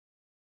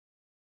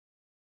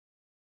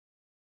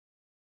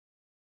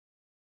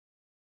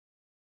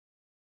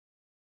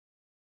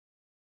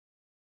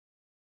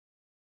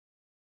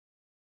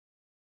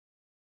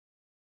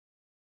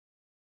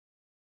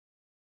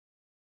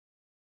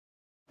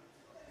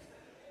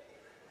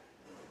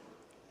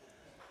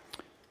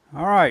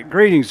All right,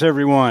 greetings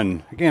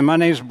everyone. Again, my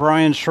name is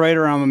Brian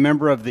Schrader. I'm a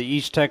member of the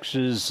East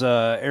Texas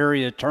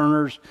area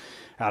turners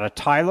out of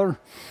Tyler.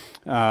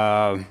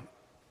 Up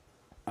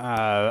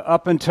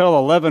until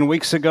 11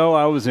 weeks ago,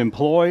 I was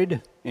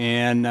employed,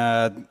 and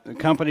the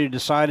company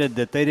decided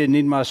that they didn't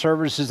need my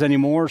services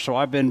anymore, so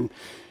I've been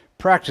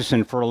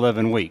practicing for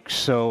 11 weeks.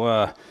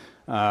 So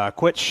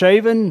quit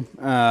shaving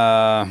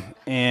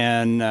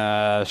and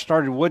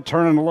started wood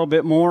turning a little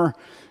bit more.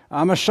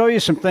 I'm going to show you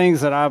some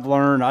things that I've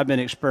learned, I've been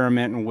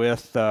experimenting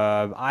with.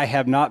 I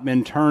have not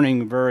been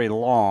turning very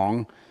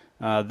long.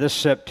 This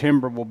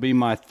September will be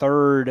my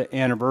 3rd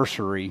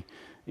anniversary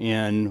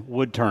in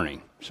wood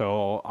turning.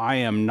 So I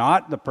am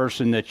not the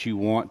person that you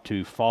want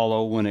to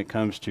follow when it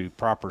comes to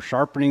proper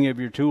sharpening of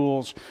your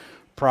tools,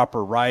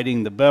 proper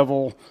riding the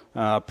bevel,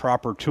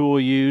 proper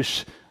tool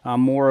use.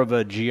 I'm more of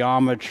a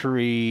geometry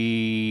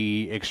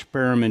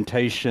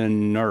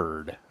experimentation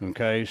nerd,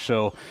 okay?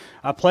 So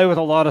I play with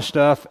a lot of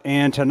stuff,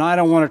 and tonight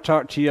I want to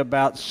talk to you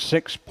about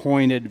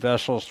 6-pointed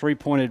vessels,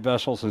 3-pointed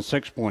vessels, and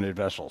 6-pointed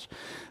vessels.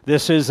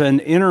 This is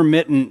an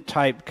intermittent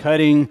type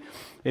cutting.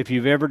 If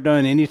you've ever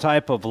done any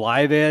type of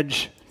live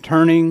edge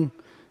turning,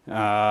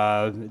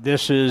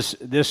 this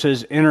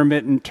is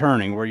intermittent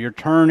turning, where you're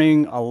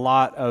turning a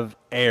lot of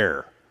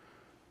air.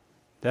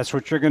 That's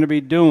what you're going to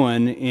be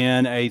doing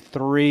in a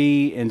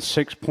 3- and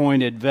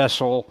 6-pointed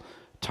vessel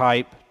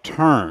type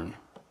turn.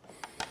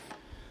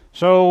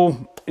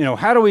 So,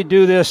 how do we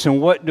do this and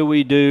what do?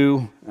 We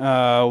do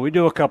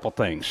a couple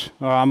things.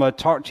 I'm going to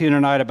talk to you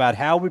tonight about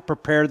how we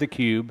prepare the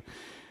cube,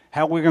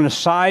 how we're going to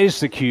size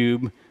the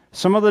cube,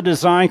 some of the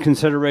design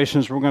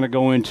considerations we're going to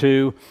go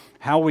into,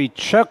 how we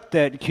chuck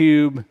that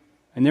cube,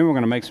 and then we're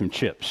going to make some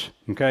chips,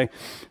 okay?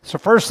 So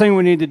first thing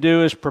we need to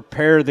do is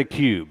prepare the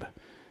cube.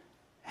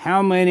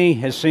 How many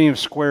has seen a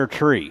square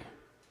tree?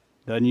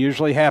 Doesn't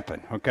usually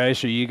happen, okay?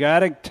 So you got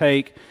to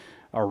take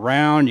a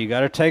round, you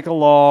got to take a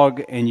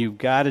log, and you've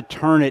got to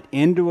turn it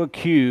into a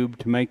cube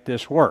to make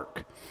this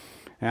work.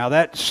 Now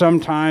that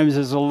sometimes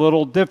is a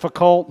little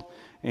difficult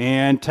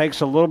and takes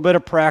a little bit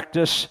of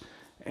practice.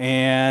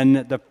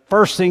 And the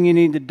first thing you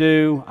need to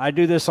do, I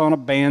do this on a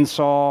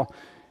bandsaw,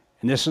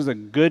 and this is a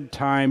good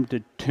time to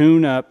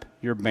tune up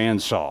your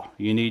bandsaw.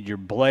 You need your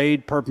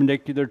blade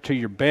perpendicular to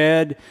your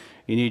bed.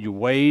 You need your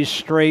ways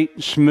straight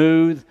and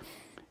smooth.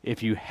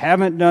 If you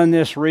haven't done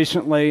this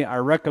recently, I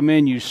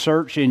recommend you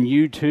search in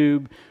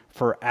YouTube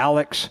for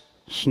Alex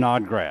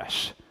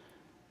Snodgrass.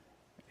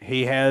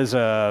 He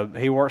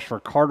works for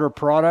Carter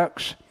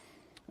Products.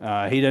 He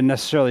doesn't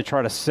necessarily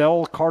try to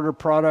sell Carter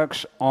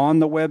Products on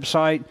the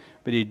website,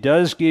 but he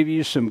does give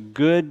you some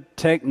good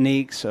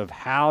techniques of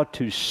how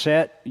to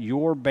set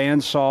your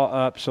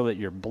bandsaw up so that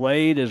your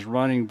blade is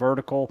running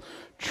vertical,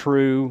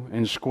 true,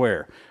 and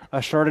square. I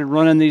started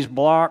running these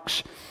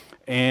blocks,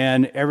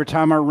 and every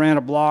time I ran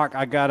a block,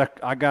 I got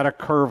a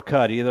curve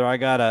cut. Either I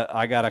got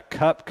a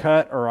cup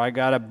cut or I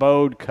got a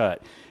bowed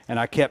cut. And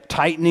I kept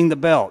tightening the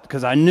belt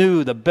because I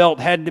knew the belt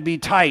had to be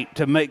tight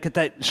to make it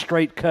that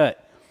straight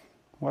cut.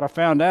 What I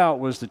found out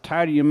was the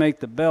tighter you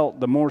make the belt,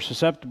 the more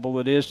susceptible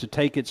it is to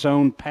take its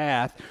own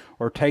path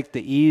or take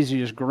the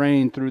easiest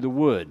grain through the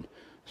wood.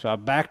 So I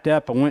backed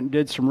up, I went and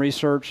did some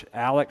research.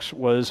 Alex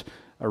was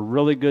a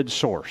really good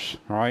source,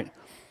 all right?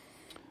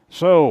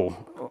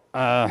 So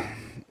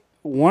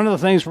one of the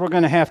things we're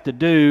going to have to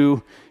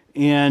do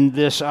in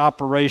this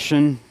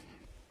operation,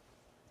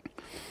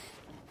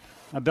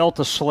 I built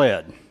a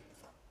sled.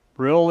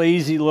 Real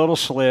easy little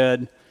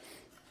sled.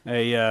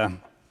 A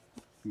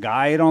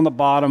guide on the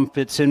bottom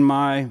fits in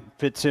my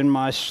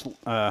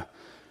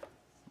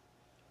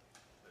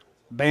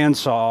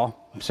bandsaw.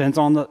 Sits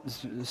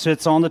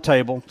on the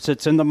table.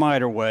 Sits in the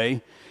miter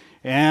way,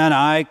 and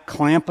I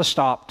clamp a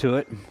stop to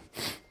it.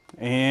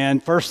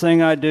 And first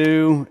thing I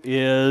do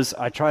is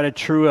I try to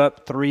true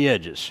up 3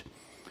 edges.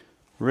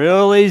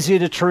 Real easy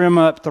to trim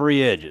up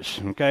 3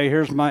 edges. Okay,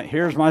 here's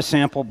my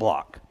sample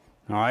block.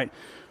 All right.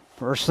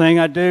 First thing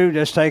I do,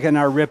 just take it and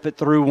I rip it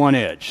through 1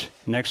 edge.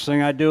 Next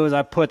thing I do is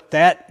I put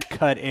that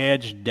cut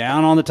edge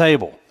down on the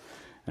table,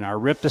 and I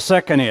rip the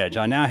second edge.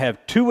 I now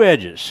have 2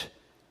 edges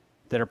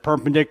that are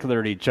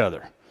perpendicular to each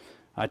other.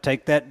 I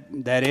take that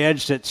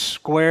edge that's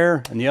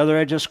square and the other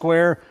edge is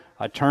square.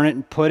 I turn it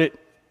and put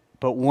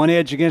 1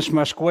 edge against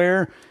my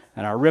square,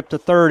 and I rip the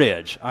 3rd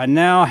edge. I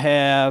now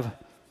have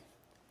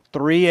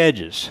 3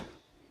 edges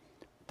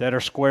that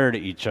are square to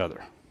each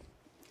other.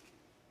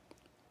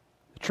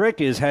 The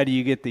trick is, how do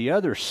you get the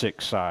other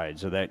 6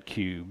 sides of that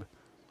cube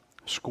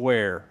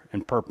square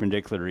and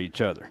perpendicular to each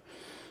other?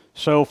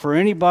 So for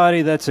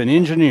anybody that's an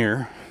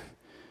engineer,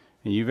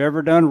 and you've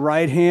ever done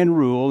right-hand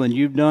rule, and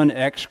you've done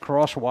X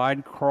cross Y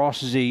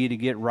cross Z to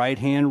get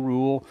right-hand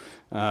rule,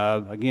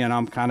 again,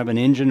 I'm kind of an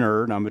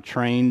engineer, and I'm a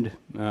trained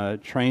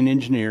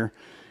engineer.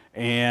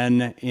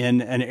 And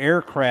in an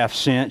aircraft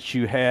sense,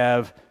 you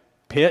have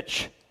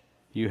pitch,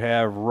 you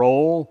have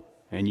roll,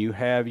 and you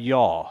have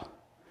yaw.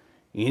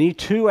 Any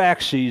 2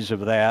 axes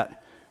of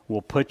that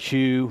will put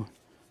you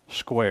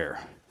square.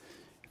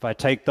 If I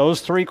take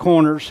those 3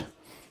 corners,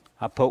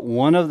 I put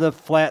one of the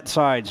flat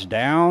sides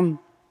down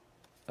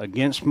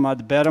against the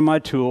bed of my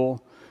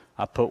tool.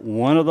 I put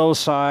one of those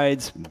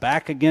sides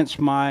back against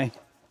my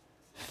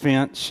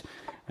fence,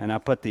 and I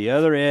put the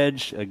other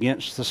edge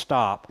against the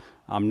stop.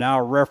 I'm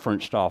now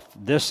referenced off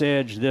this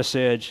edge,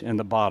 and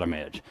the bottom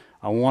edge.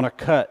 I want to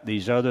cut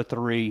these other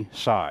 3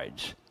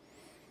 sides.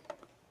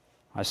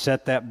 I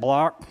set that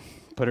block,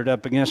 put it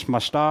up against my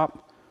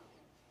stop,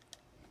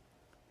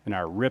 and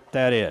I rip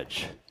that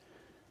edge.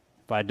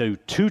 If I do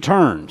 2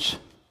 turns,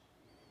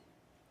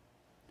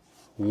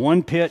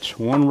 1 pitch,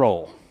 1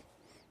 roll,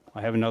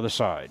 I have another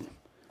side.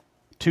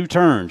 2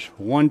 turns,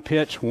 1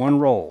 pitch, 1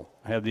 roll,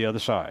 I have the other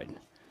side.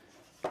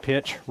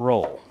 Pitch,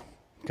 roll.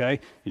 Okay?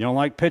 You don't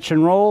like pitch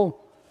and roll?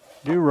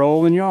 Do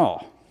roll and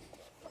yaw.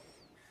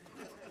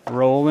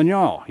 Roll and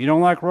yaw. You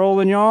don't like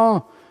roll and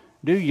yaw?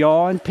 Do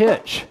yaw and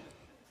pitch.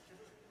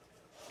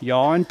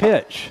 Yaw and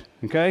pitch.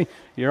 Okay?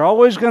 You're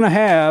always going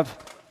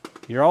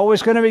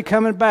to be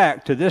coming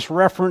back to this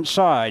reference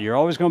side. You're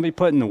always going to be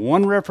putting the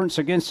 1 reference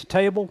against the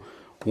table,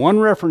 1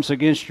 reference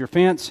against your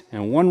fence,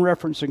 and 1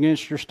 reference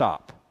against your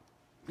stop.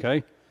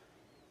 Okay?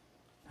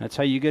 That's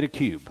how you get a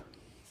cube.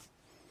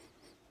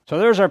 So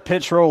there's our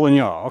pitch, roll, and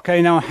yaw.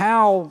 Okay, now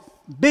how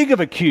big of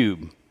a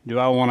cube do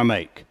I want to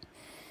make?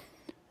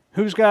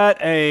 Who's got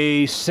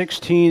a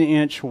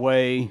 16-inch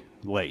way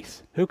lathe?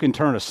 Who can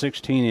turn a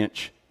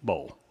 16-inch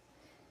bowl?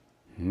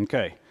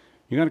 Okay,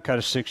 you're going to cut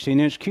a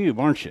 16-inch cube,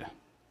 aren't you?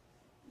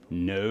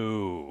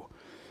 No,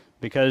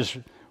 because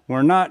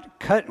we're not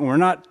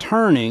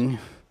turning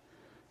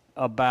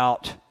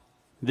about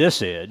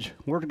this edge.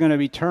 We're going to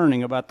be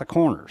turning about the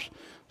corners.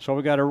 So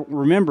we got to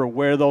remember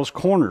where those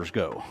corners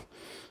go.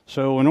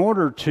 So in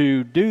order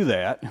to do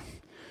that,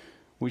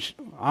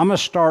 I'm going to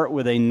start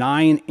with a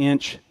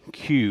 9-inch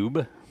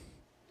cube.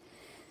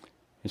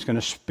 It's going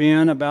to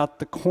spin about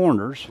the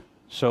corners.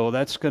 So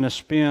that's going to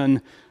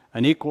spin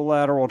an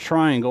equilateral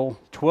triangle,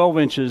 12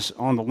 inches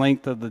on the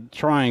length of the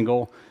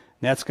triangle.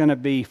 That's going to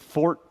be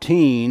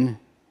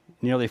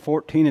nearly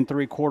 14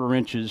 3/4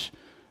 inches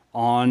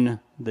on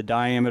the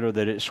diameter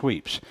that it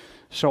sweeps.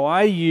 So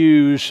I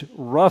use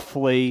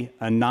roughly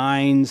a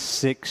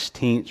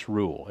 9/16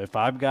 rule. If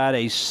I've got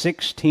a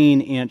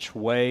 16-inch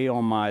way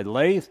on my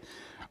lathe,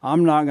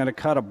 I'm not going to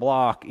cut a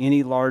block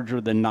any larger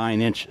than 9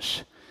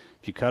 inches.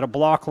 If you cut a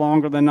block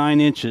longer than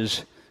 9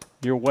 inches,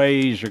 your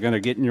ways are going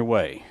to get in your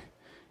way.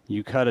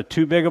 You cut a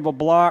too big of a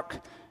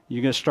block,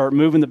 you're going to start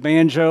moving the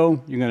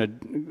banjo, you're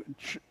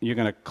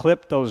going to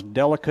clip those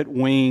delicate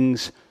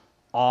wings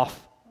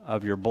off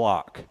of your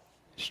block.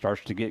 It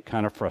starts to get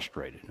kind of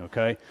frustrated,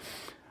 okay?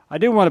 I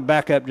do want to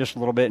back up just a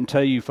little bit and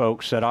tell you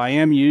folks that I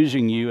am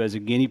using you as a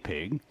guinea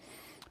pig.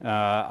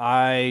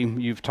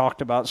 You've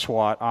talked about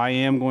SWAT. I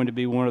am going to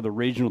be one of the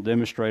regional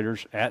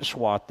demonstrators at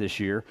SWAT this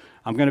year.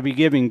 I'm going to be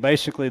giving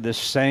basically the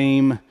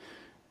same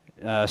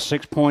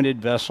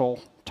 6-pointed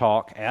vessel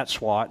talk at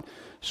SWAT.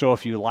 So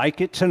if you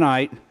like it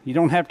tonight, you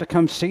don't have to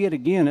come see it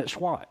again at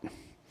SWAT.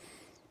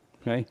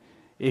 Okay?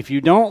 If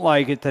you don't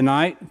like it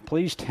tonight,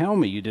 please tell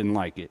me you didn't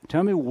like it.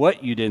 Tell me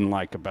what you didn't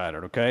like about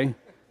it, okay?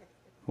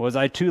 Was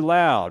I too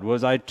loud?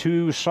 Was I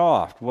too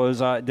soft?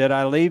 Did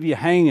I leave you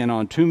hanging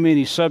on too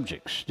many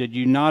subjects? Did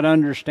you not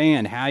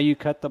understand how you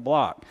cut the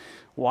block?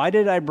 Why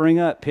did I bring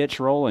up pitch,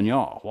 roll, and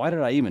yaw? Why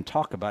did I even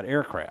talk about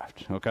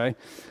aircraft? Okay?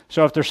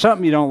 So if there's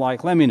something you don't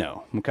like, let me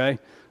know, okay?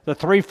 The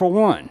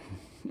 3-for-1.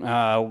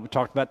 We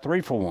talked about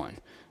 3-for-1.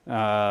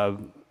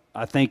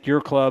 I think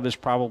your club has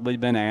probably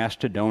been asked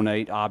to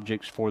donate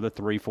objects for the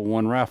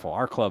 3-for-1 raffle.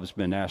 Our club has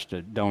been asked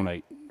to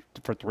donate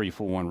for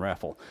 3-for-1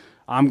 raffle.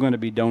 I'm going to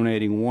be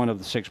donating one of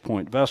the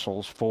 6-point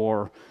vessels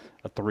for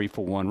a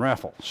 3-for-1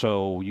 raffle.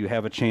 So you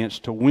have a chance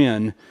to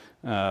win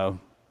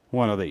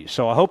one of these.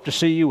 So I hope to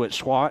see you at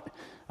SWAT.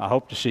 I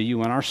hope to see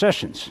you in our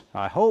sessions.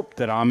 I hope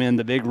that I'm in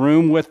the big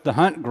room with the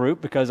hunt group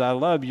because I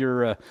love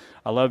your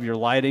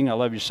lighting. I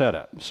love your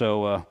setup.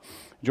 So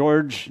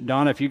George,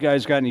 Donna, if you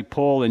guys got any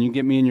pull and you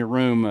get me in your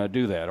room,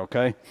 do that,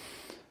 okay?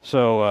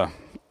 So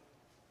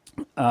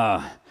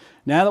now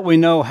that we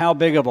know how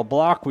big of a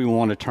block we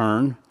want to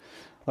turn,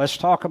 let's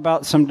talk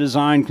about some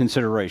design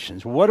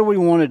considerations. What do we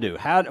want to do?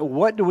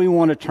 What do we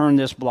want to turn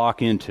this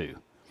block into?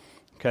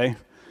 Okay?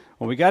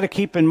 Well, we got to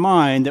keep in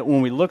mind that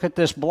when we look at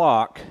this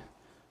block,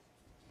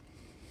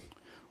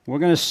 we're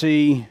going to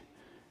see,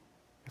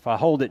 if I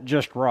hold it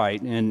just right,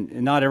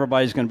 and not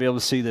everybody's going to be able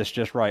to see this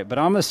just right, but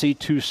I'm going to see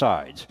 2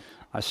 sides.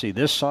 I see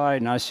this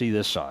side and I see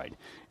this side.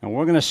 And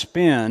we're going to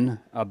spin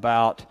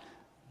about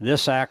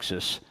this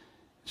axis.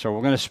 So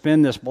we're going to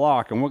spin this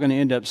block and we're going to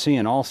end up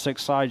seeing all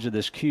 6 sides of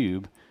this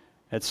cube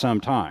at some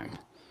time.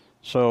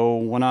 So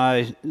when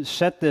I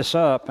set this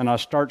up and I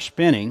start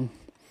spinning,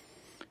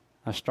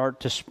 I start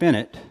to spin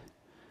it,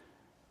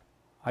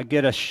 I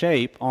get a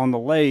shape on the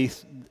lathe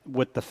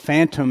with the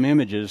phantom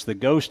images, the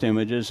ghost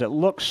images, that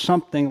looks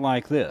something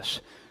like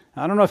this.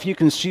 I don't know if you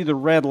can see the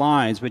red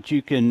lines, but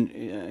you can,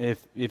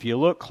 if you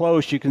look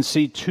close, you can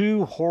see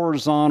 2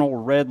 horizontal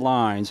red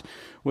lines,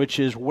 which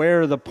is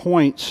where the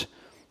points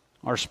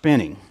are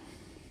spinning.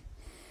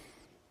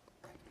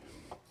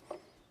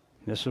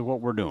 This is what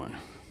we're doing.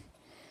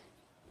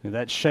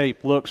 That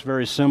shape looks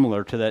very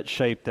similar to that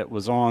shape that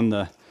was on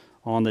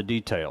the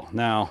detail.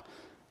 Now,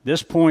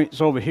 this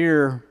point's over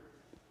here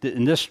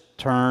in this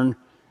turn.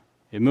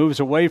 It moves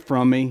away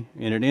from me,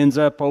 and it ends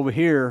up over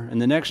here in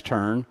the next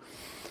turn.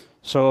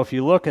 So if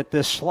you look at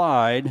this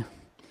slide,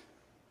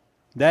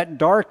 that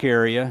dark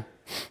area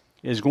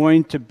is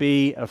going to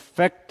be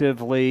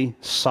effectively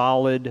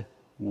solid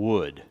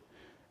wood.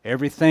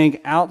 Everything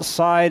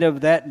outside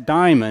of that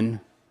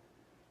diamond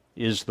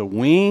is the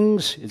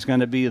wings, it's going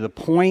to be the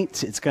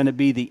points, it's going to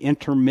be the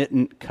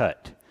intermittent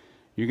cut.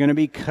 You're going to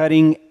be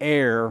cutting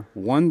air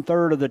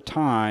 1/3 of the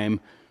time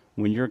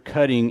when you're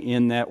cutting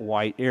in that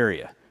white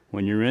area.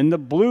 When you're in the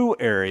blue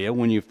area,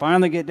 when you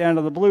finally get down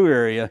to the blue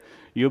area,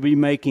 you'll be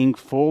making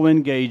full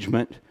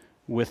engagement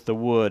with the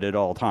wood at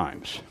all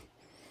times.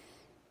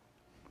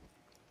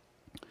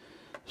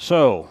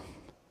 So,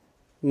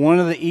 one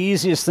of the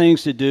easiest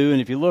things to do,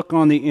 and if you look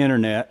on the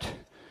internet,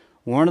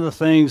 one of the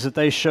things that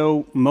they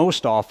show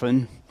most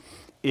often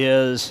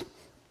is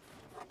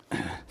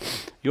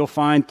you'll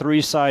find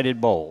 3-sided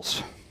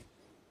bowls.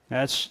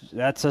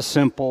 That's a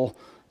simple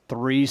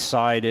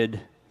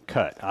 3-sided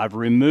cut. I've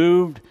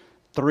removed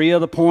 3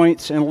 of the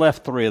points and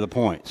left 3 of the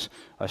points.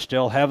 I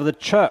still have the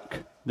chuck,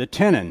 the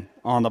tenon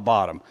on the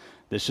bottom.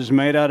 This is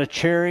made out of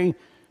cherry.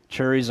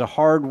 Cherry's a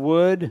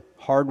hardwood.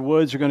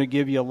 Hardwoods are going to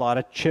give you a lot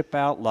of chip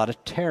out, a lot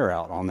of tear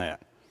out on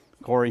that.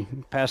 Corey,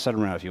 pass that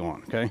around if you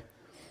want, okay?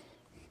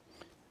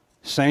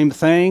 Same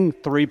thing,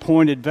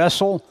 3-pointed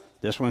vessel.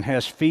 This one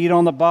has feet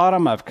on the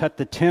bottom. I've cut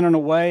the tenon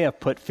away. I've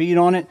put feet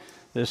on it.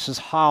 This is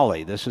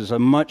holly. This is a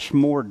much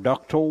more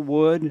ductile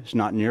wood. It's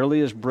not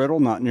nearly as brittle,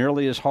 not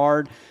nearly as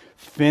hard.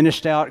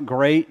 Finished out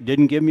great.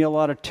 Didn't give me a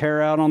lot of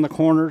tear out on the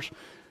corners.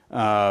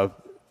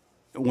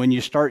 When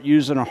you start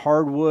using a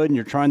hardwood and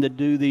you're trying to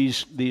do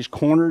these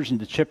corners and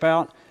to chip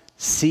out,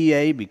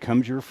 CA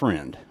becomes your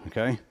friend,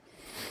 okay?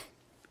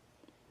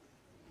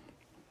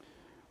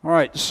 All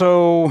right,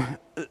 so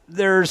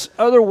there's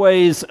other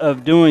ways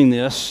of doing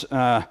this.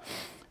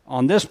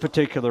 On this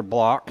particular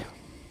block,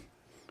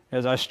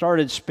 as I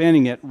started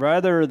spinning it,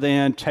 rather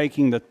than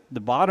taking the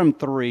bottom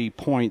 3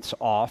 points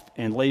off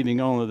and leaving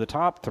only the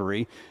top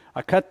 3,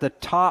 I cut the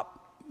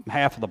top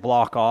half of the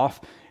block off,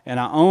 and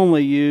I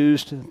only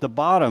used the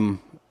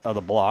bottom of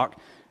the block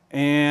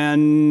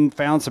and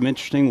found some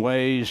interesting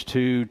ways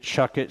to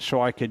chuck it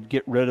so I could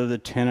get rid of the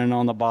tenon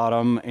on the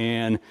bottom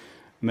and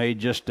made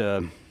just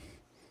a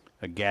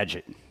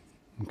gadget,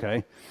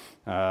 okay?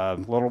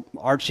 Little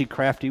artsy,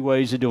 crafty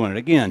ways of doing it.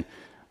 Again,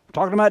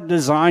 talking about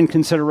design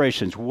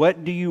considerations.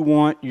 What do you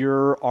want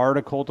your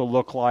article to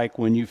look like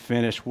when you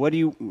finish? What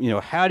do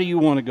how do you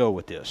want to go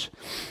with this?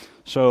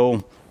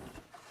 So,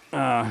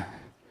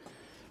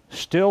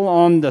 still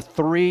on the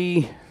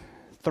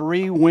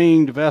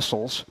three-winged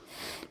vessels,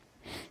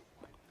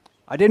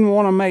 I didn't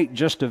want to make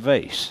just a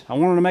vase. I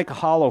wanted to make a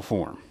hollow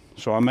form.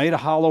 So I made a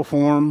hollow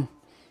form.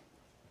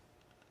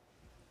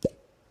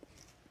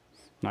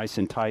 Nice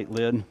and tight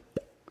lid.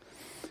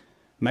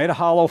 Made a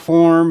hollow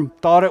form,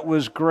 thought it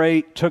was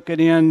great, took it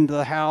into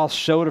the house,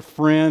 showed a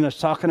friend. I was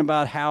talking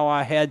about how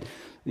I had,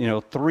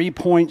 3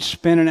 points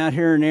spinning out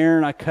here and there,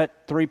 and I cut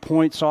 3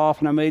 points off,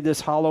 and I made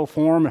this hollow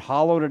form and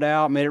hollowed it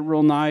out, made it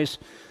real nice.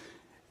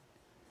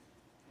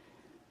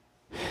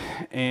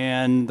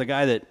 And the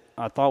guy that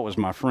I thought was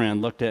my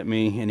friend looked at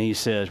me and he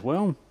says,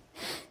 well,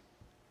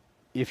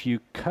 if you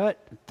cut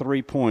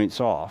 3 points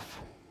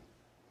off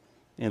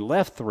and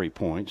left 3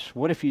 points,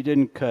 what if you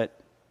didn't cut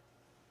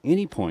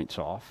any points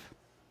off?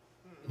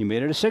 You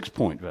made it a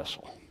 6-point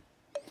vessel.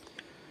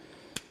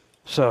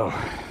 So,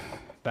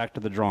 back to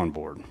the drawing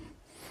board.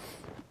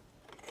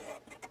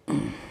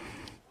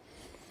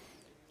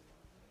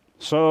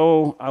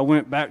 So, I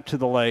went back to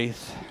the lathe,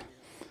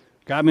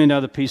 got me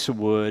another piece of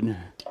wood,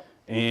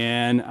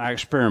 and I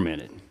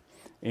experimented.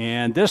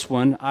 And this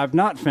one, I've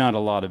not found a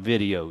lot of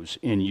videos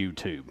in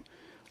YouTube.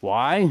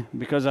 Why?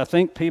 Because I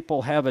think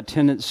people have a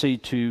tendency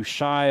to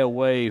shy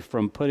away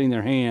from putting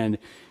their hand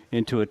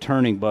into a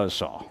turning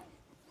buzzsaw.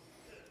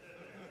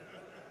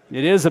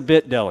 It is a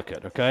bit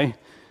delicate, okay?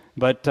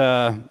 But,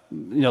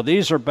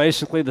 these are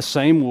basically the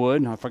same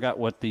wood. I forgot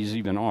what these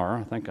even are.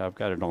 I think I've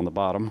got it on the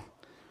bottom.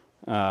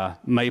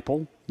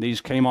 Maple. These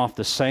came off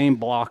the same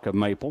block of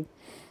maple.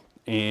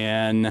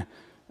 And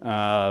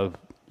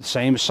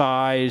same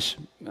size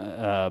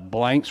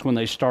blanks when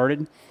they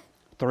started.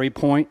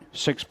 3-point,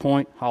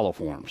 6-point hollow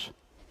forms.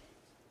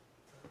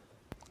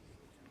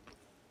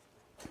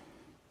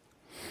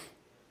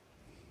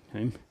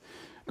 Okay.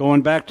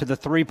 Going back to the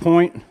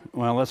 3-point,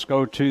 well, let's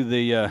go to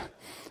the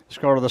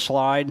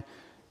slide.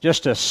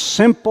 Just a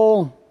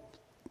simple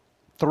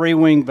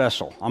 3-wing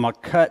vessel. I'm gonna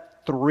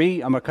cut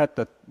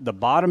the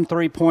bottom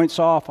 3 points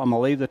off. I'm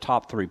gonna leave the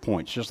top 3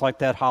 points, just like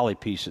that holly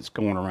piece that's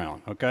going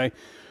around, okay?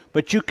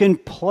 But you can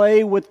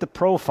play with the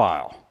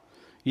profile.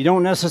 You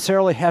don't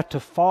necessarily have to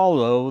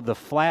follow the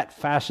flat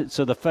facets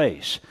of the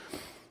face.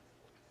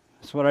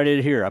 That's what I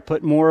did here. I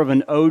put more of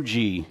an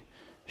OG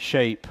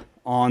shape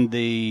on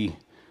the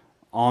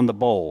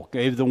bowl.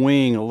 Gave the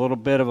wing a little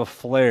bit of a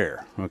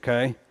flare,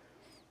 okay?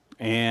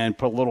 and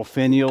put a little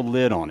finial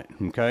lid on it,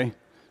 okay?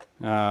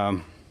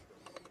 I'll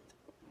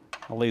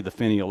leave the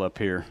finial up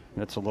here.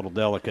 That's a little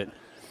delicate,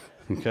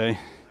 okay?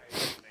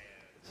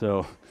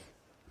 So,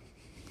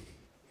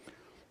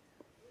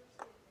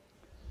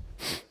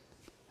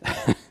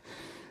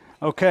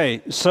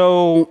 okay,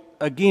 so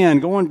again,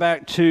 going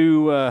back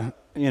to,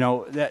 you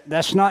know,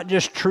 that's not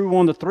just true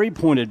on the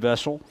 3-pointed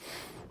vessel,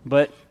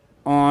 but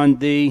on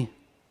the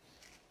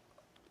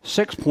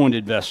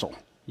 6-pointed vessel.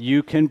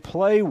 You can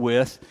play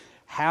with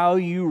how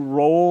you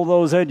roll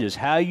those edges,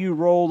 how you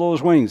roll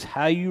those wings,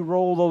 how you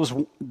roll those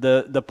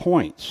the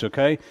points,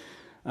 okay?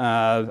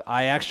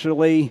 I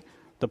actually,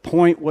 the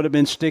point would have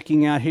been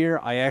sticking out here.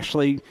 I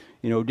actually,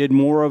 you know, did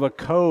more of a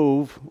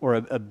cove or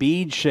a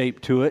bead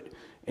shape to it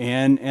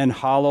and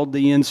hollowed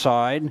the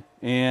inside.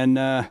 And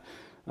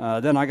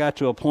then I got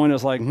to a point, I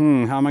was like, how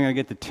am I going to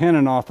get the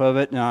tenon off of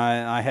it? And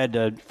I had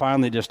to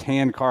finally just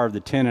hand carve the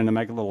tenon and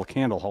make a little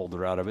candle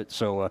holder out of it.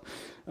 So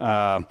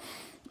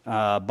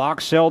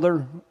Box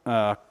Selder,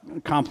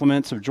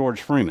 compliments of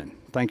George Freeman.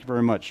 Thank you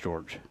very much,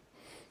 George.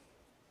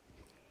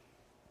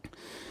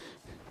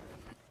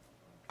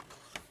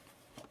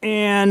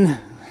 And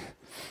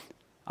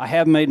I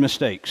have made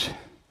mistakes,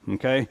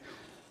 okay?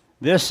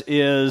 This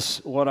is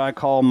what I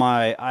call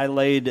my I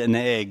laid an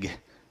egg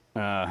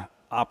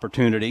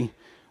opportunity.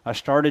 I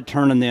started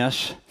turning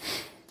this.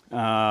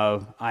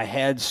 I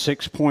had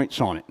 6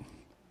 points on it.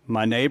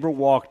 My neighbor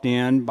walked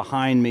in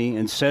behind me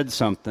and said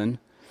something,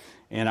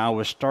 and I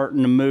was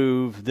starting to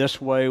move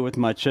this way with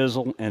my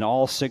chisel, and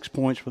all 6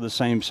 points were the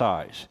same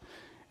size.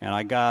 And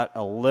I got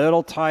a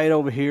little tight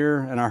over here,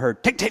 and I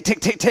heard tick, tick, tick,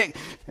 tick, tick.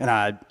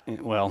 And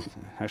well,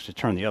 actually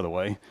turned the other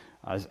way.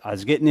 I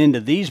was getting into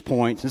these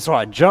points, and so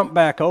I jumped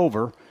back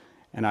over,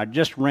 and I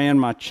just ran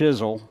my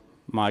chisel,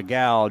 my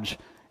gouge,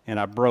 and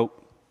I broke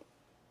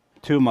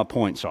 2 of my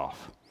points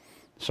off.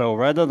 So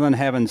rather than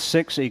having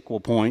 6 equal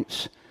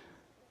points,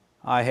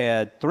 I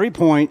had 3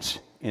 points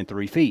and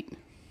 3 feet.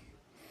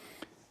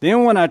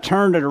 Then when I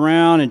turned it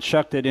around and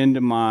chucked it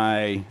into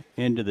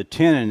the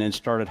tenon and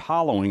started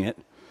hollowing it,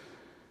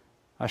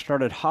 I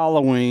started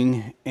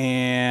hollowing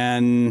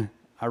and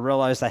I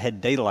realized I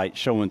had daylight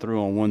showing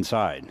through on one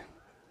side.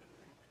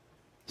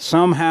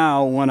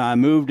 Somehow when I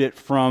moved it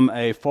from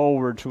a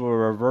forward to a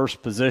reverse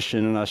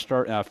position and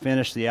I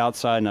finished the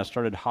outside and I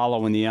started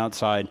hollowing the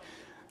outside,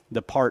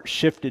 the part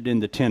shifted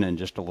in the tenon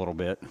just a little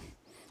bit.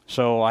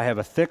 So I have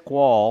a thick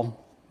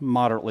wall,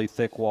 moderately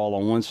thick wall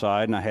on one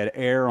side, and I had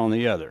air on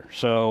the other.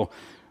 So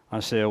I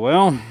said,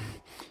 well,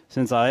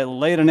 since I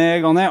laid an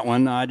egg on that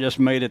one, I just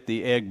made it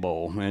the egg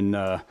bowl and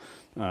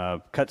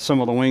cut some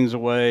of the wings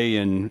away.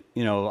 And,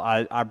 you know,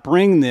 I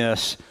bring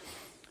this,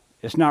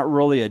 it's not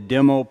really a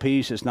demo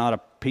piece. It's not a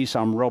piece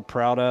I'm real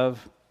proud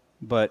of,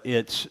 but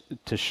it's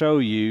to show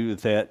you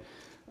that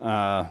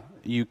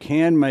you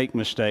can make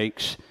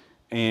mistakes.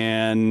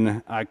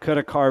 And I could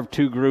have carved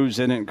 2 grooves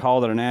in it and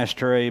called it an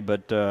ashtray,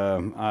 but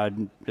I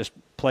just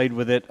played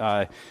with it.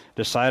 I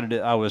decided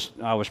I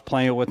was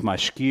playing with my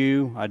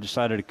skew. I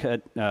decided to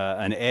cut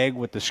an egg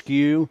with the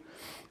skew,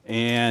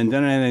 and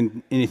then it didn't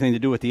have anything to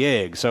do with the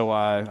egg, so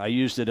I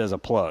used it as a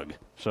plug.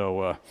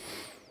 So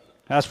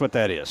that's what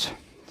that is.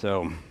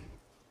 So,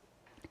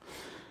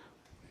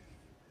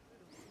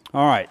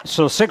 all right.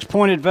 So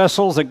 6-pointed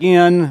vessels.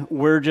 Again,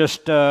 we're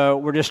just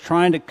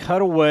trying to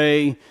cut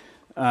away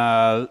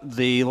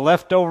the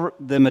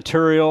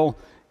material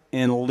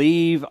and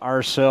leave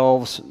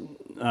ourselves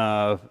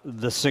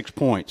the 6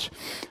 points.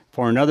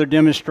 For another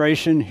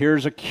demonstration,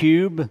 here's a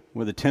cube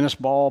with a tennis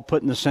ball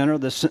put in the center.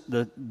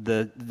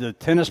 The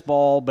tennis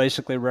ball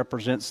basically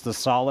represents the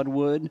solid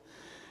wood,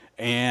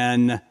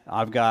 and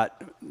I've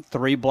got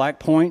 3 black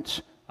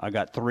points, I've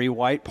got 3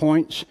 white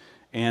points,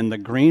 and the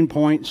green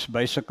points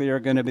basically are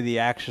going to be the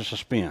axis of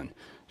spin.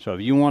 So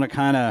if you want to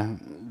kind of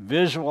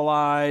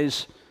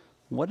visualize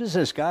what is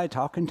this guy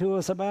talking to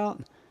us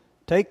about?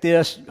 Take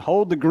this,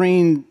 hold the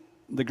green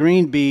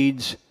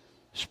beads,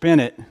 spin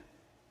it,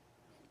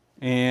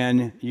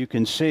 and you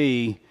can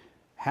see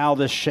how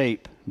this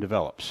shape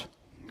develops,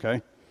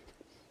 okay?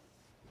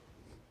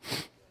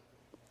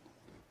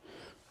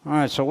 All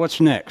right, so what's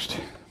next?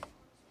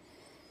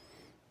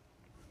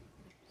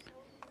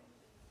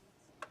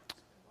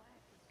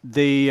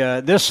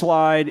 This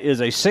slide is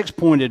a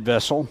 6-pointed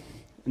vessel,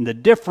 and the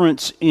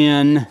difference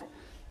in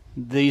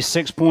these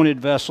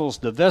 6-pointed vessels,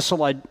 the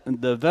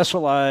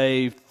vessel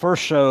I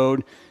first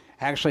showed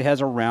actually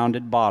has a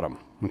rounded bottom,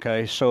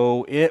 okay?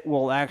 So it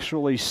will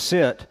actually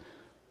sit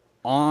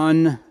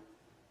on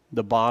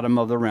the bottom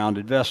of the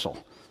rounded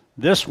vessel.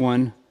 This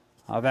one,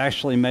 I've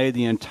actually made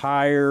the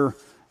entire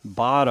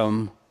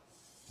bottom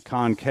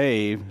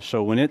concave,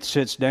 so when it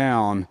sits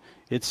down,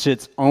 it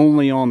sits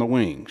only on the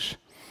wings.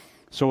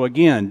 So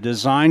again,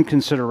 design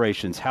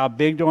considerations. How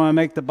big do I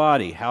make the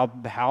body?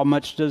 How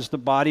much does the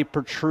body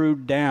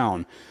protrude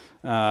down?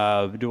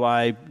 Do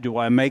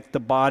I make the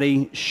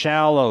body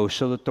shallow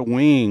so that the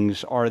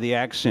wings are the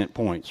accent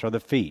points or the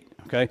feet?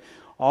 Okay,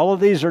 all of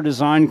these are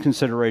design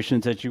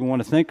considerations that you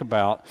want to think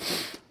about.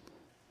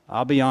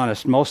 I'll be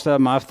honest, most of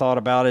them I've thought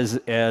about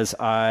as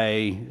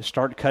I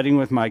start cutting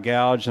with my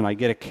gouge and I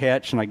get a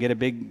catch and I get a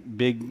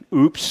big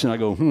oops and I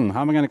go, how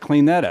am I going to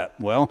clean that up?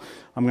 Well,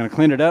 I'm going to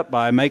clean it up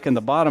by making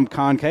the bottom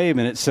concave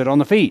and it sit on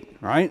the feet,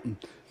 right?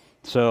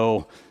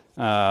 So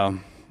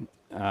that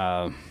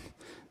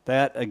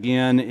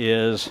again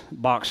is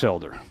box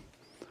elder.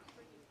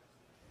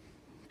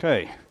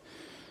 Okay.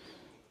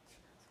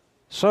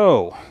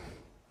 So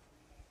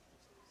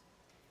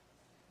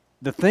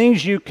the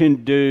things you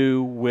can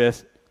do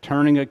with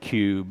turning a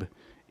cube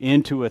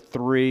into a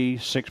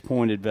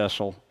 6-pointed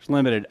vessel is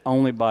limited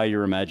only by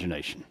your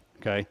imagination,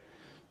 okay?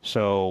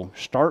 So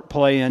start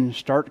playing,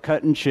 start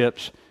cutting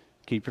chips,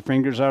 keep your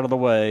fingers out of the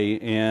way,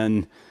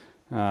 and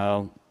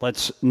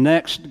let's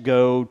next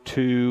go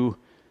to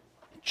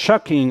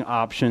chucking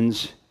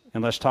options,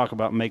 and let's talk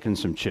about making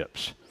some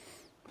chips.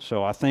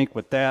 So I think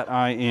with that,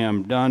 I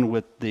am done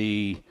with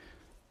the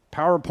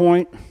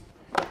PowerPoint.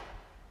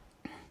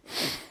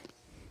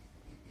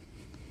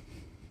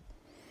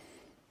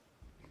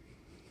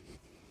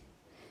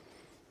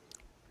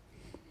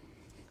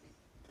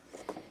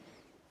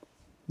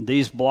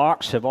 These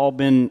blocks have all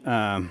been,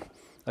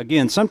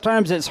 again,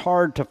 sometimes it's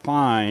hard to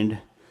find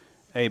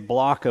a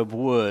block of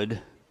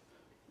wood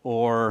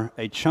or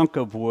a chunk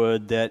of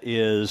wood that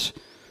is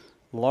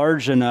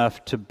large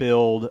enough to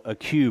build a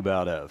cube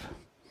out of.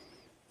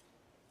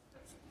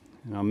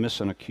 And I'm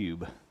missing a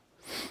cube.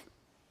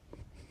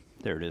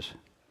 There it is.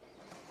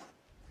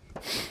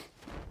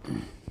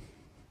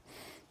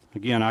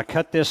 Again, I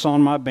cut this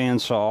on my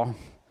bandsaw,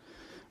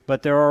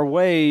 but there are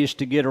ways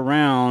to get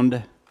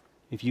around.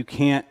 If you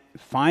can't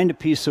find a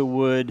piece of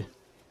wood,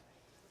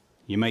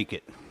 you make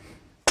it.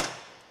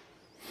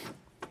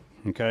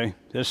 Okay,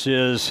 this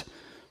is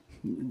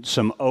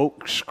some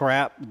oak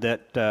scrap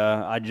that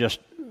I just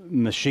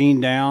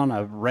machined down.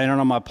 I ran it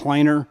on my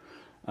planer.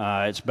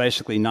 It's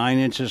basically 9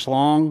 inches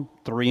long,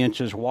 3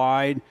 inches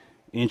wide,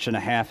 1.5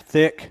 inches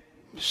thick.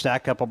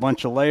 Stack up a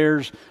bunch of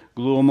layers,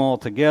 glue them all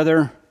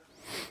together.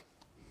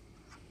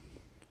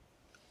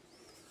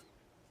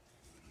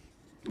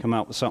 Come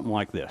out with something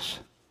like this.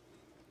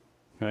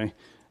 Okay.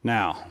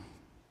 Now,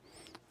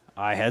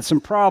 I had some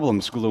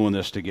problems gluing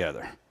this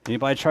together.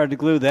 Anybody tried to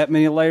glue that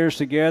many layers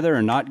together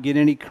and not get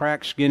any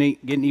cracks, get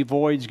any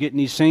voids, get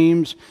any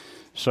seams?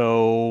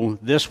 So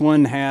this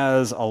one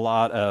has a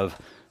lot of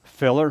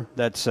filler.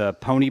 That's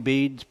pony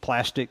beads,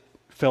 plastic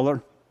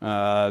filler.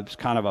 It's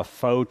kind of a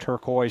faux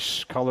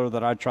turquoise color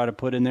that I try to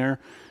put in there.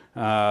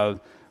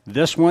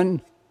 This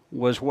one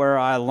was where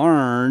I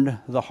learned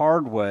the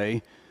hard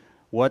way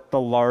what the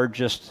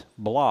largest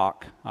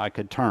block I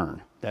could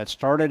turn. That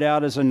started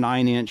out as a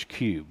 9-inch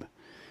cube.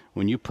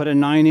 When you put a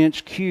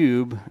 9-inch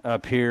cube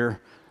up here,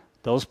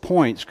 those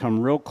points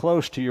come real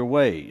close to your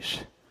ways.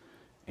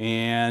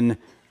 And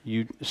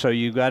so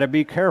you got to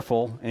be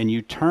careful, and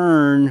you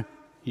turn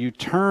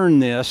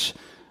this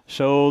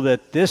so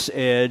that this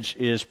edge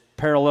is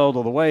parallel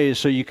to the ways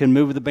so you can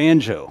move the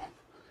banjo.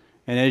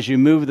 And as you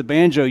move the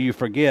banjo, you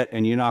forget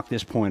and you knock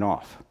this point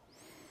off.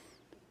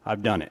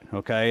 I've done it,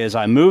 okay? As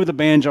I moved the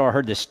banjo, I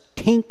heard this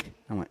tink.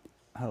 I went,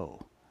 oh,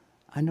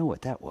 I know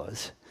what that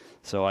was.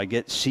 So I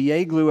get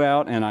CA glue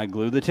out and I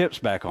glue the tips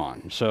back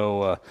on.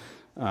 So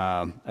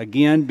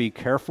again, be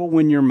careful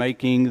when you're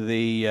making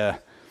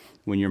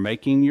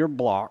your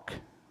block,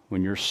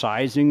 when you're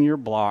sizing your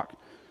block.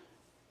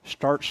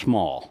 Start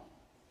small.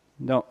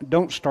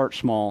 Don't start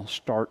small.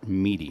 Start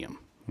medium.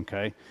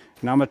 Okay.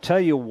 And I'm going to tell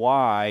you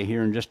why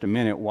here in just a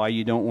minute why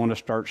you don't want to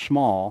start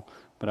small.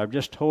 But I've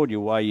just told you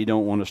why you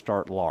don't want to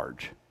start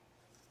large.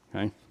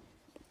 Okay.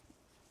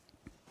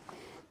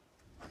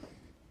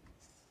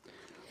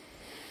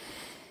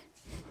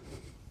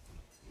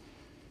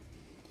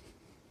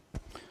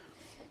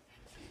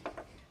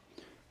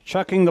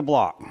 Chucking the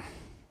block.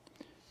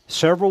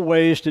 Several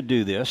ways to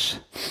do this.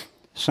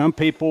 Some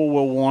people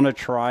will want to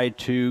try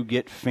to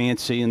get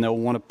fancy and they'll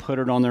want to put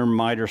it on their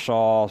miter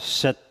saw,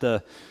 set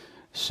the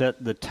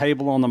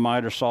table on the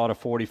miter saw to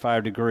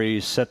 45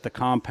 degrees, set the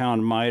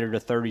compound miter to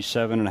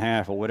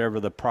 37.5 or whatever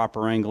the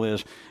proper angle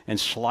is, and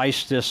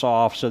slice this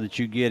off so that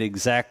you get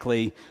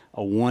exactly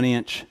a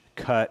 1-inch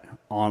cut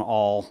on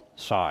all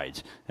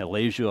sides. It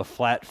leaves you a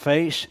flat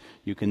face.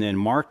 You can then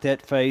mark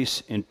that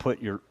face and put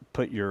your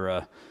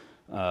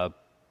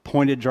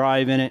pointed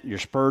drive in it, your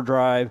spur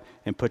drive,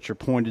 and put your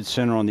pointed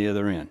center on the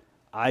other end.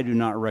 I do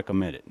not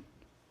recommend it.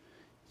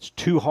 It's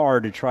too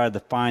hard to try to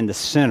find the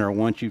center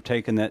once you've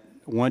taken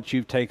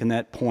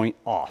that point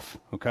off,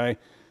 okay?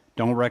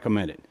 Don't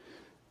recommend it.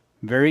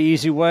 Very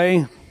easy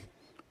way,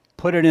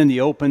 put it in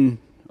the open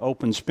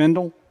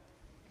spindle.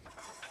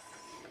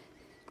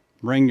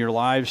 Bring your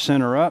live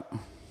center up.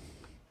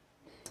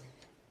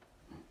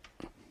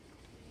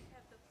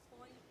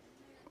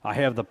 I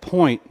have the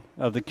point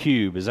of the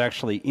cube is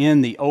actually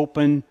in the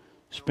open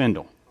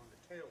spindle.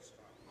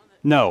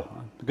 No,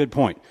 good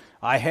point.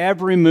 I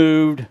have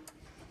removed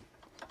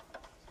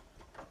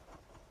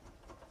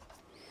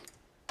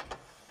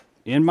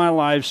in my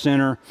live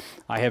center,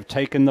 I have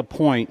taken the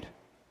point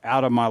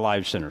out of my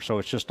live center. So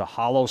it's just a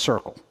hollow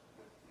circle,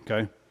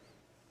 okay?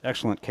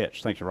 Excellent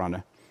catch. Thank you,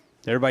 Rhonda.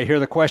 Did everybody hear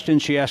the question?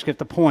 She asked if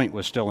the point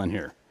was still in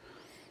here.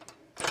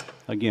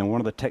 Again, one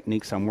of the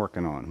techniques I'm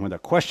working on. When the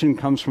question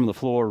comes from the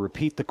floor,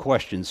 repeat the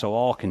question so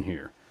all can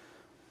hear.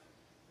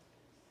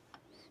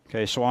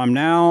 Okay, so I'm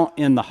now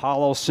in the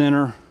hollow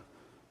center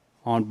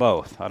on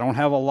both. I don't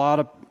have a lot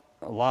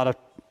of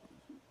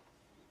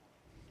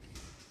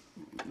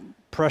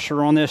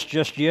pressure on this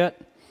just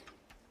yet.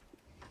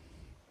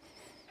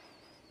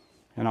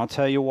 And I'll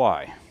tell you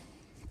why.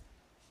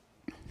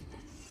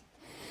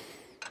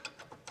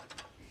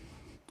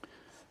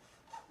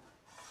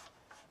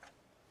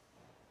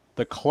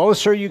 The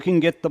closer you can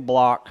get the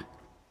block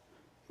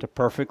to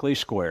perfectly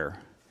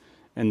square,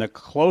 and the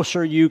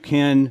closer you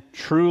can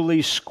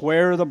truly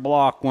square the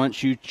block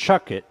once you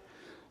chuck it,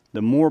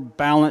 the more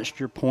balanced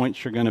your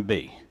points are going to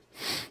be.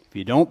 If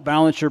you don't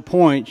balance your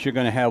points, you're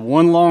going to have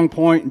one long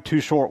point and two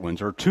short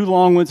ones, or two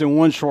long ones and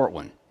one short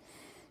one.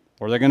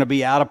 Or they're going to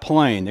be out of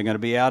plane. They're going to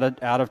be out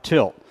of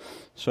tilt.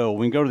 So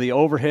we can go to the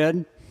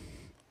overhead.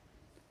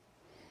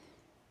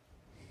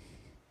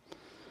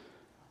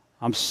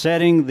 I'm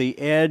setting the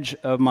edge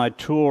of my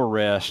tool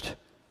rest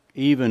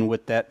even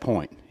with that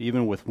point,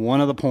 even with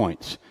one of the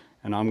points.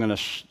 And I'm going to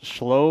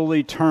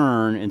slowly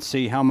turn and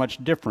see how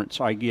much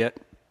difference I get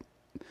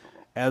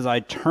as I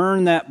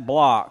turn that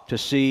block to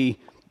see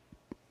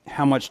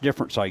how much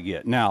difference I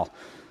get. Now,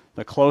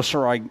 the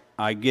closer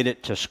I get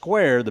it to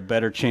square, the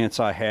better chance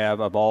I have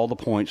of all the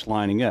points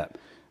lining up.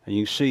 And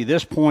you can see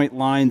this point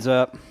lines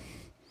up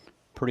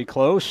pretty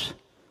close.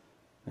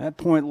 That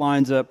point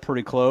lines up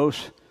pretty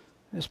close.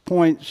 This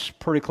point's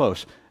pretty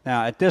close.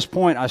 Now, at this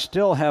point, I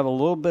still have a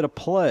little bit of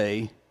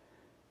play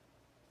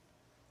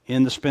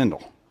in the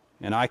spindle.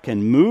 And I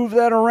can move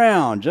that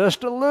around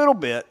just a little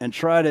bit and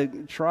try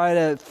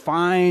to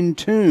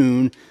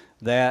fine-tune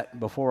that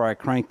before I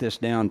crank this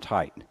down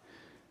tight. And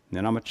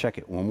then I'm going to check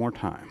it one more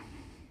time.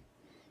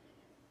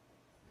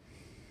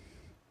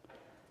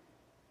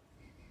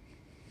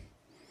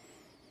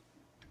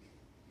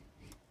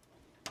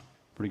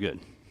 Pretty good.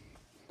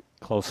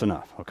 Close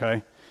enough,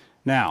 okay?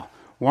 Now,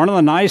 one of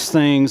the nice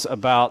things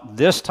about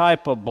this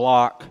type of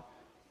block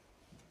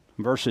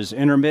versus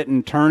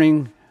intermittent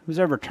turning, who's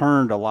ever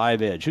turned a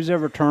live edge? Who's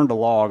ever turned a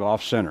log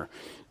off center?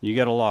 You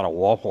get a lot of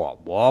wop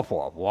wop, wop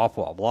wop, wop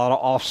wop, a lot of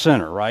off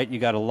center, right? You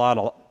got a lot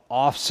of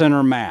off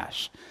center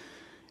mass.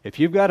 If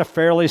you've got a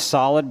fairly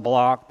solid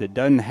block that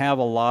doesn't have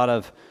a lot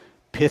of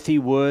pithy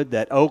wood,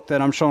 that oak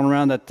that I'm showing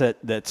around,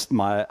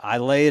 I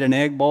laid an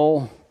egg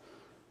bowl,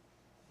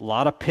 a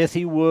lot of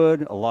pithy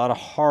wood, a lot of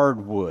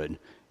hard wood.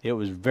 It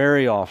was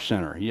very off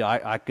center. Yeah,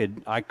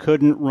 I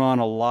couldn't run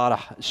a lot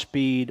of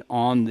speed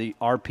on the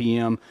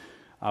RPM.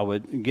 I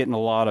would get in a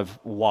lot of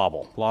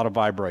wobble, a lot of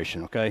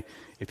vibration, okay?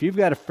 If you've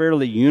got a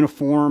fairly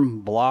uniform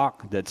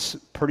block that's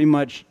pretty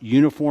much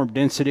uniform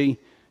density,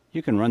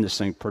 you can run this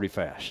thing pretty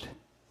fast,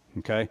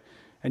 okay?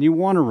 And you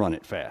want to run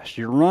it fast.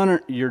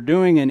 You're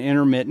doing an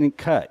intermittent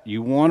cut.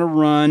 You want to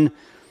run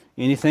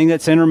anything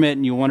that's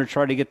intermittent, you want to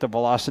try to get the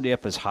velocity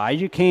up as high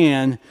as you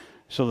can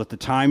so that the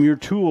time your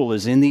tool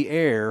is in the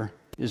air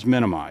is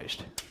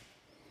minimized.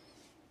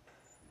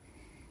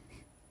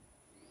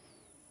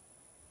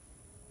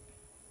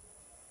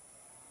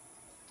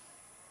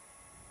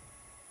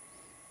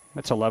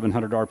 That's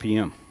 1100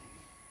 RPM.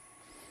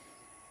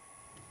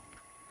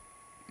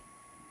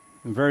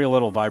 Very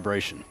little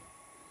vibration.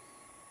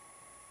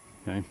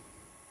 Okay.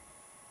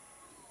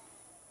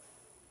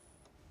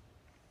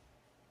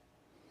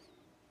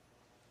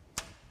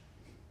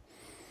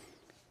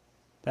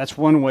 That's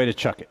one way to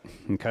chuck it,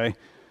 okay?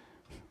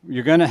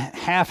 You're going to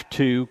have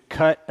to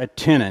cut a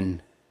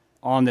tenon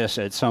on this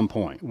at some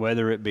point,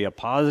 whether it be a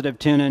positive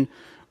tenon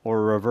or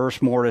a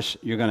reverse mortise.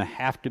 You're going to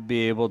have to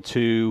be able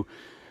to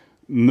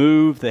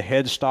move the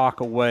headstock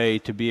away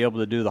to be able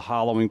to do the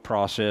hollowing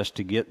process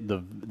to get the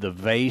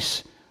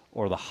vase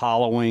or the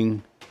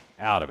hollowing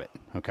out of it,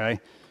 okay?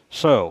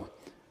 So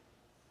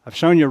I've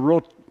shown you a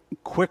real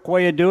quick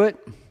way to do it.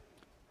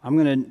 I'm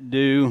going to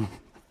do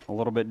a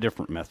little bit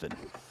different method.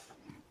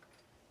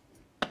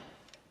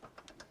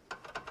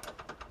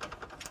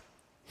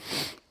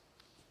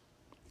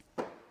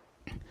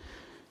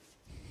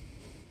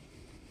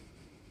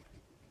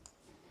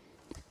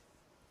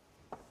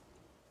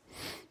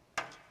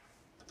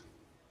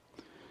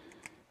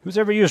 Who's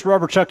ever used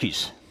rubber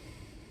chuckies?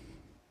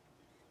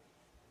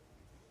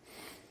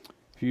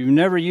 If you've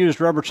never used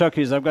rubber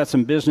chuckies, I've got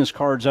some business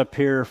cards up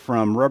here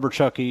from Rubber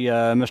Chucky,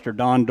 Mr.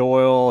 Don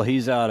Doyle.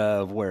 He's out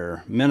of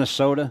where?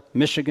 Minnesota,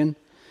 Michigan.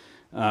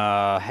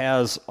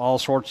 Has all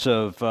sorts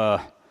of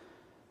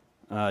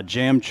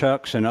jam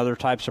chucks and other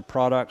types of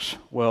products.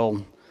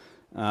 Well,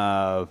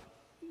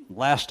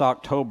 last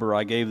October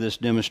I gave this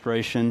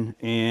demonstration,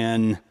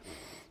 and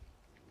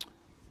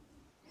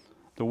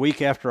the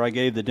week after I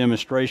gave the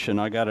demonstration,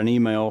 I got an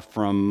email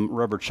from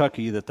Rubber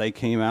Chucky that they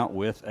came out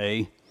with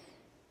a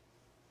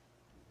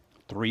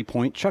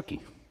 3-point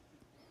Chucky.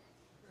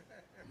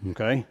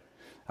 Okay?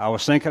 I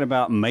was thinking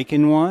about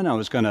making one. I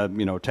was going to,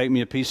 you know, take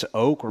me a piece of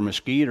oak or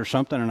mesquite or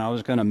something, and I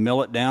was going to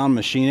mill it down,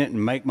 machine it,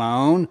 and make my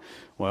own.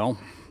 Well,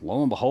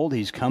 lo and behold,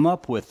 he's come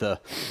up with a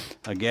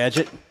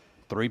gadget,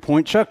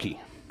 3-point Chucky.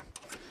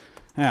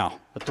 Now,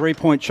 a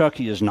 3-point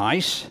Chucky is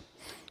nice.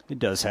 It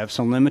does have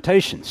some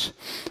limitations.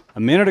 A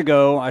minute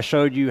ago, I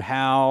showed you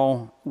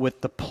how,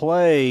 with the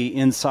play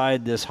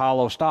inside this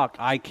hollow stock,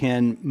 I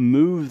can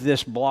move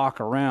this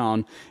block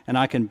around and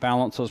I can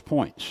balance those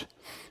points.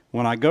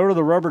 When I go to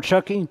the rubber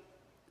Chucky,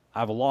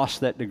 I've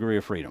lost that degree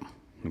of freedom,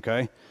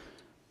 okay?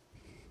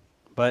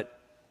 But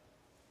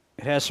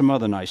it has some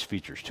other nice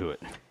features to it.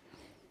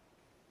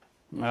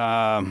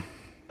 One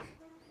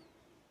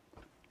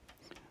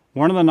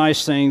of the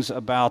nice things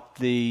about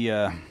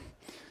the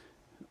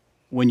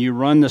when you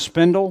run the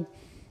spindle,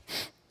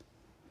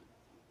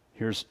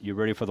 you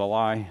ready for the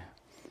lie?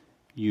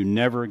 You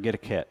never get a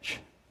catch.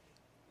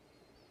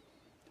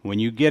 When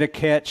you get a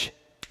catch,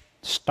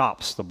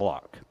 stops the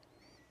block.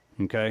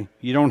 Okay?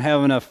 You don't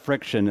have enough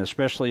friction,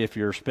 especially if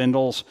your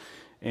spindles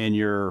and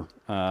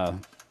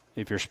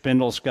if your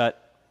spindle's got,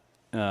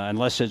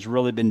 unless it's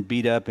really been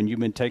beat up and you've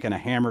been taking a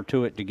hammer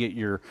to it to get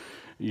your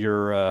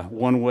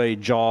one-way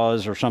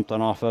jaws or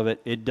something off of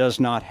it, it does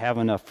not have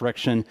enough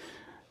friction.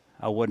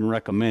 I wouldn't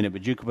recommend it,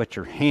 but you can put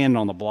your hand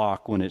on the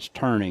block when it's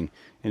turning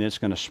and it's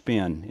going to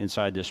spin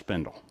inside this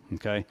spindle,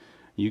 okay?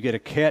 You get a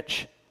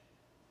catch,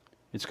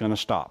 it's going to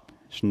stop.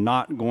 It's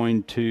not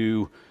going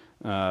to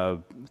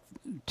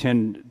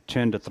tend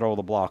to throw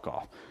the block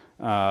off.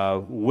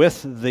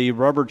 With the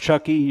rubber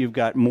Chucky, you've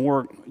got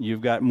more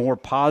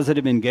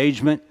positive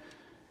engagement.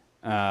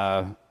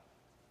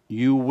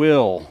 You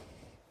will,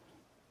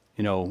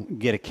 you know,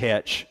 get a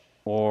catch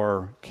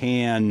or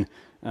can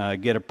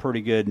get a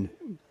pretty good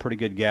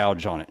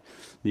gouge on it.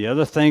 The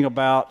other thing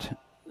about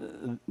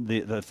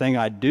the thing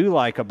I do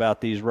like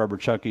about these rubber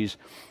Chuckies,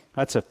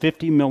 that's a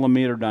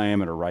 50mm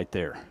diameter right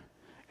there,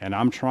 and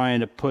I'm trying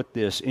to put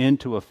this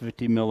into a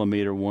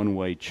 50mm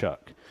one-way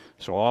chuck.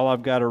 So all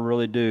I've got to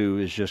really do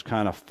is just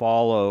kind of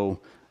follow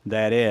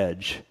that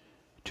edge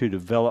to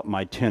develop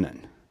my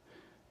tenon,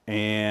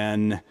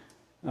 and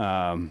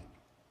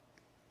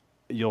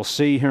you'll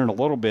see here in a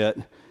little bit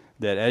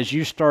that as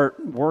you start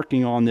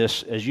working on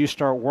this, as you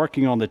start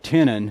working on the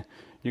tenon,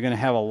 you're going to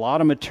have a lot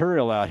of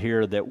material out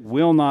here that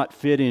will not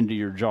fit into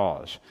your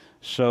jaws.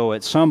 So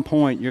at some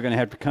point, you're going to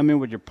have to come in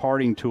with your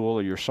parting tool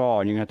or your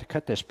saw, and you're going to have to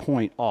cut this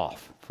point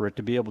off for it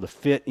to be able to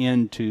fit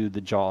into the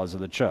jaws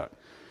of the chuck.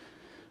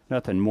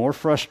 Nothing more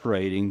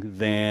frustrating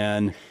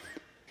than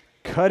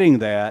cutting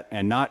that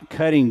and not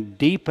cutting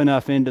deep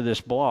enough into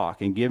this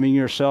block and giving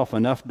yourself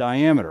enough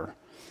diameter,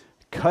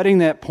 cutting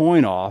that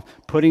point off,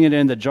 putting it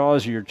in the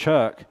jaws of your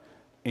chuck,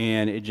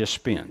 and it just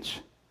spins.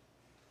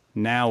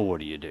 Now what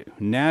do you do?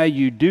 Now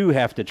you do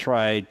have to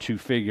try to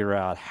figure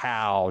out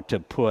how to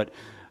put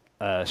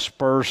a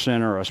spur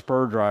center or a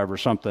spur drive or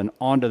something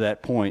onto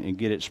that point and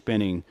get it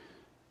spinning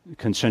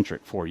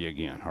concentric for you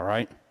again, all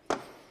right?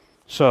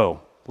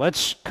 So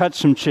let's cut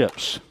some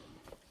chips.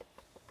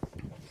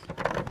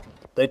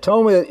 They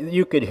told me that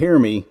you could hear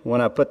me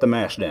when I put the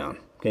mask down.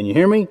 Can you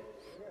hear me?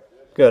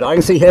 Good. I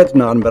can see heads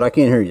nodding, but I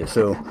can't hear you,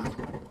 so...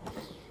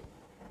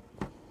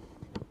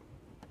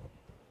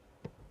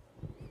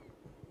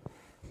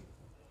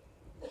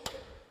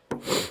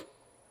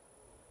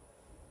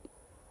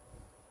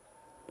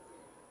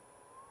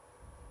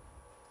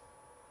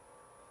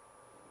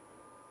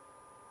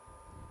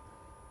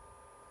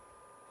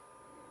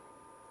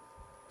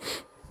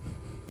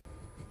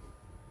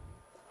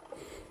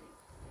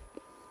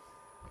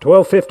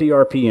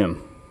 $1250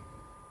 RPM.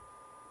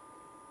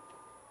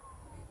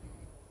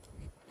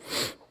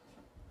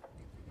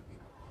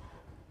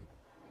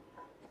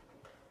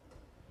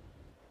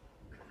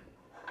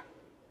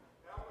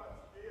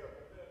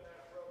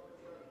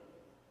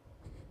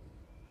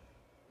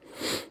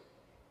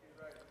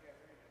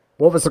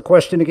 What was the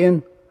question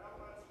again?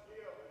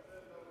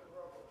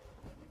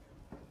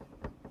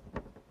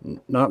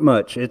 Not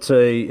much. It's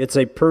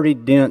a pretty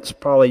dense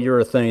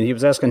polyurethane. He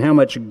was asking how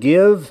much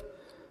give,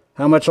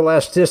 how much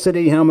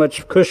elasticity, how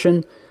much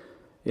cushion.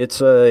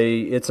 It's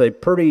a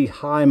pretty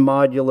high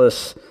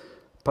modulus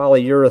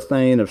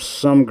polyurethane of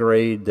some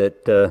grade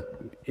that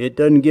it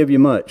doesn't give you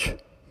much.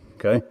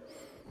 Okay.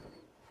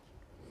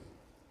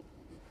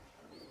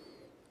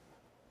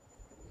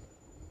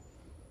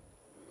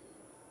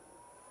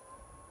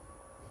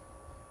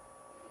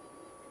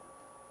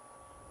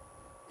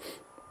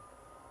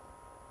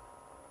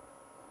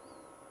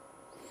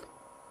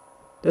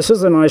 This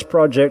is a nice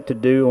project to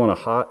do on a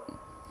hot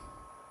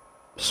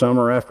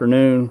summer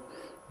afternoon,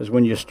 is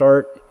when you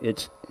start,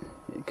 it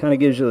kind of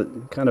gives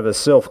you kind of a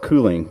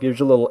self-cooling, gives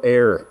you a little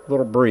air, a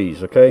little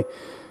breeze, okay?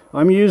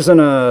 I'm using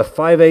a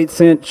 5/8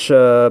 inch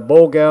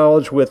bowl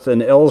gouge with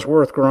an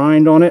Ellsworth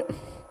grind on it.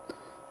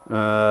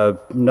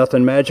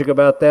 Nothing magic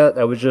about that.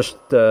 That was just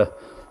the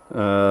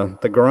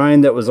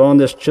grind that was on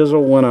this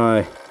chisel when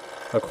I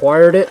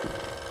acquired it.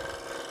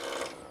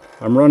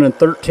 I'm running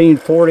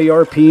 1340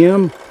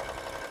 RPM.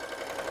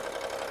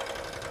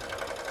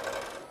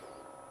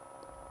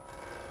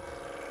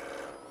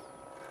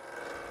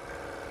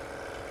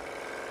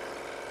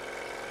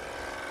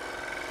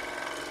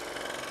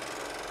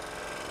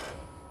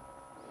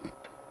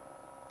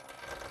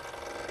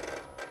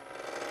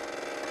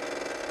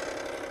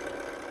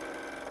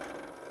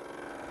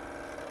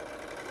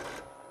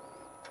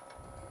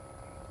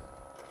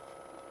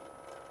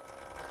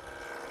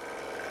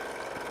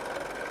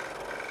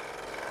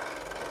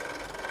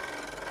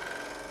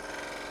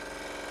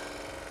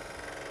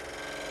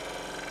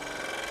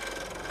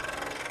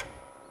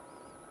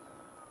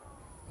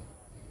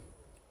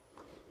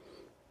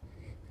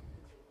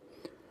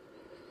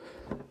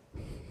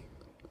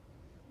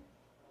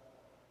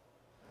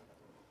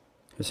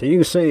 So you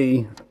can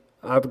see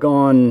I've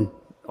gone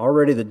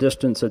already the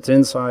distance that's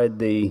inside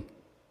the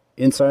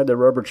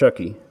rubber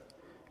chucky.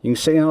 You can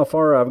see how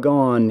far I've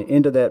gone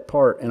into that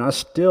part, and I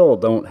still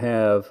don't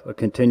have a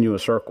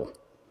continuous circle.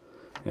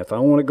 If I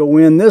want to go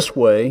in this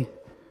way,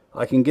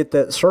 I can get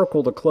that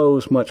circle to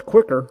close much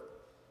quicker,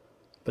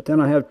 but then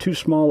I have too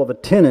small of a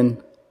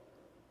tenon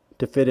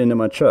to fit into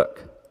my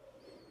chuck.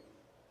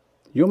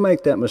 You'll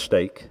make that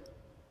mistake.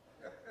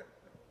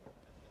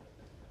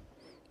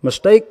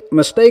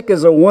 Mistake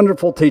is a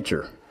wonderful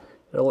teacher,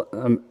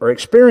 or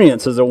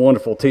experience is a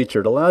wonderful teacher.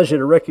 It allows you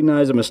to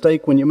recognize a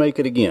mistake when you make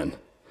it again.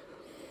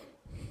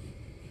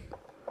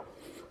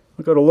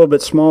 I'll go to a little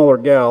bit smaller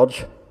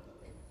gouge.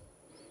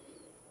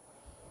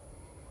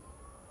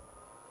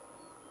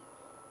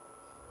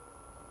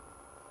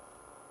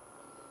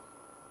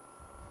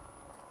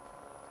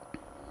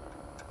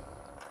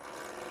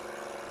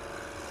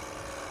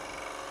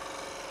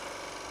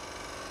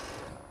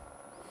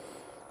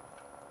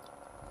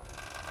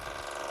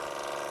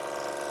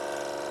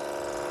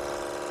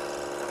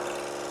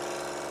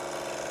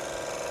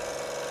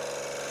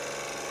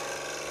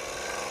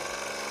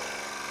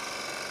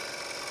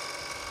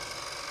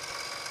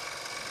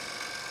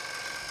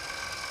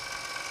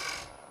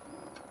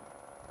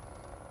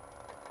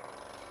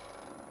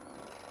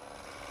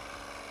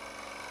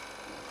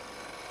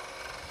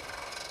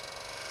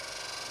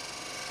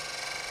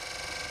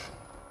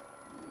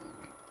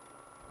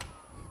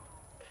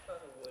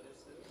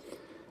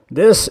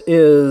 This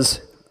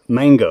is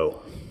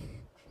mango.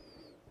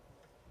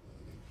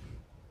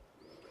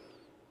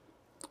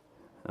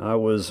 I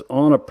was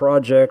on a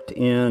project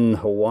in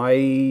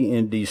Hawaii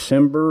in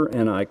December,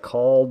 and I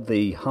called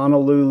the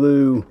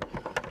Honolulu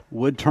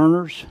wood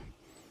turners.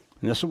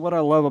 And this is what I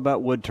love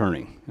about wood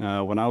turning.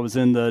 When I was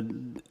in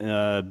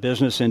the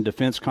business in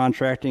defense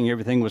contracting,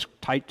 everything was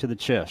tight to the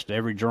chest.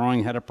 Every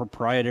drawing had a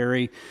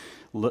proprietary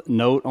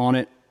note on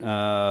it,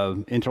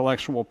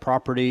 intellectual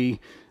property,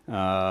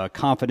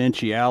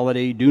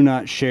 confidentiality, do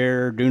not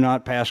share, do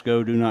not pass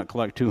go, do not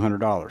collect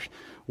 $200.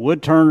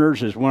 Wood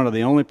turners is one of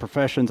the only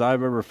professions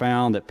I've ever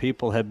found that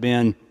people have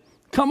been,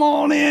 come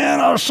on in,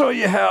 I'll show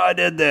you how I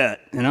did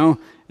that, you know?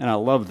 And I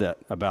love that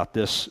about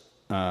this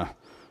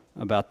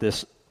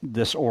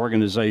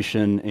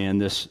organization and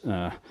this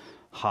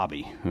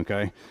hobby,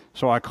 okay?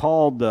 So I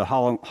called the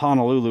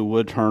Honolulu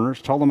wood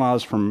turners, told them I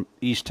was from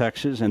East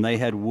Texas, and they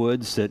had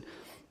woods that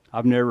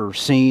I've never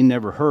seen,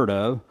 never heard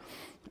of.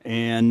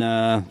 And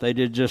they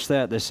did just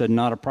that. They said,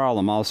 not a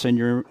problem. I'll send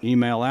your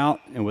email out.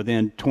 And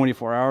within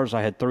 24 hours,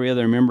 I had 3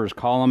 other members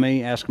calling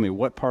me, asking me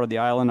what part of the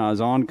island I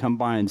was on, come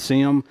by and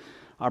see them.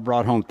 I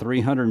brought home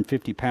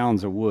 350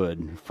 pounds of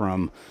wood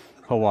from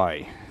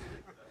Hawaii.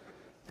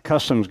 The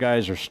customs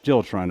guys are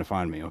still trying to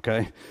find me,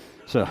 okay?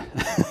 So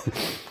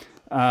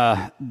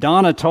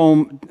Donna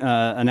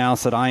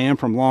announced that I am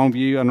from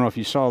Longview. I don't know if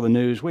you saw the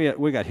news.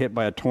 We got hit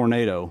by a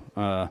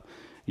tornado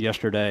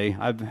yesterday.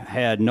 I've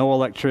had no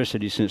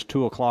electricity since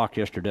 2 o'clock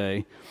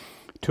yesterday.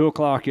 2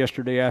 o'clock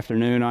yesterday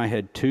afternoon, I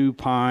had 2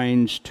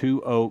 pines,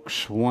 2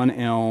 oaks, 1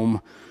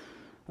 elm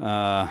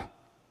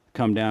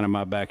come down in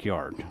my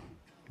backyard.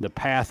 The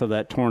path of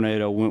that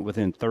tornado went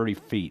within 30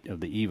 feet of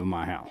the eave of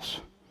my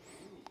house.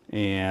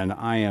 And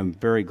I am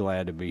very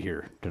glad to be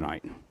here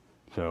tonight.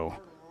 So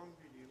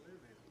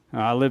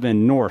I live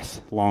in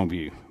North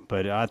Longview,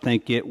 but I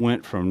think it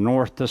went from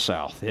north to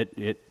south.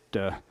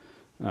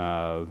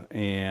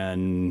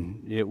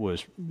 And it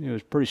was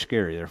pretty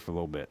scary there for a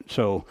little bit.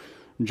 So,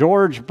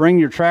 George, bring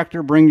your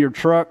tractor, bring your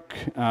truck.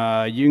 You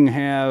can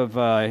have,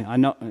 I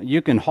know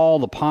you can haul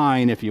the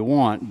pine if you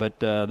want, but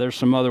there's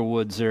some other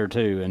woods there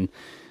too, and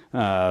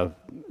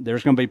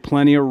there's going to be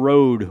plenty of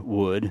road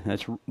wood.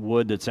 That's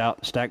wood that's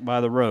out stacked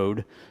by the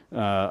road,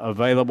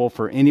 available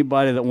for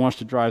anybody that wants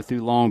to drive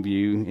through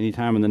Longview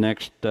anytime in the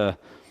next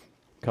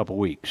couple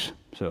weeks.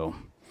 So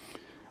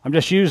I'm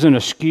just using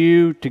a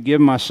skew to give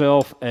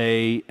myself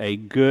a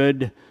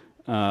good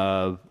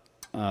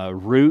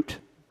route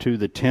to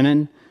the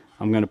tenon.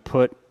 I'm going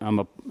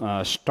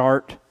to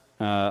start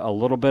a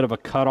little bit of a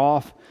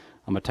cutoff.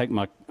 I'm going to take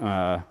my,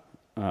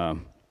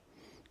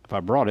 if I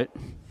brought it,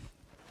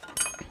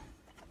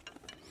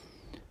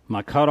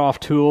 my cutoff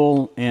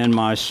tool and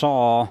my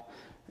saw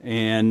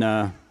and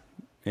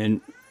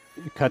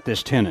cut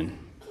this tenon.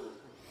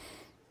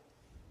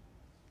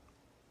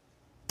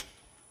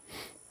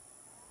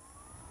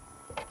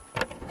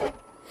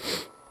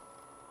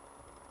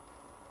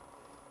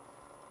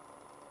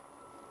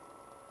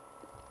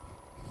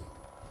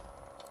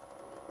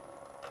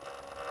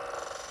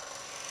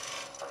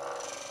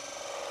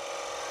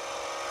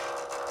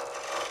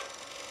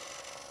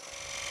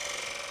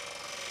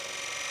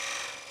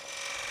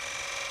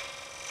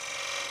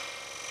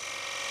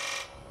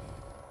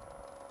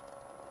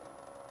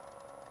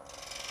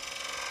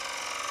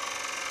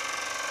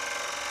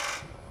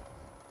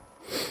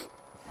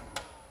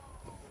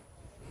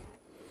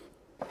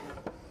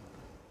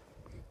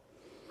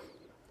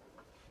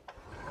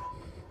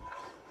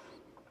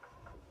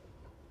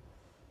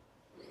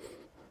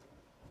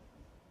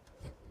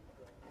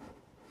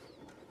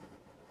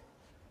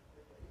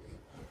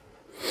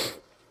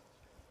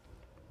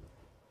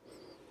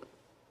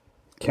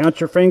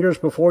 Count your fingers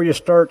before you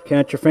start,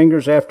 count your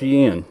fingers after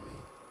you end.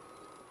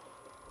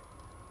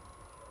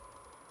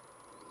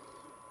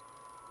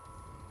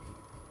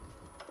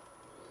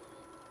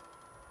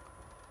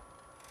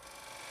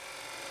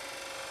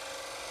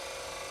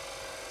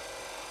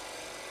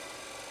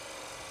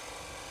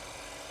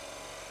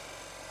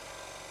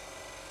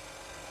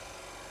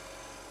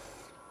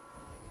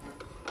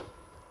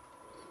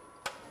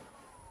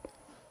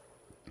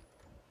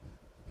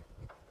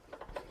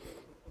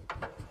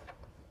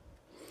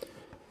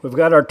 We've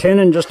got our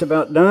tenon just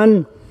about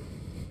done.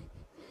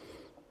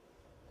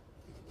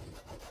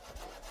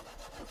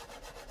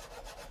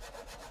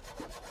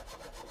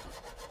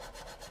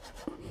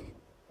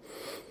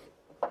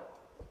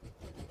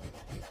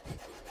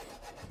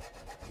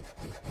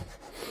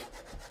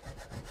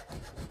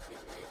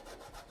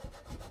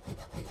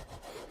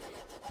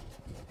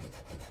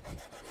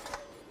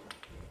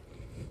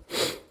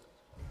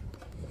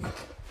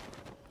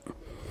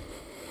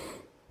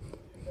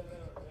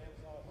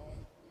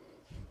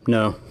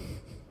 No,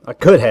 I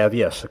could have,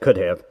 yes, I could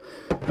have.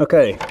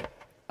 Okay,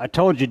 I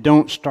told you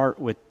don't start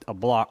with a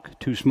block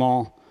too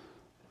small.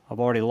 I've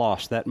already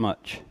lost that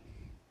much.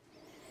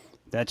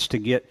 That's to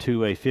get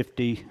to a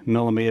 50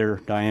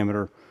 millimeter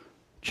diameter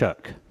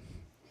chuck.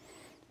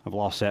 I've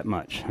lost that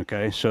much,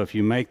 okay? So if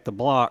you make the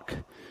block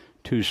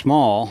too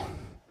small,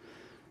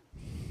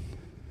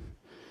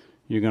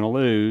 you're gonna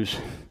lose,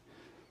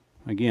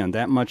 again,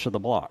 that much of the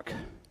block,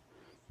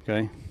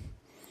 okay?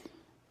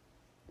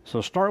 So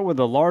start with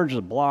the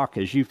largest block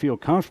as you feel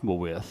comfortable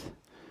with,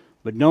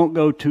 but don't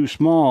go too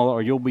small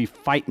or you'll be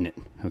fighting it,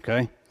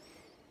 okay?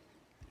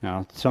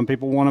 Now, some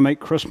people want to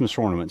make Christmas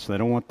ornaments. They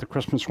don't want the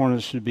Christmas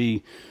ornaments to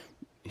be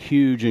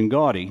huge and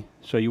gaudy,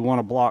 so you want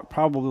a block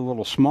probably a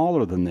little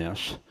smaller than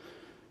this,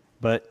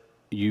 but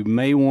you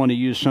may want to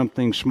use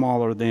something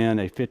smaller than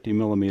a 50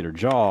 millimeter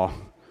jaw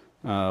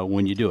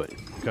when you do it,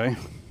 okay?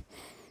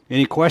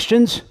 Any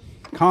questions,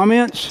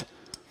 comments?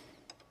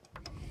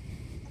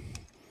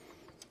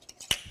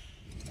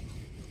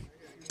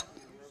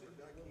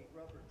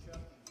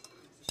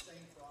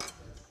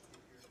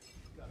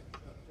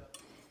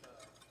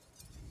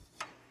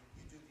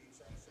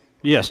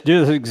 Yes,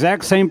 do the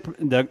exact same.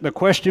 The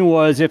question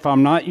was, if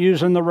I'm not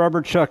using the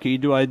rubber chucky,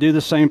 do I do the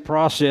same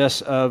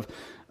process of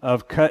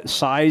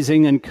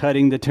sizing and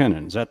cutting the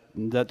tenon? Is that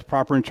the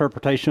proper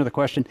interpretation of the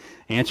question?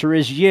 Answer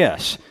is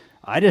yes.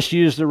 I just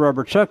use the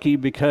rubber chucky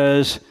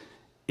because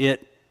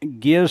it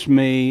gives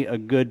me a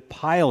good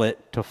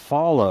pilot to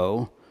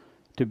follow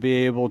to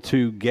be able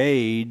to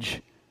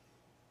gauge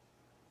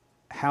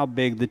how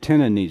big the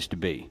tenon needs to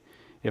be.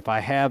 If I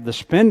have the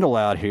spindle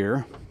out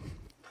here,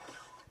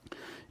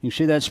 you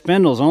see that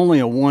spindle is only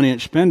a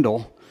 1-inch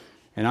spindle,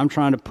 and I'm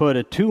trying to put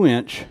a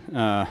 2-inch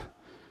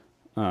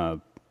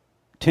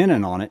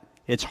tenon on it.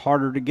 It's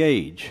harder to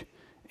gauge,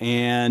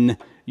 and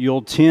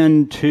you'll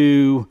tend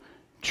to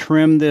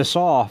trim this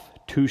off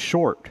too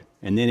short,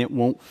 and then it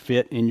won't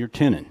fit in your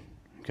tenon.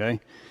 Okay,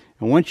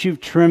 and once you've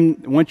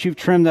trimmed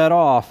that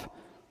off,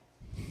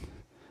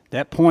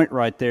 that point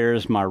right there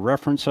is my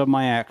reference of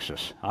my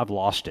axis. I've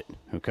lost it.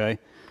 Okay,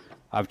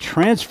 I've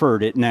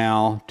transferred it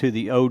now to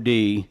the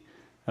OD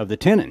of the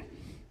tenon.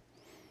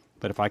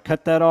 But if I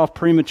cut that off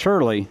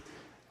prematurely,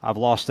 I've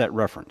lost that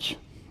reference,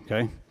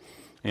 okay?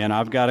 And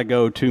I've got to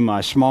go to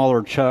my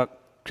smaller chuck,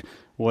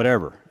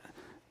 whatever.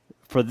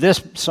 For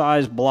this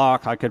size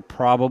block, I could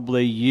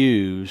probably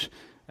use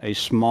a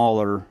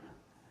smaller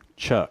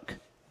chuck.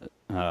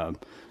 When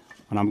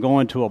I'm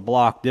going to a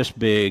block this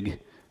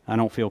big, I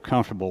don't feel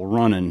comfortable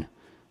running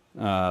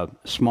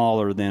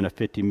smaller than a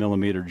 50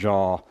 millimeter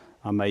jaw.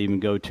 I may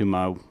even go to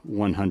my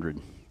 100,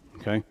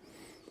 okay?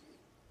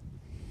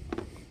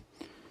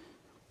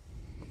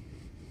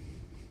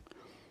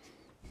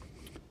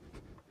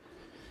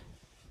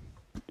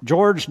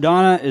 George,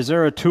 Donna, is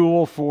there a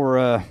tool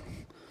for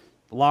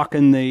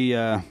locking the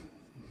I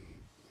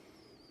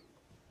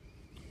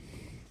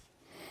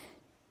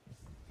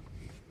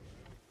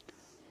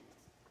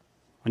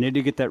need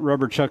to get that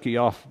rubber chucky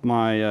off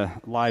my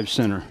live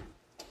center.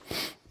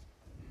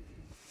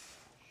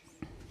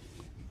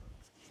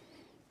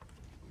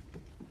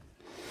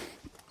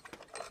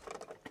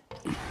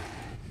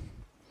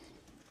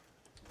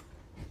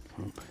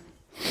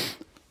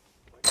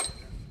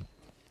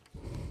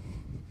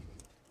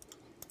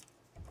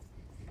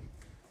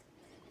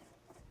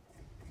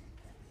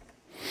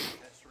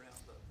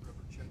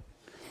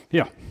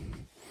 Yeah,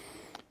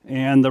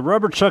 and the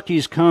rubber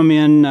chuckies come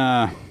in,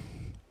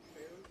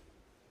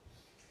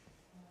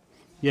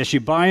 yes,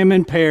 you buy them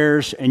in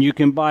pairs, and you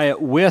can buy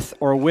it with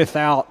or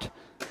without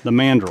the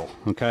mandrel,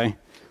 okay?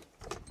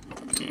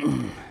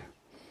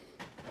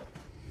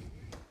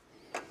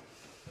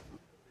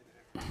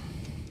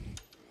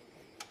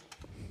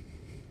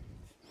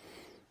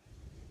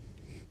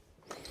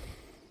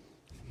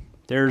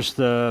 There's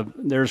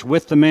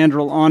with the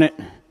mandrel on it,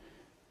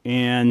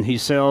 and he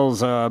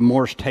sells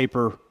Morse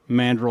taper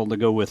mandrel to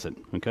go with it,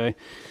 okay?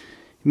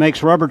 He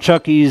makes rubber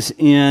chuckies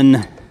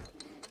in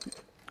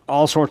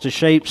all sorts of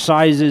shapes,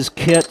 sizes,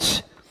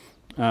 kits,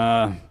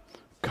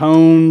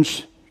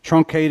 cones,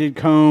 truncated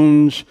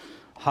cones,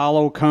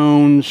 hollow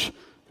cones,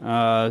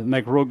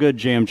 make real good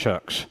jam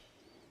chucks,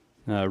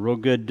 real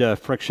good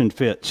friction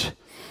fits.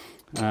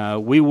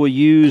 We will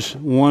use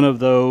one of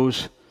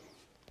those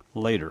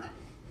later.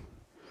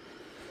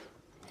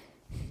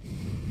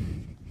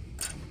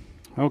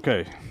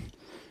 Okay.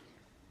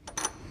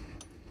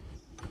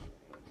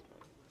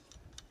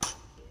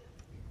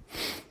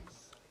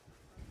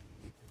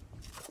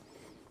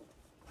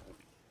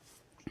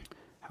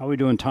 How are we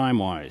doing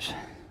time-wise?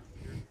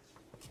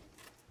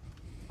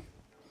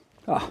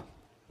 Ah,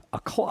 a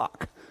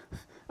clock.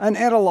 An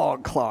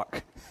analog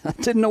clock. I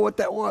didn't know what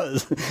that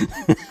was.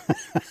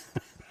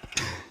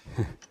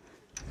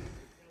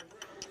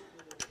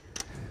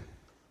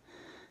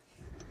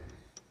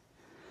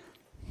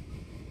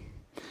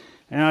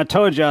 And I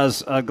told you I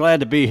was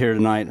glad to be here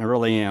tonight. I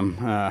really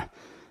am.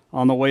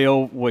 On the way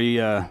over,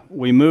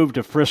 we moved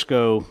to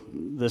Frisco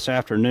this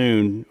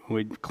afternoon.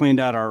 We cleaned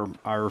out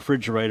our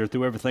refrigerator,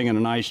 threw everything in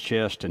an ice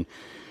chest, and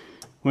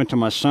went to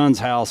my son's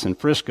house in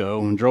Frisco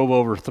and drove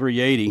over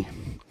 380.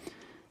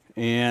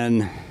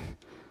 And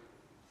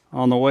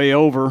on the way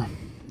over,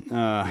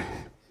 as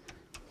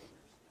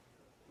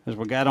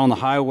we got on the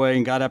highway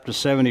and got up to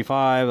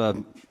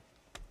 75,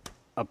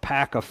 a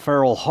pack of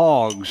feral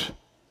hogs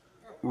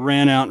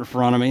ran out in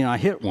front of me, and I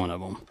hit one of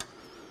them.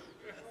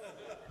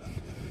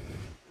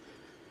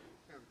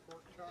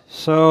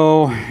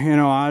 So,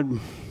 I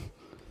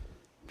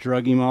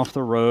drug him off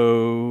the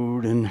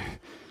road and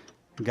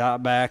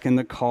got back in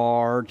the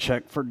car,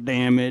 checked for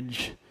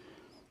damage,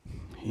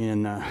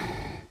 and I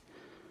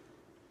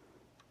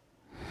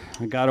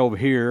got over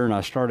here and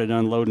I started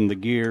unloading the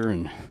gear,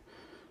 and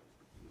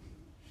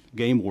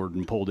game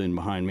warden pulled in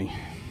behind me.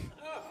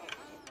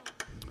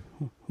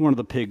 One of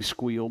the pigs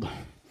squealed.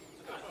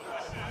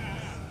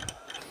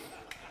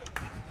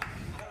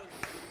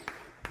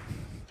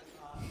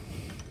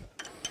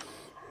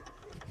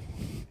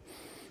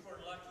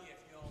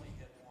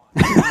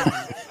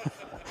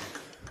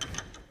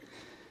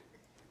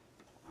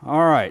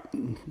 All right,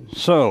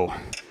 so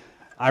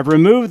I've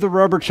removed the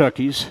rubber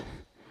chuckies.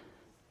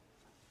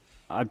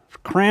 I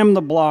crammed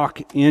the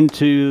block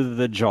into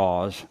the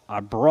jaws.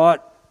 I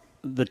brought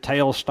the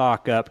tail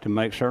stock up to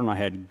make certain I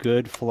had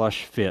good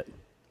flush fit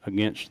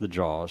against the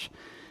jaws,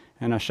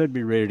 and I should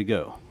be ready to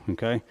go,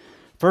 okay?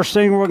 First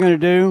thing we're going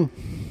to do,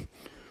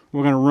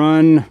 we're going to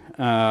run,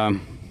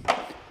 I'm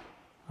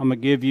going to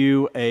give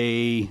you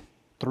a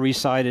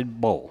three-sided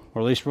bowl,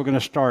 or at least we're going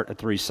to start a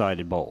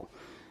three-sided bowl.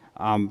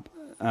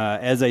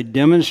 As a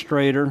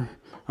demonstrator,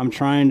 I'm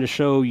trying to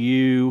show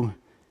you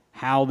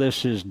how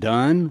this is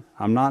done.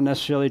 I'm not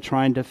necessarily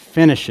trying to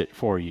finish it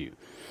for you.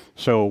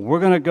 So we're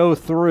going to go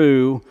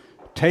through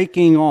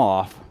taking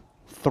off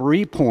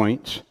 3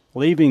 points,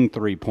 leaving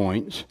 3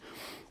 points.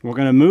 We're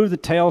going to move the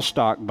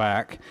tailstock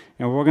back,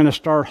 and we're going to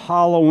start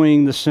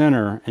hollowing the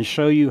center and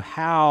show you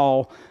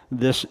how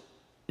this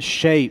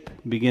shape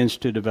begins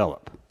to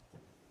develop.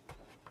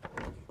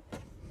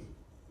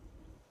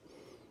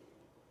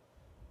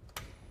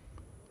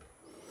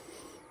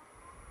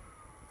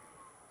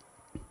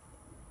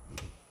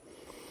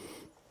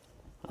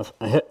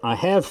 I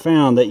have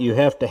found that you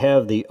have to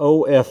have the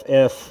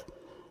OFF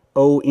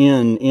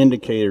ON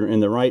indicator in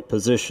the right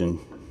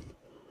position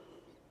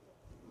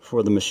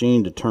for the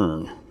machine to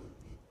turn.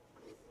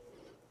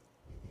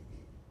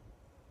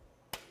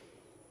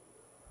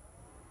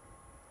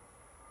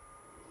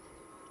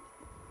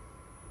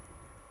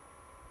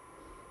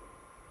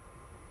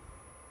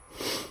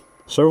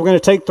 So we're going to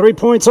take 3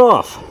 points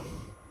off,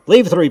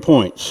 leave 3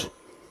 points.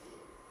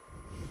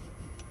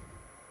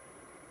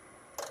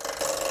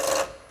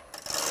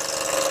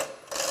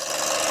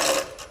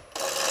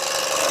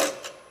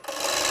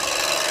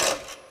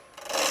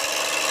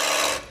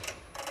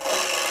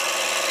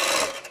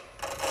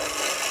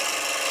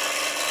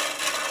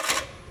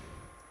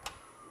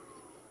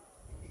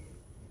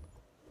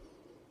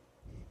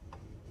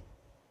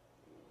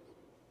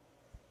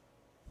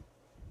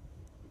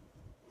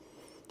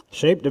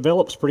 Shape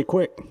develops pretty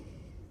quick.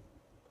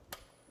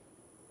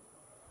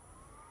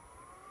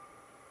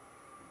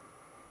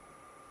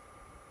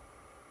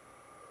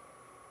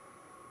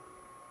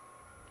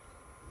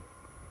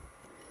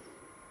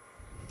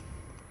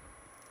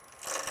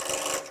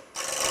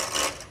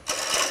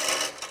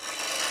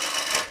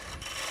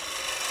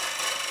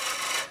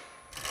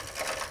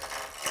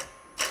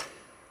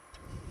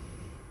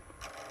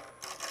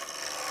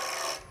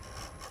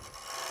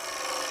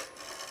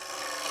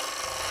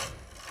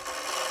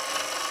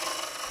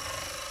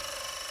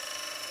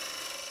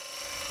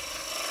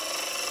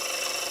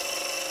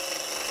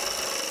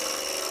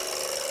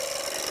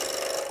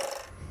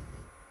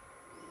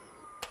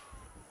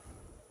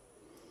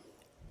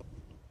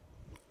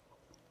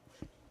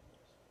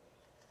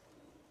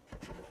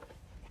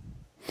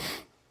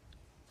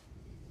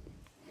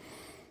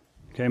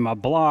 Okay, my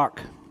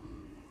block,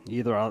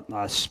 either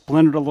I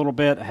splintered a little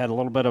bit, I had a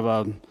little bit of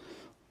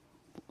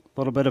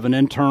an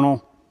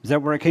internal. Is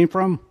that where it came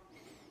from?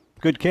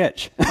 Good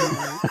catch.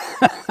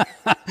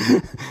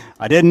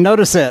 I didn't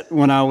notice that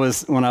when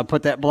I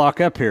put that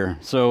block up here.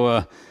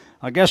 So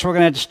I guess we're going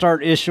to have to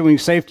start issuing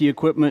safety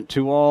equipment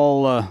to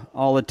all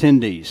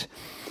attendees.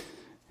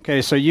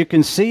 Okay, so you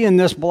can see in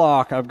this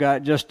block, I've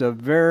got just a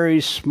very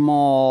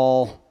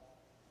small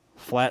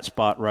flat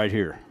spot right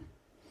here.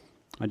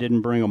 I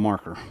didn't bring a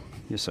marker.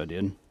 Yes, I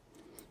did.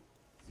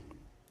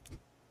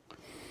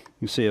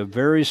 You see a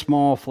very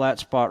small flat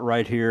spot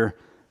right here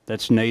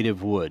that's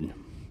native wood.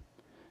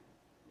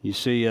 You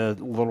see a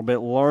little bit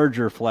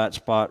larger flat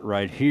spot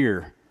right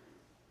here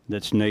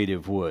that's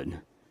native wood.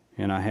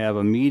 And I have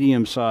a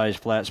medium-sized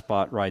flat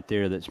spot right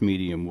there that's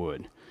medium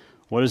wood.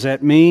 What does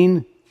that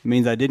mean? It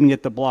means I didn't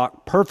get the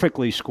block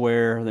perfectly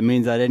square. That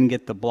means I didn't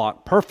get the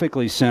block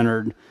perfectly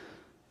centered. It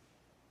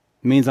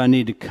means I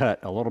need to cut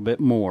a little bit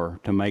more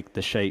to make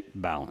the shape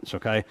balance,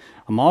 okay?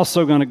 I'm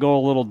also going to go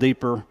a little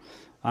deeper.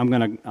 I'm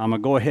going to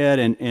go ahead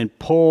and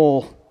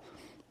pull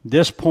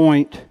this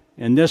point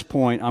and this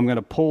point. I'm going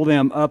to pull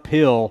them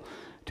uphill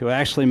to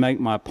actually make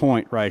my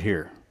point right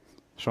here.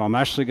 So I'm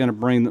actually going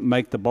to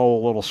make the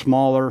bowl a little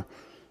smaller.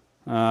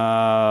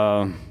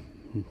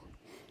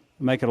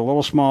 Make it a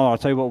little smaller. I'll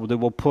tell you what we'll do.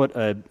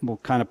 We'll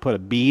kind of put a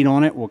bead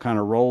on it. We'll kind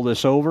of roll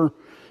this over,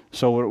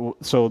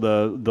 so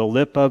the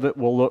lip of it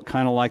will look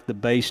kind of like the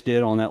base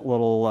did on that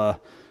little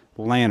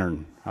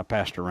lantern I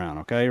passed around.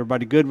 Okay,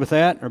 everybody good with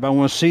that? Everybody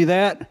want to see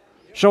that?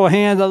 Show of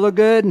hands. That look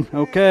good?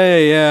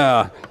 Okay,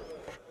 yeah.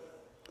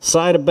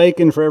 Side of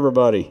bacon for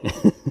everybody.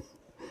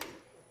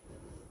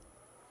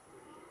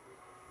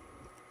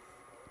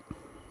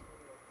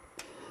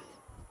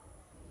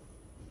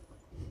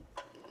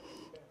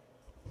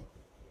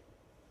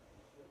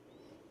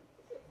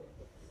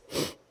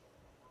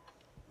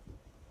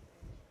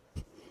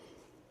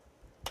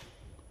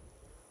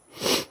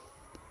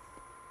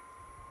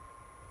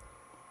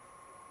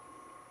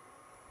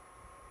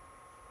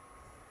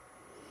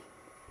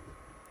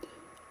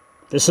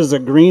 This is a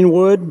green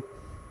wood.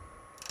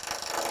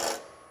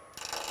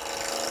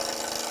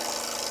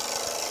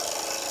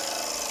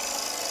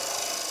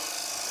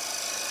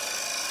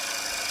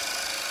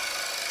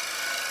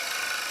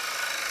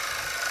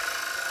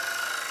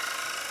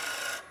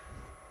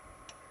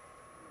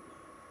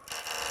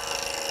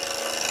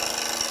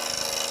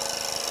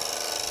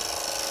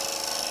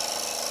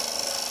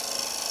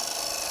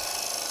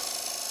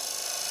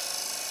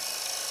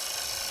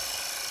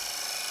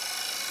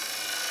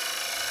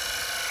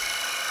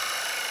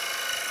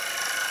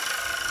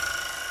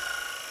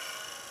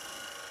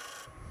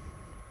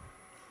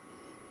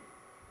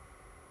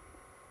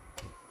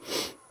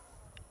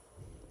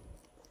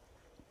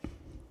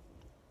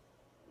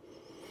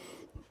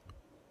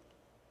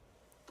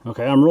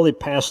 Okay, I'm really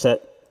past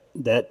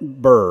that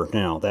burr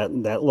now, that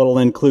little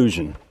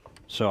inclusion.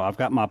 So I've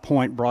got my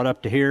point brought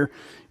up to here.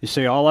 You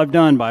see, all I've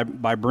done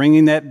by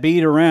bringing that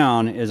bead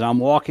around is I'm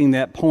walking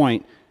that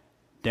point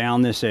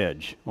down this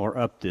edge or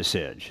up this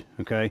edge,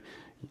 okay?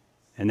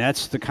 And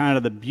that's the kind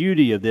of the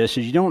beauty of this,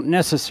 is you don't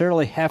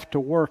necessarily have to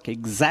work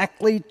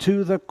exactly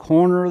to the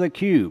corner of the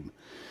cube.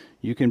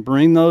 You can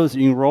bring those,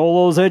 you can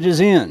roll those edges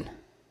in.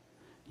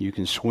 You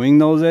can swing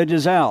those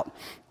edges out.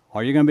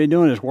 All you're going to be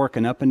doing is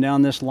working up and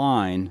down this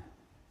line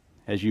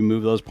as you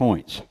move those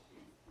points,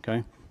 okay?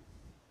 I'm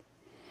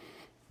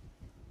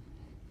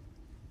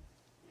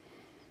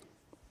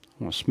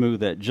going to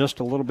smooth that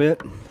just a little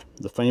bit.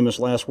 The famous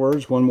last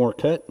words, one more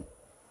cut.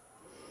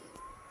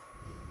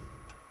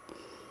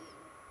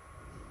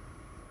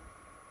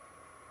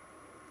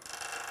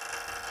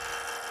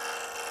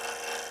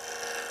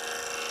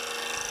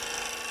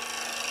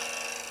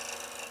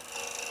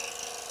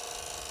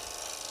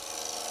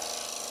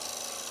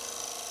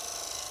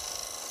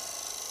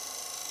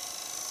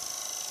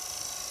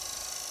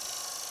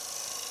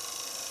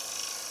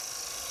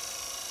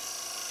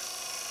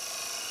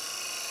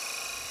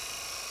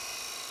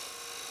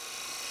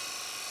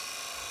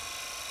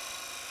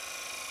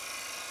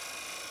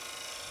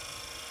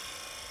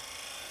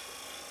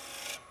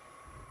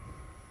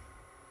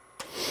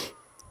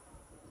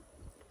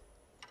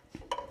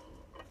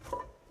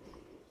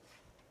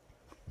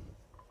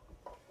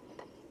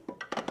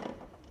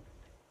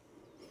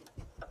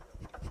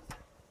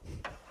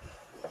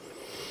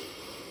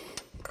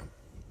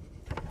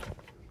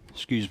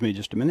 Excuse me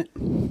just a minute.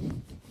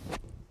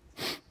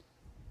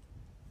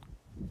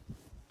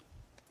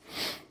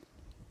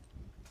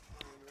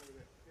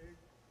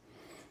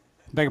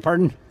 Beg your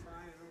pardon?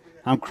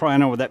 I'm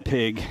crying over that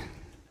pig.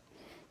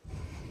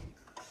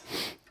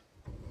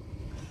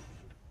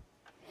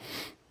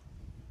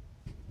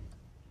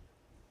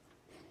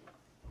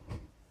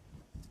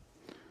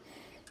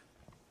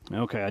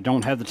 Okay, I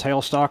don't have the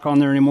tailstock on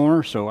there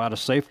anymore, so out of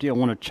safety I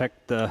want to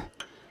check the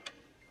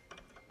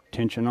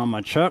tension on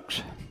my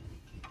chucks.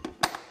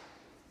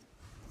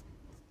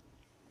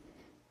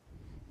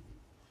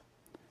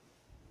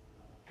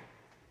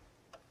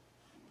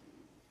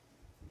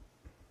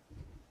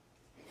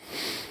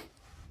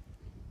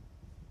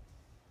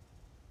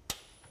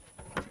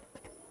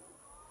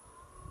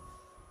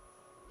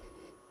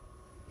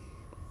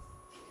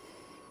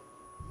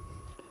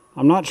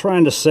 I'm not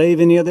trying to save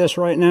any of this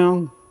right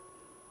now.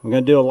 I'm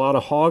going to do a lot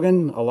of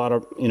hogging, a lot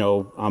of,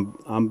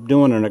 I'm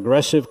doing an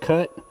aggressive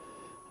cut.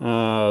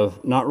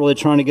 Not really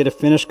trying to get a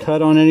finished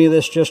cut on any of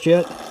this just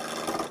yet.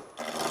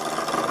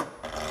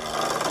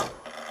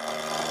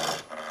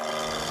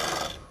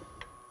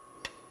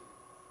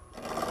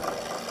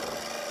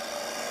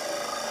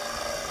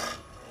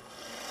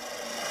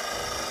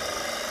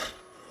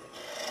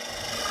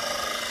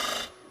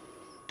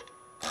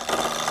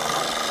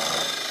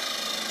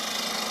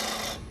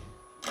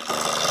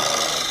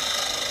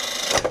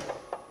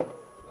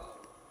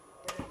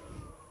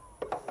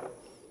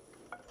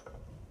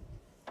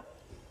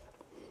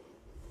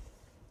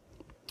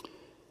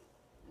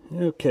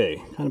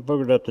 Okay, kind of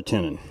boogered up the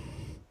tenon.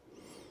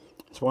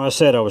 That's why I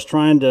said I was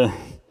trying to,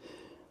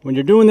 when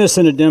you're doing this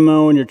in a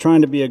demo and you're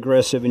trying to be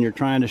aggressive and you're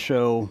trying to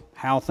show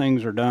how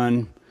things are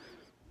done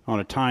on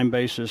a time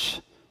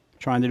basis,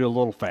 trying to do a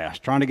little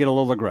fast, trying to get a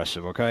little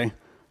aggressive, okay?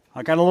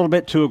 I got a little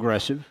bit too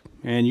aggressive,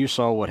 and you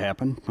saw what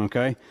happened,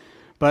 okay?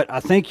 But I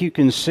think you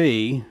can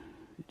see,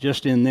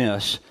 just in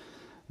this,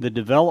 the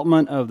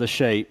development of the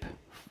shape,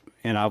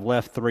 and I've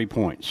left 3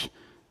 points.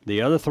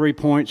 The other 3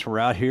 points were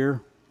out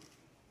here,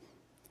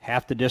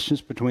 half the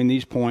distance between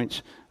these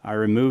points. I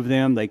removed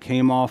them. They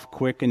came off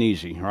quick and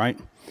easy, right?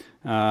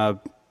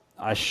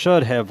 I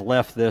should have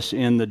left this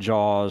in the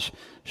jaws,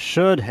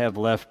 should have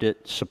left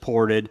it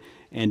supported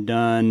and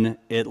done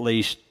at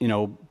least, you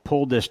know,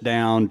 pulled this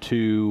down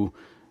to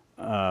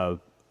a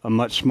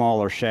much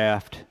smaller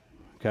shaft,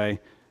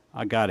 okay?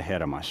 I got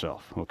ahead of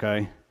myself,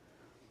 okay?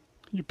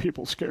 You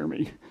people scare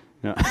me.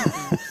 No.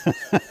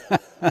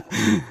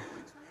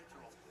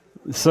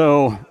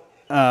 So,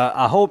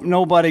 I hope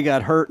nobody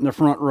got hurt in the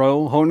front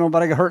row. Hope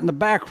nobody got hurt in the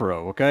back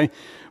row, okay?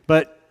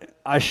 But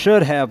I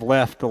should have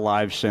left the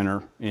live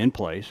center in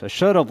place. I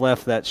should have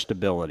left that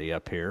stability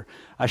up here.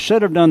 I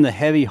should have done the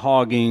heavy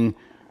hogging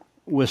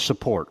with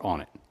support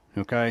on it,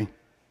 okay?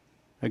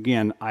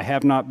 Again, I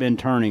have not been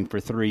turning for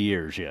 3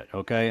 years yet,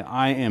 okay?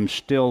 I am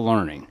still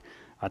learning.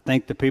 I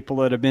think the people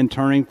that have been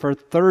turning for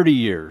 30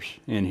 years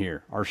in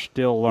here are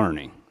still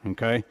learning,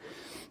 okay?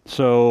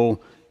 So,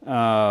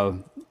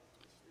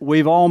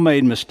 we've all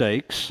made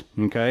mistakes,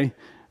 okay?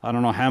 I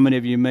don't know how many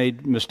of you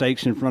made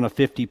mistakes in front of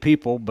 50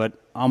 people, but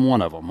I'm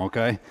one of them,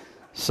 okay?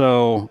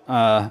 So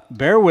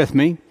bear with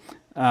me.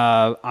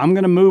 I'm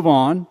going to move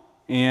on,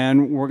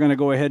 and we're going to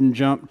go ahead and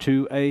jump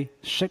to a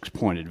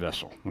 6-pointed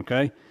vessel,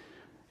 okay?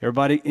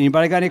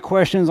 Anybody got any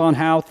questions on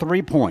how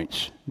 3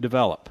 points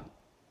develop?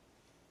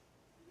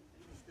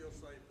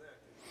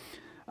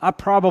 I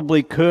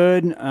probably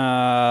could.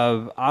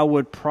 I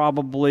would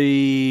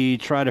probably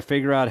try to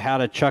figure out how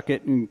to chuck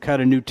it and cut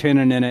a new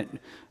tenon in it.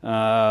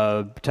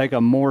 Take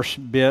a Morse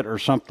bit or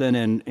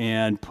something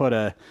and put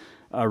a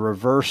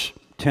reverse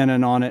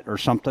tenon on it or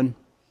something.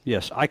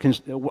 Yes, I can.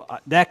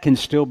 That can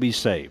still be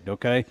saved.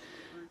 Okay.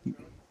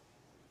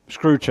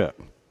 Screw chuck.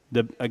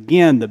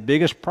 Again, the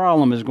biggest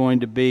problem is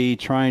going to be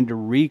trying to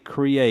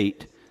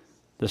recreate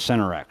the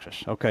center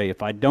axis. Okay,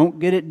 if I don't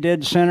get it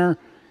dead center,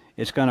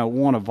 it's going to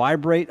want to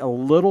vibrate a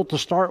little to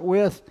start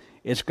with.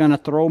 It's going to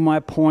throw my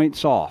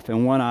points off.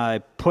 And when I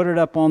put it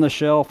up on the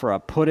shelf or I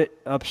put it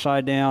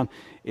upside down,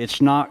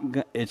 it's not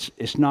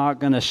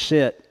going to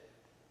sit.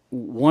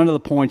 One of the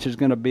points is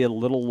going to be a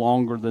little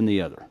longer than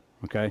the other.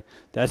 Okay?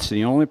 That's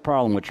the only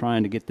problem with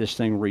trying to get this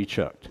thing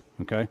rechucked.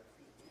 Okay?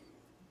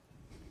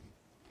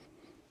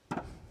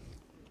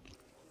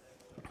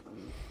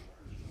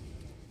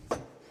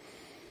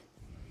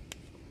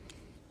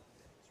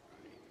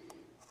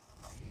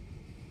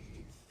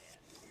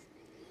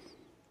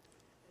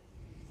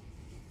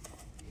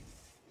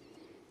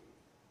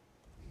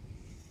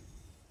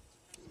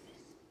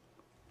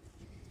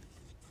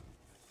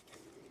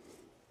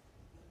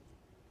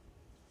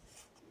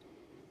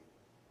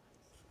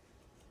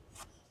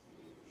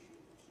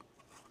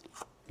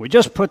 We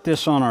just put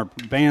this on our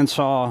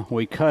bandsaw.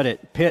 We cut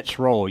it pitch,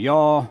 roll,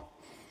 yaw,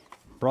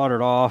 brought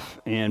it off,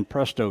 and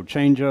presto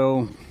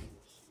changeo.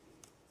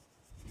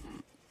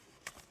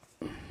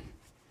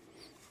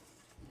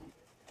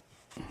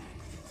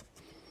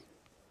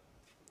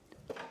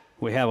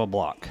 We have a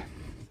block.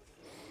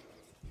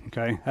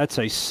 Okay, that's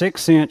a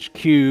 6-inch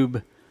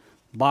cube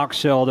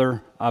box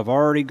elder. I've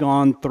already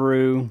gone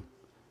through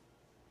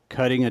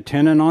cutting a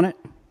tenon on it,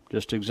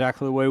 just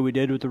exactly the way we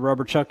did with the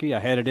rubber chucky. I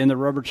had it in the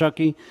rubber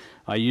chucky.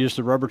 I used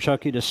the rubber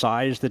chucky to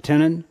size the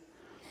tenon.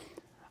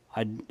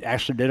 I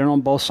actually did it on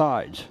both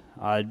sides.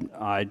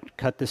 I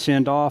cut this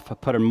end off. I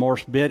put a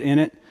Morse bit in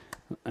it,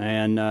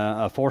 and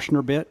a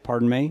Forstner bit,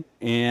 pardon me,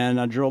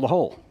 and I drilled a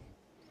hole.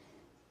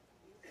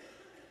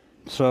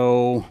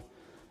 So,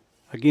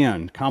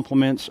 again,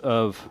 compliments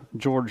of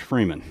George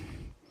Freeman.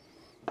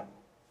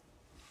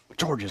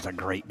 George is a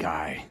great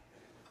guy.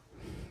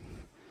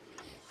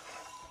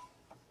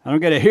 I don't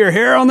get a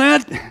hear on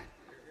that.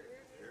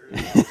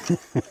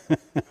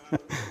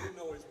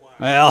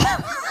 Well,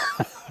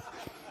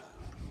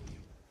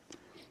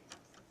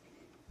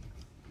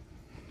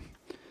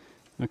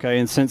 okay,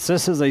 and since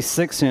this is a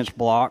 6-inch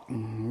block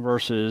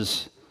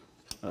versus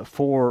a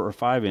 4 or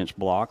 5-inch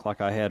block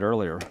like I had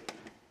earlier,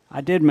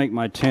 I did make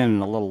my tenon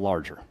a little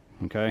larger,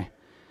 okay?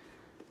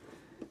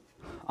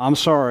 I'm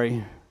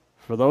sorry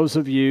For those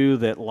of you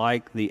that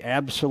like the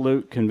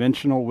absolute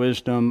conventional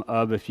wisdom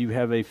of if you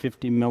have a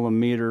 50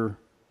 millimeter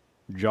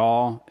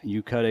jaw,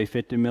 you cut a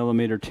 50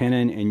 millimeter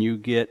tenon and you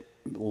get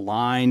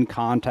line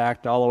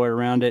contact all the way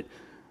around it,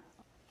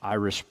 I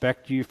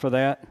respect you for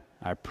that.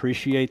 I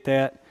appreciate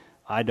that.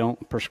 I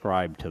don't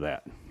prescribe to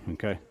that,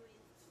 okay?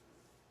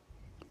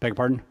 Beg your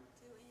pardon?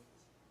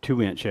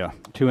 2 inch, yeah.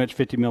 2 inch,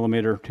 50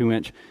 millimeter, 2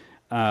 inch.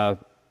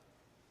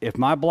 If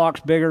my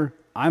block's bigger,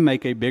 I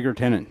make a bigger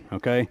tenon,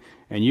 okay?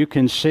 And you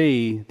can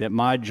see that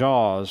my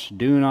jaws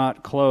do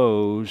not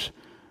close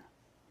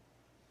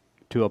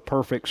to a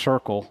perfect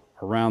circle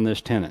around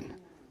this tenon.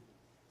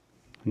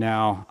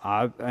 Now,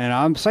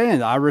 I'm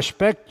saying I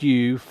respect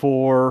you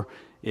for,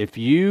 if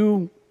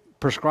you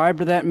prescribe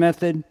to that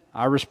method,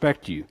 I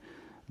respect you.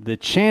 The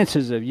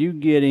chances of you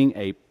getting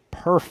a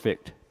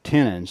perfect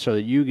tenon so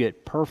that you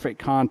get perfect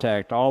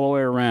contact all the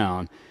way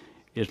around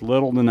is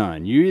little to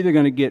none. You're either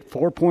going to get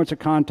 4 points of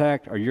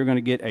contact or you're going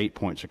to get 8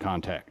 points of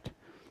contact.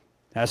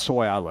 That's the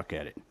way I look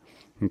at it.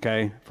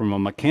 Okay? From a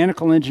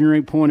mechanical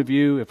engineering point of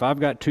view, if I've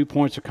got 2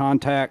 points of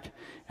contact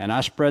and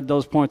I spread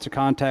those points of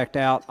contact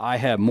out, I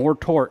have more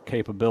torque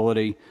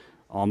capability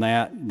on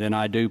that than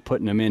I do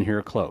putting them in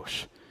here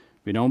close.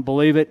 If you don't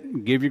believe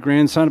it, give your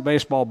grandson a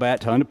baseball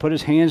bat, tell him to put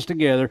his hands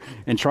together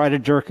and try to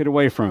jerk it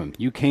away from him.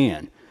 You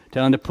can.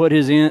 Tell him to put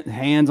his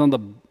hands on the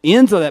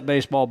ends of that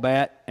baseball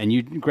bat and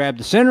you grab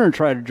the center and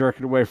try to jerk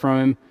it away from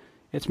him.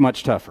 It's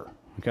much tougher,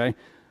 okay?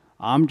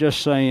 I'm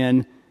just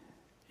saying,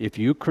 if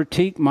you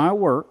critique my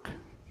work,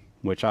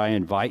 which I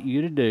invite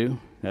you to do,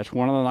 that's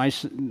one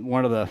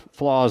of the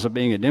flaws of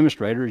being a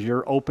demonstrator is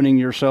you're opening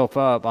yourself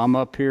up. I'm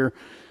up here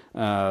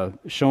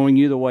showing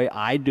you the way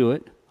I do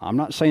it. I'm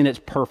not saying it's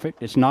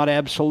perfect. It's not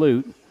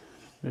absolute.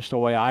 It's the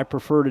way I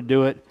prefer to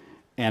do it,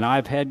 and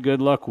I've had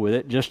good luck with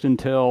it just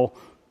until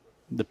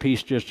the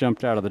piece just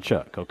jumped out of the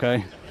chuck,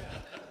 okay?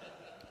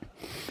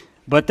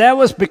 But that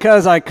was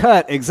because I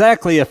cut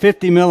exactly a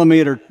 50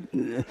 millimeter,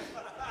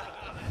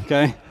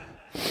 okay?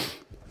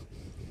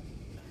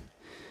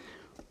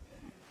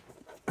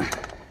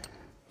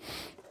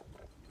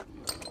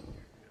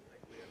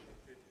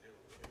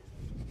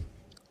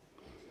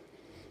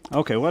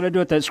 Okay, what did I do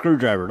with that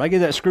screwdriver? Did I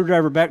give that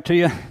screwdriver back to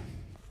you?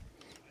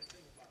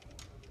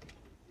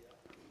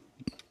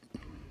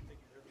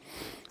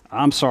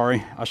 I'm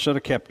sorry. I should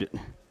have kept it.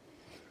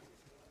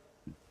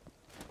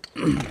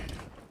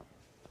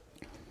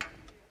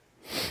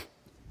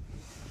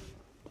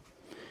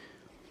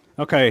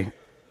 Okay,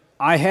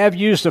 I have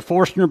used a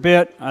Forstner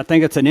bit. I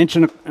think it's an inch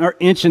and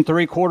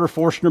 3/4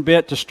 Forstner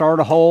bit to start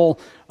a hole.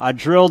 I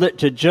drilled it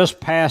to just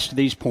past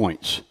these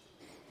points.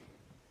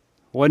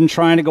 Wasn't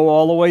trying to go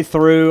all the way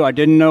through. I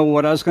didn't know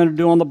what I was going to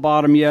do on the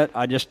bottom yet.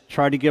 I just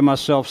tried to give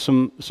myself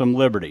some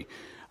liberty.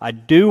 I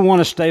do want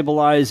to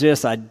stabilize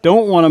this. I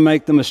don't want to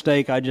make the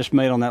mistake I just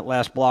made on that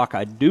last block.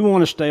 I do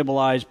want to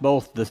stabilize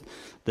both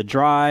the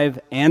drive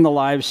and the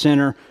live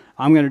center.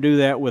 I'm going to do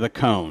that with a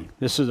cone.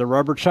 This is a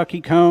rubber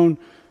Chucky cone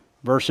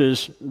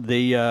versus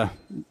the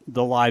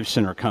live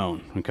center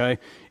cone, okay?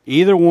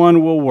 Either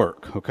one will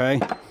work, okay?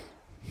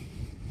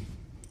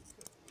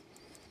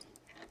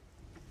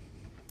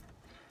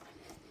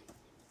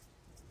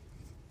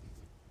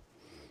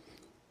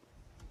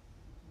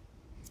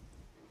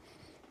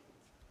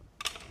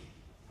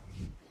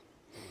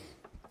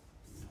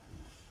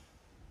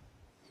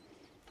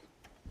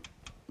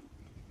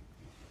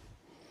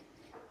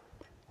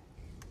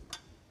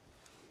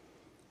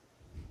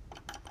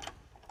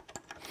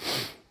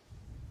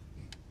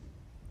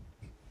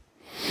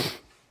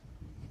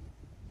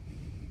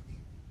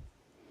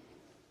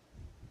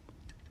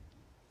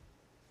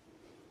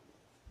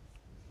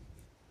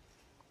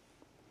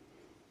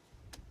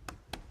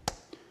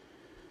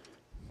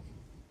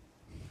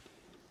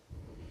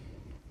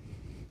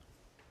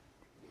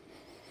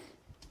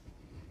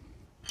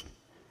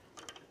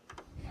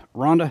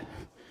 Rhonda,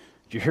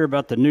 did you hear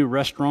about the new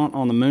restaurant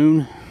on the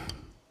moon?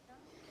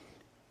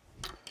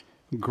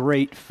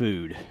 Great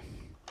food.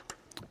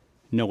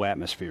 No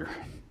atmosphere.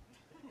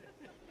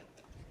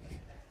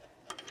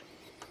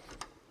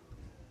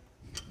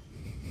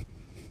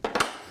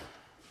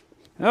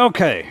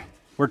 Okay,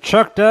 we're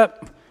chucked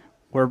up.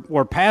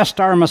 We're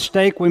past our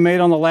mistake we made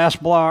on the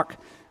last block.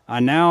 I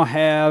now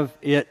have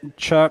it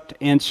chucked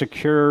and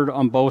secured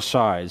on both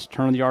sides.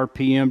 Turn the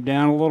RPM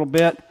down a little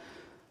bit.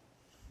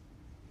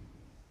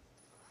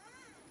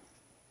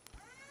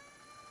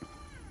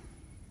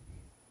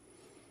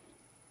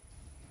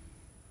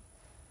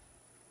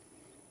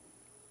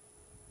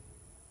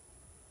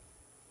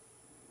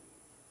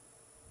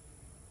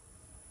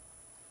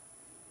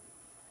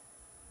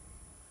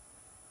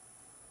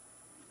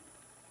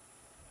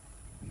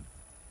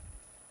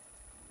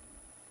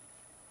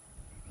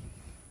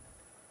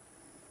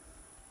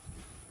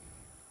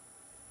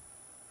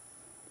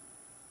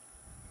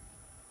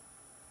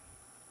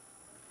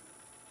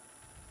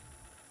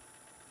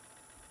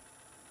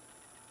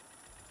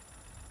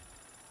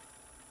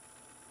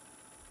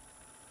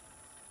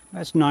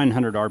 That's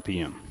 900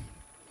 RPM.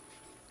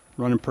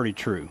 Running pretty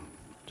true.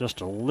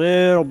 Just a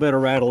little bit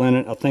of rattle in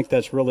it. I think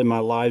that's really my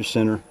live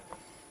center.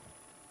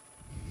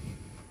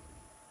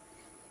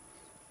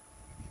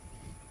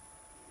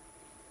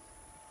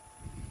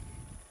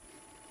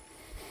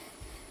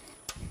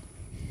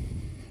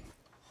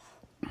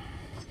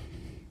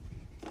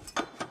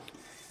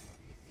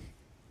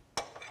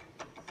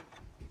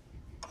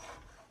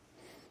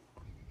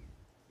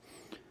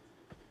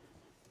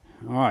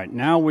 All right,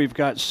 now we've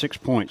got 6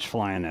 points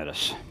flying at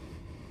us.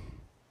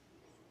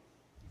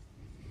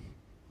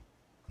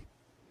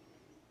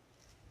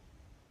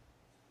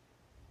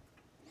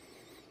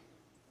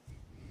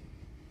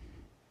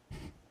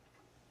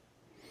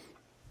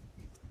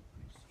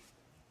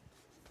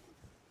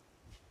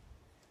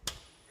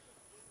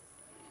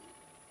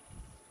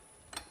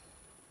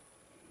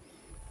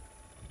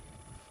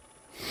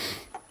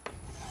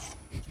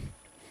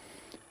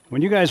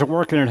 When you guys are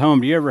working at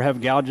home, do you ever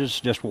have gouges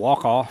just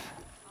walk off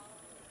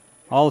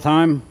all the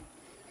time?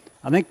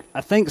 I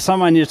think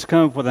somebody needs to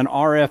come up with an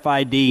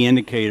RFID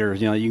indicator.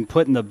 You know, you can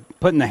put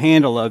in the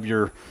handle of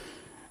your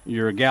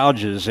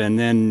gouges, and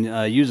then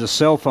use a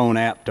cell phone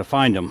app to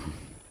find them.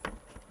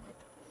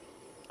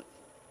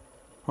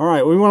 All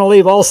right, we want to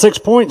leave all 6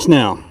 points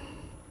now.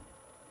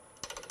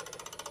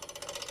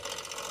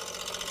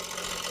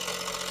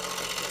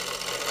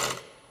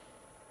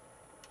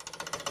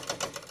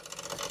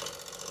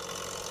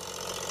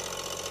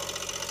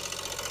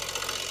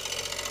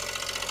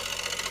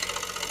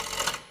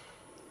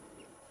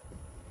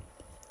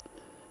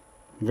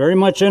 Very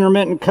much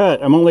intermittent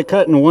cut. I'm only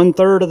cutting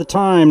 1/3 of the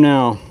time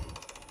now.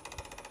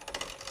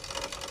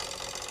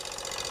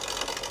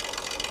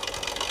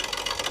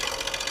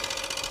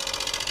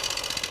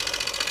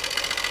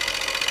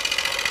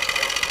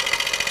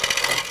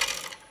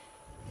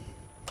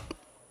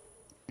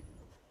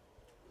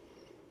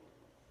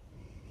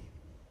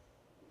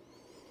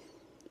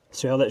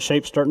 See how that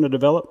shape's starting to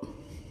develop?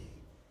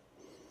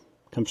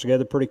 Comes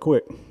together pretty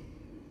quick.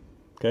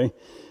 Okay?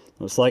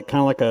 It's like kind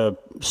of like a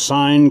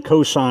sine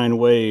cosine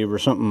wave or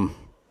something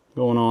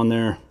going on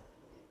there.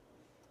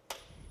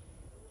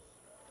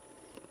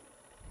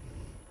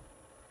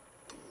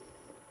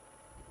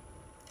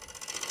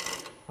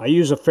 I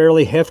use a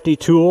fairly hefty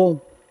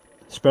tool,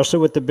 especially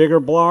with the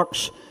bigger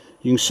blocks.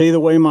 You can see the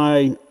way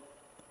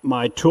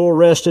my tool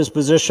rest is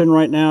positioned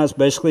right now. It's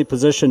basically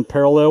positioned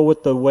parallel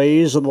with the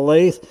ways of the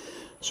lathe.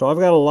 So I've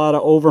got a lot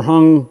of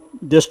overhung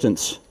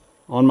distance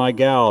on my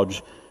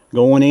gouge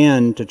going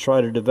in to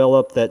try to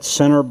develop that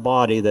center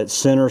body, that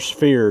center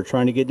sphere,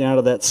 trying to get down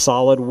to that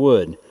solid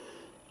wood.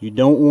 You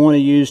don't want to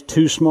use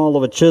too small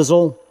of a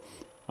chisel.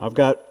 I've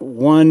got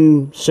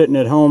one sitting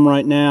at home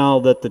right now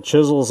that the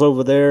chisel's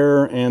over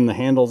there and the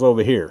handle's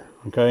over here,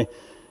 okay?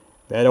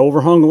 That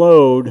overhung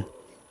load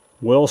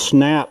will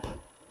snap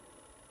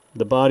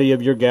the body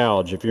of your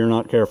gouge if you're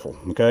not careful,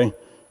 okay?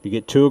 You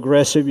get too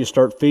aggressive, you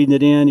start feeding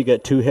it in, you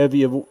get too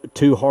heavy,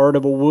 too hard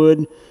of a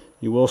wood,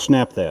 you will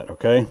snap that,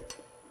 okay?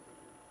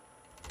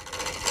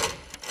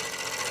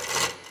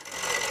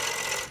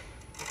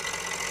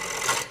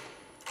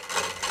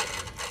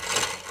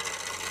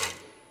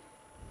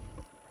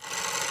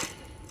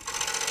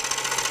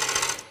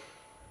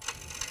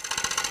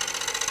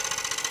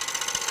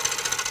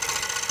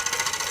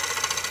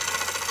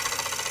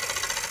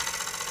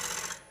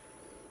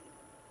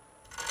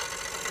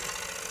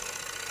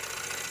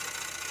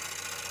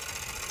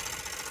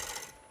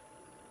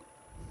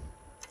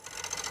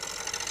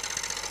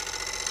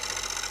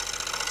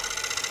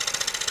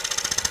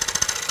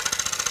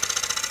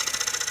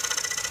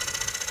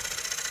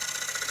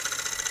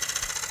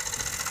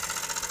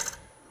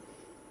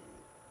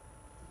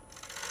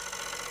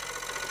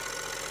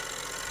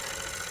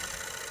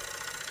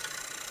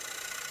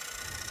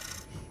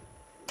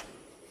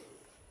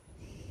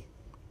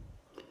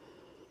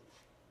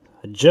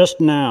 I just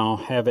now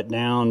have it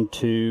down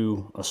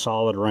to a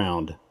solid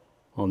round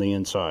on the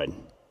inside.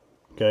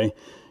 Okay,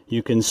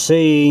 you can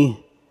see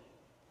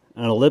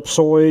an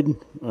ellipsoid,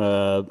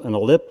 an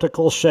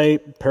elliptical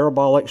shape,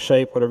 parabolic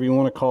shape, whatever you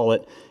want to call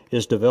it,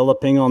 is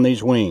developing on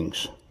these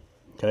wings.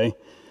 Okay,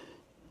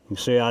 you can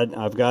see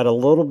I've got a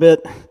little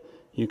bit,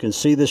 you can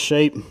see the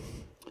shape.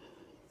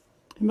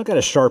 I've got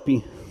a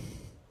Sharpie.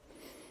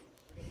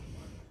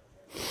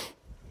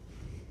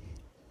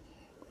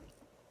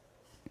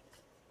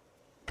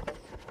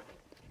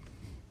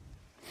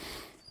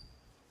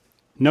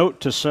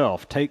 Note to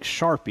self, take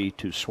Sharpie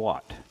to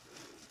swat.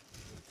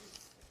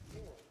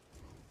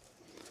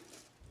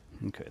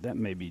 Okay, that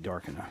may be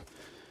dark enough.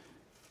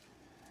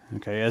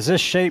 Okay, as this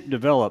shape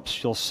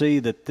develops, you'll see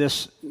that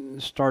this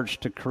starts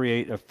to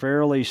create a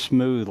fairly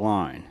smooth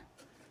line.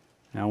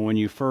 Now, when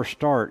you first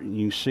start,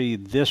 you see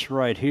this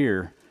right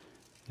here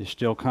is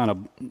still kind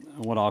of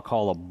what I'll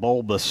call a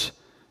bulbous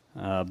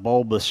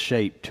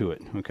shape to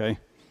it, okay?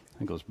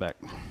 It goes back.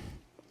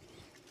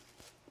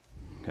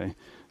 Okay,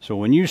 so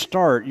when you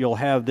start, you'll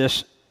have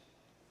this.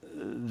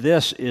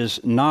 This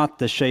is not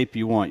the shape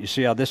you want. You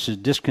see how this is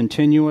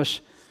discontinuous?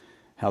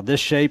 How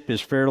this shape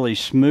is fairly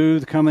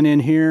smooth coming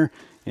in here.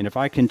 And if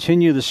I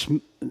continue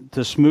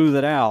to smooth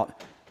it out,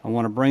 I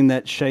want to bring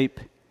that shape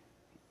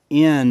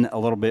in a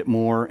little bit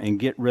more and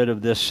get rid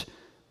of this,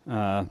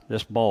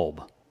 this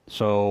bulb.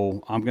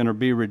 So I'm going to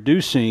be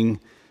reducing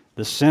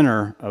the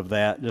center of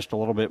that just a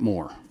little bit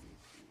more.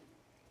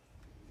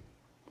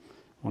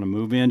 I want to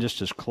move in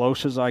just as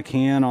close as I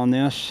can on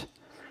this.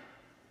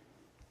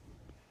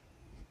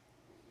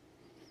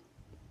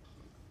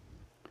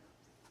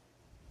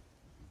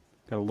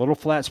 Got a little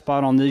flat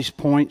spot on these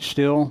points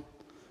still.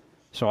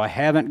 So I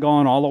haven't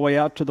gone all the way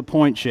out to the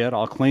points yet.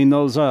 I'll clean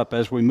those up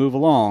as we move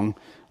along.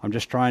 I'm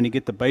just trying to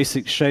get the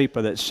basic shape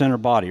of that center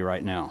body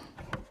right now.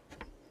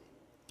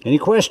 Any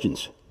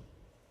questions?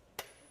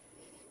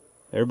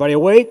 Everybody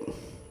awake?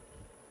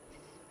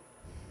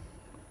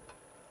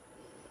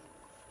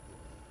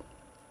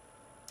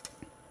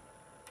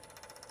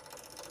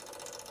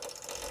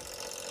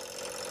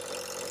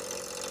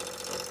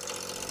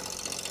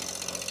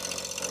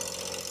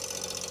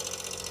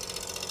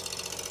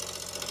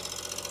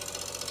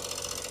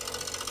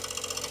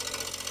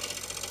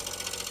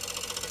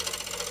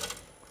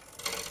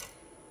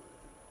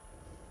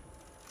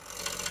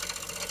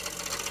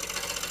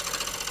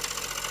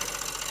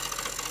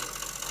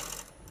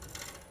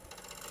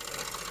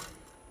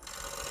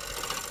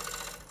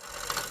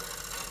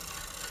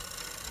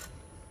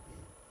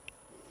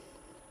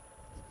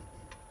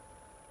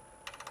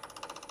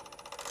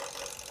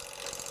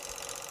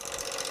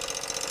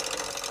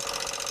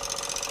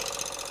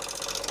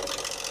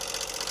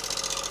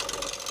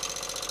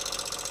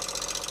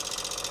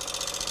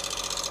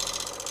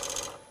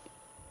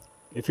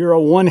 If you're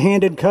a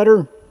one-handed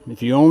cutter,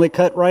 if you only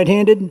cut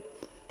right-handed,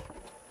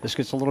 this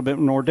gets a little bit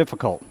more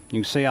difficult.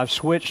 You can see I've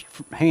switched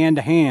hand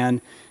to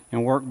hand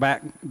and worked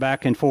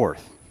back and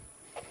forth.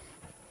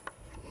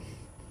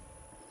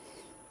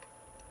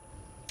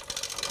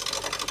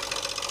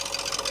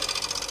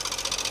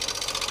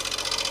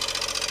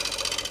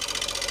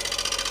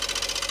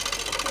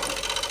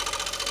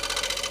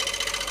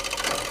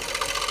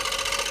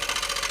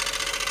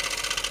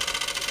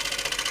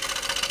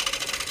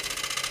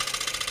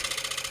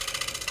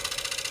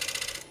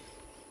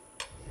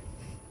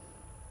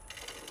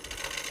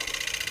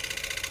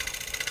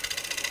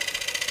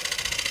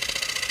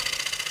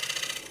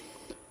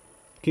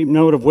 Keep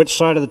note of which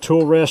side of the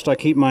tool rest I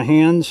keep my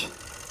hands.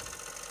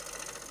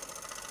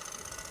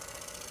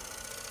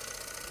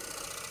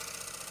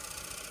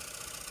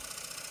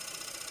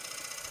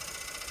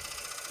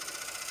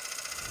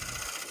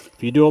 If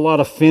you do a lot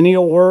of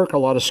finial work, a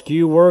lot of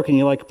skew work, and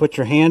you like to put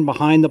your hand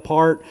behind the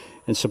part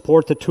and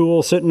support the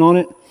tool sitting on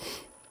it,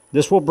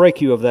 this will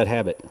break you of that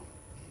habit.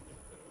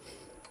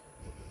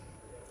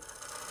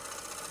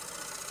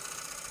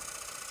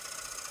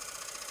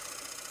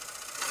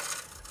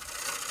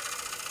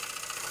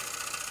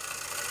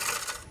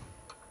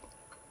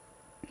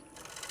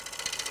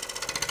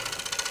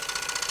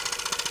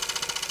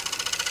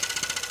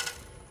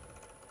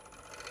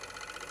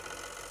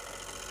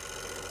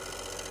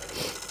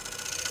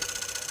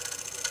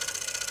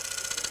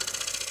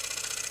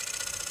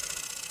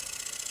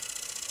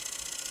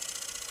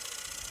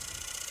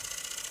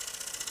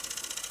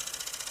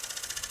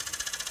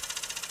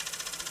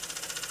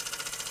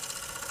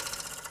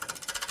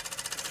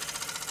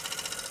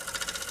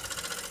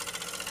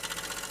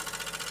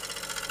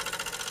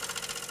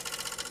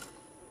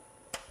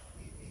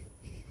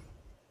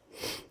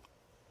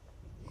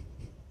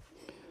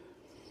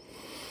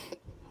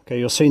 Okay,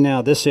 you'll see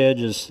now this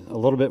edge is a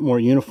little bit more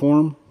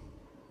uniform,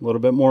 a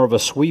little bit more of a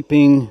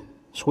sweeping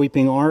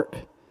arc.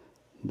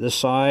 This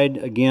side,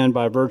 again,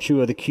 by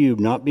virtue of the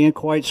cube not being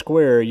quite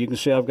square, you can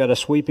see I've got a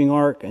sweeping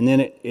arc, and then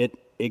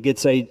it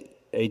gets a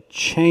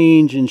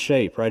change in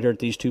shape right here at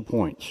these 2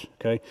 points.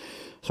 Okay,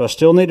 so I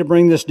still need to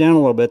bring this down a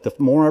little bit. The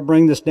more I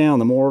bring this down,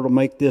 the more it'll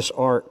make this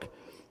arc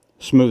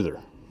smoother.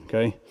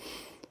 Okay,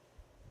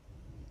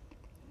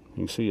 you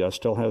can see I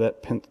still have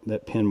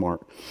that pin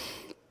mark.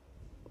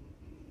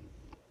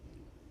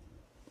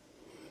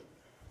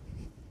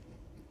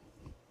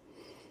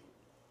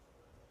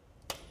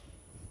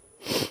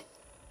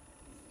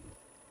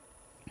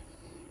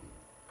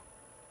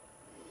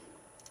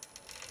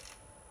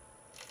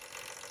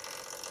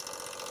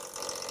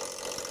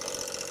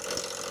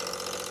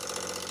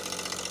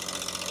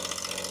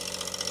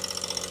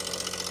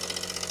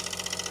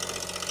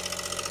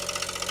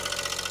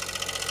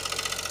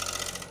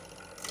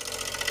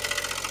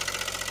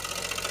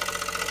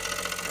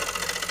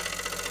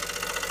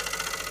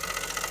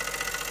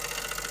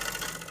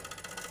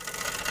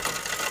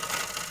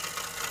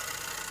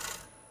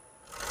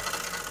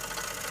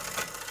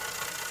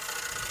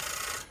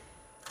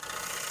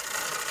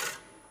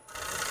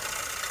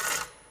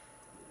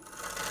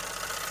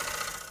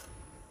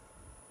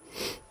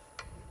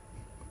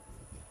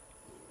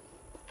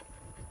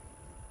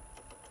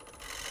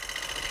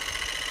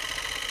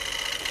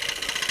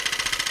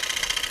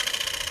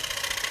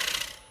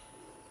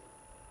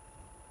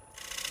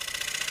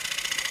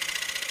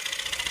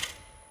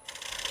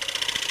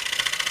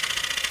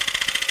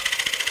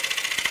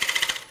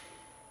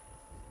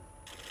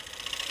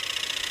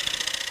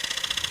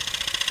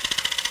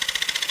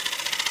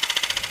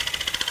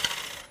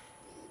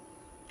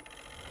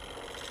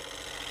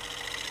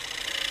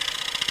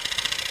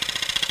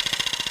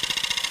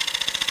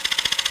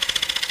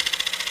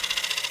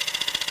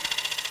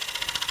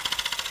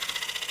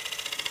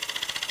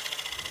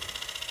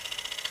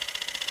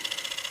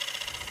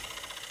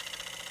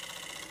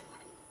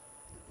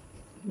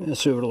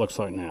 Let's see what it looks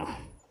like now.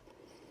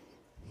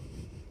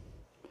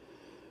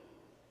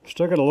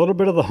 Still got a little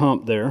bit of the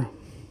hump there.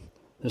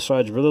 This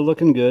side's really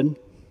looking good.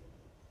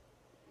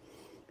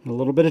 A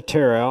little bit of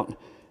tear out.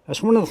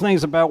 That's one of the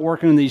things about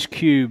working in these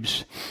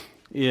cubes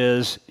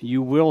is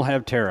you will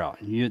have tear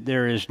out.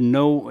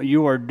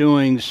 You are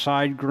doing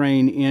side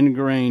grain, end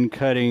grain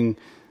cutting.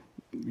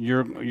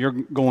 You're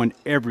going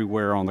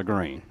everywhere on the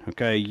grain.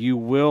 Okay, you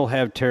will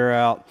have tear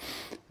out,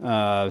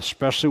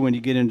 especially when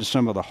you get into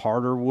some of the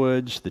harder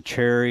woods, the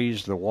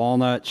cherries, the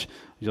walnuts.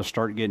 You'll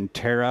start getting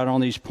tear out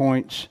on these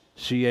points.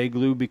 CA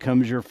glue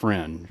becomes your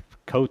friend.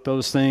 Coat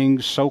those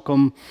things, soak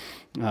them.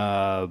 You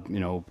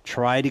know,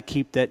 try to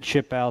keep that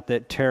chip out,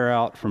 that tear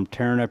out from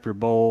tearing up your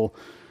bowl.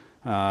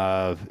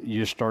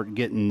 You start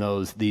getting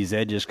these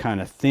edges kind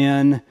of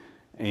thin,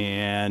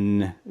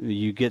 and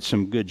you get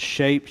some good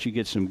shapes, you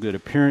get some good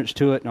appearance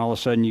to it, and all of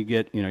a sudden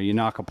you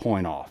knock a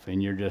point off,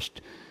 and you're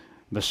just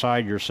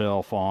beside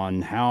yourself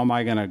on how am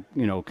I going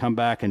to, come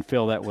back and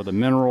fill that with a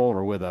mineral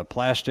or with a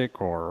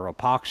plastic or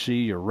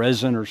epoxy or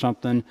resin or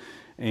something,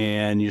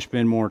 and you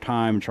spend more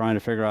time trying to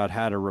figure out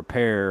how to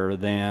repair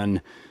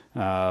than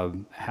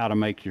how to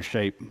make your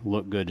shape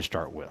look good to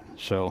start with.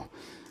 So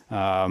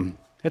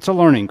it's a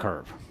learning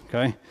curve.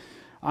 Okay,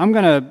 I'm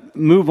going to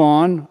move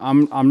on.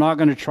 I'm not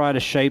going to try to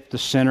shape the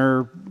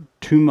center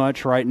too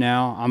much right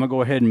now. I'm going to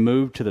go ahead and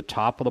move to the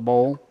top of the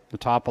bowl, the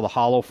top of the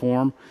hollow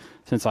form,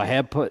 since I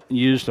have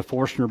used a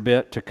Forstner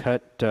bit to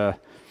cut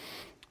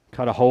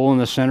a hole in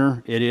the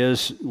center. It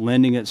is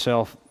lending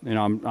itself.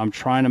 I'm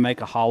trying to make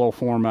a hollow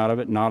form out of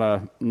it,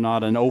 not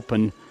an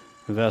open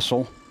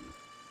vessel.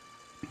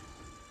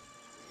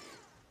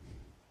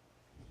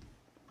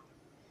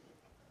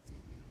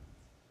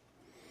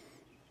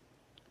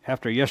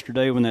 After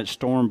yesterday when that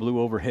storm blew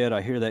overhead,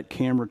 I hear that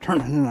camera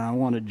turning and I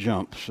want to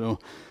jump. So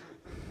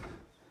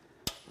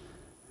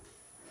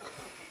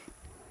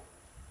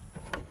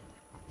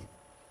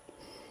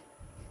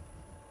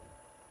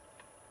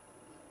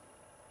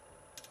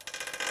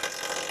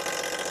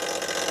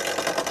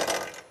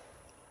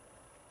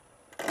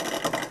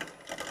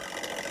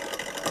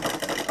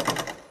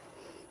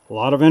a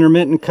lot of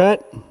intermittent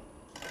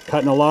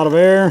cutting a lot of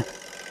air.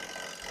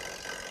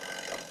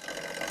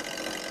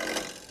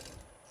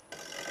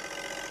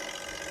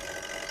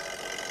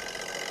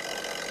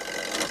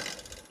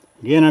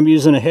 Again, I'm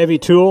using a heavy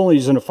tool,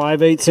 using a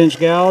 5/8 inch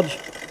gouge.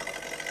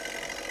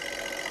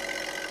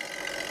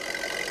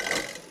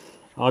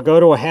 I'll go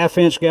to a 1/2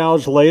 inch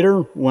gouge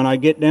later when I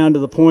get down to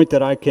the point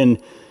that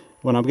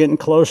when I'm getting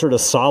closer to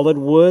solid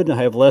wood, I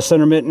have less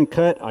intermittent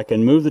cut, I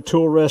can move the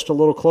tool rest a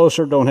little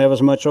closer, don't have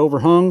as much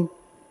overhung.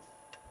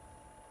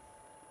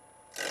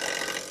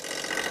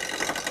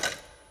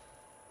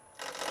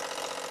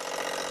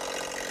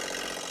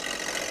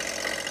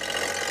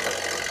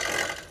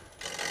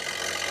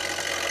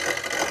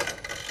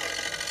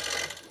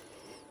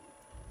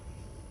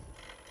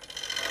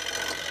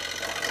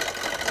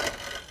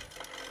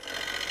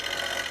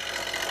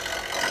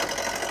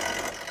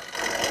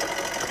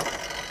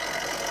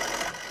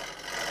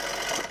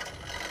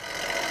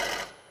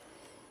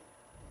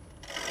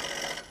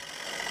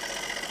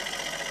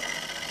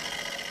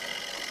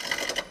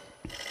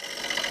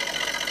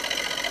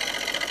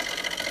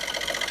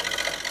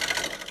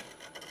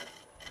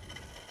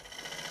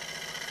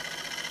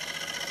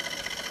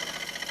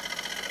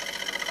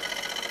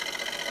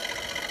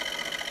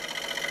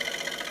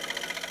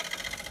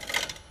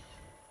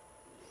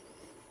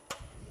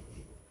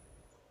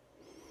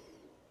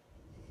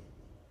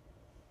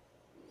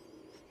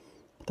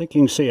 I think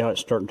you can see how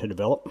it's starting to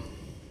develop.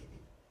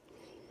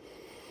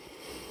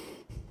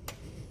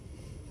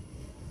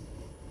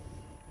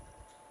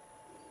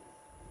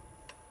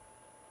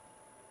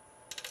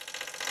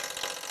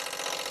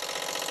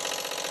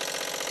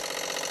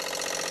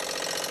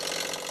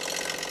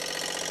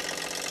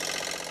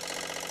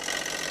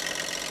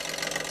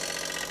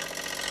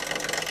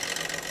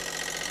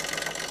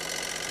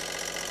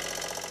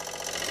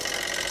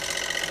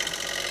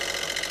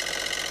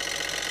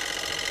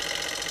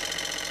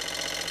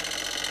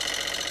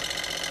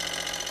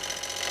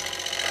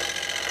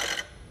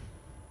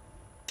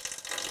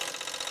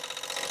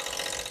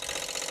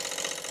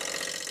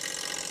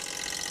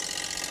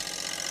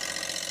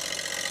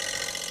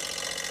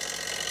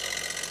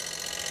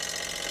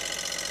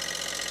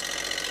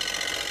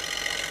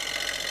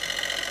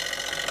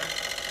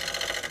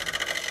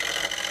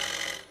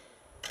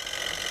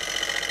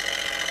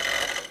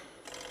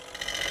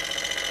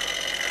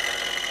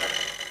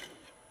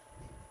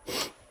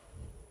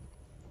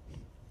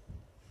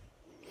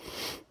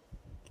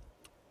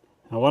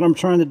 Now what I'm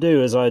trying to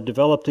do is I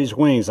develop these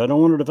wings. I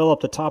don't want to develop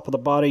the top of the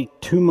body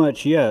too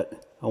much yet.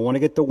 I want to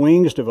get the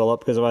wings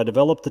developed, because if I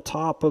develop the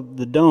top of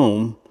the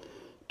dome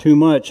too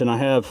much and I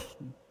have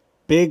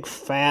big,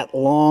 fat,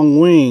 long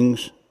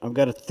wings, I've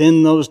got to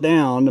thin those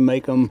down to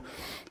make them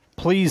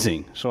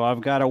pleasing. So I've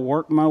got to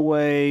work my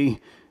way,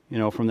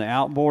 from the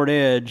outboard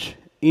edge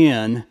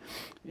in.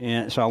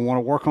 And so I want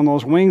to work on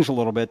those wings a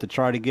little bit to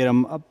try to get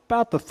them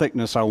about the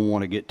thickness I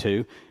want to get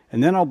to.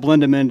 And then I'll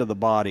blend them into the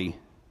body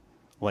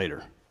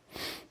later.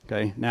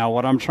 Okay, now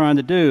what I'm trying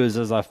to do is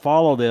as I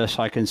follow this,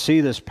 I can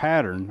see this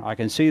pattern. I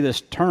can see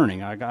this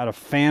turning. I got a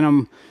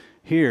phantom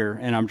here,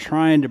 and I'm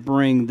trying to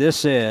bring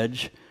this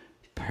edge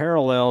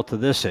parallel to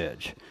this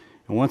edge.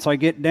 And once I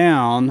get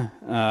down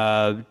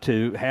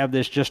to have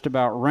this just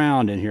about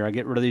round in here, I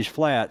get rid of these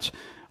flats,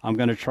 I'm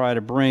going to try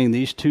to bring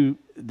these two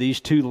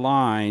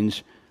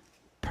lines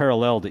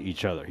parallel to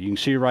each other. You can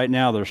see right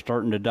now they're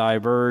starting to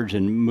diverge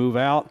and move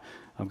out.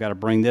 I've got to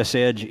bring this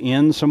edge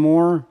in some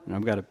more, and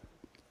I've got to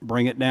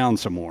bring it down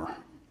some more.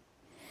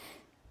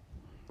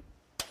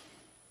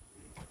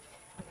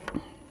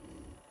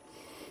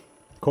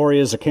 Corey,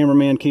 is the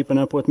cameraman keeping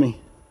up with me?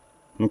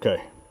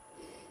 Okay.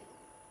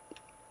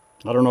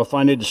 I don't know if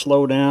I need to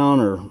slow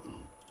down or...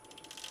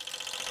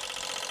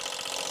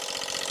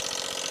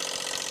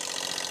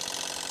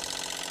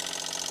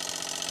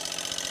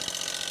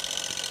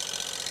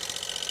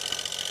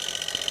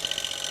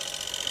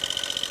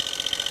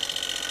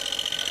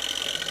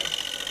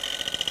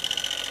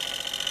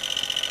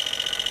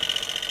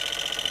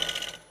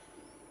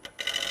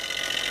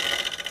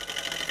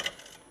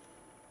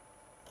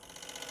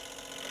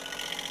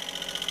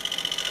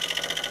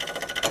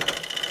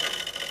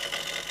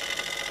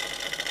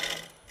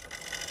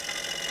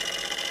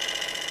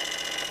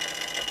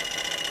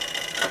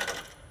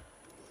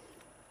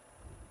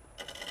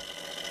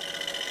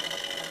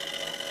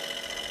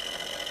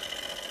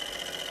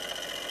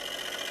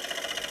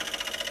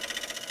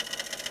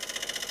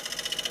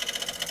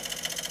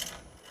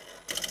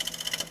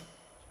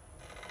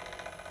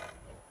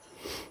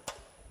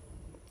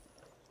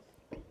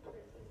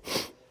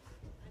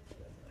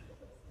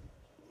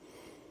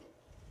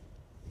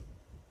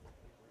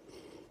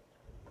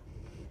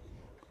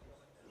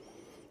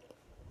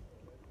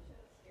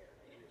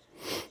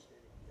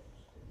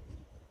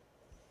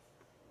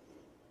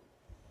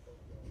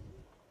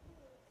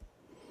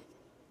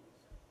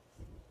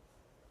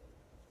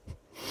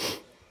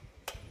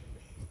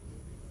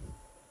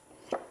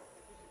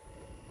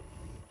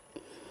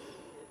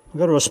 I'll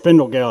go to a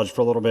spindle gouge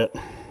for a little bit.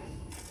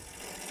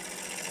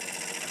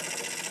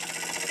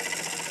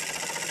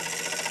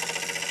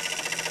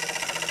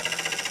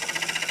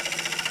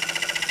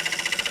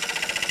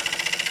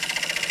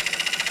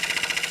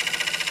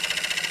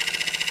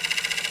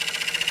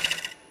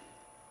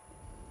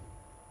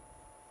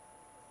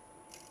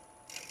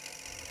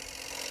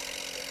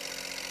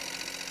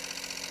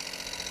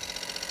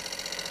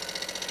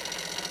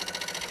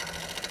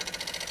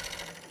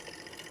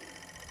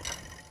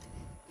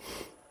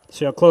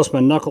 See how close my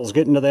knuckles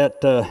get into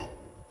that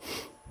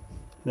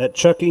that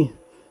chucky?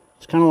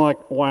 It's kind of like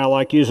why I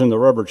like using the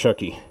rubber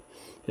chucky.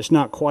 It's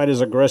not quite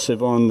as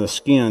aggressive on the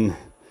skin.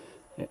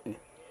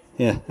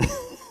 Yeah.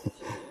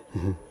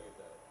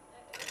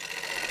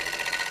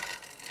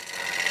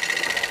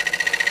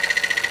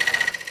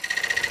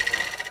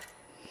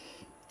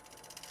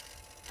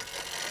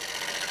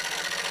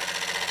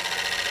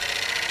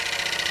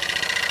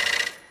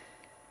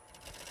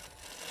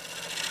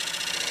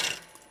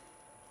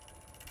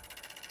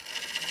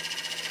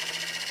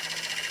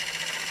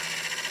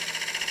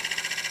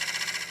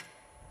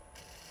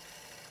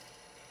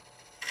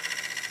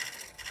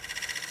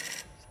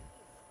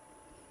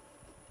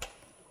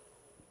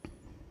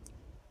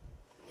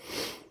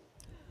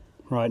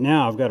 Right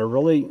now I've got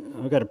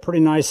a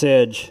pretty nice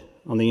edge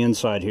on the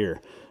inside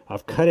here.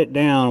 I've cut it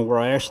down where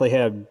I actually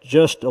have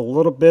just a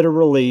little bit of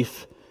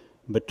relief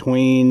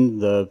between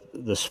the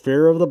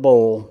sphere of the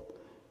bowl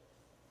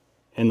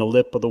and the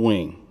lip of the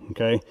wing.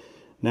 Okay,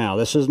 now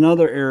this is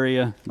another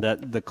area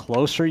that the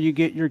closer you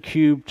get your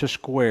cube to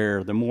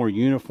square, the more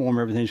uniform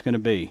everything's going to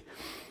be.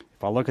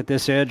 If I look at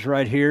this edge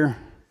right here,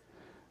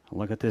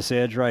 look at this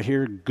edge right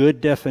here,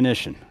 good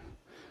definition.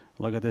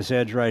 Look at this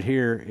edge right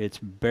here, it's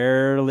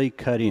barely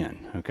cut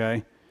in,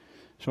 okay?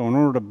 So in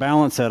order to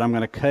balance that, I'm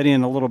going to cut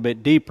in a little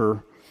bit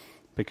deeper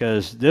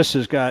because this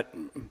has got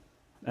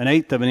an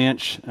eighth of an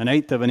inch,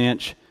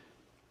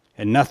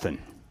 and nothing.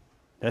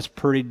 That's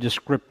pretty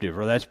descriptive,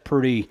 or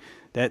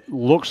that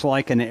looks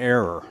like an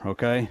error,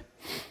 okay?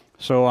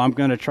 So I'm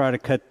going to try to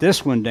cut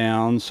this one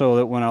down so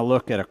that when I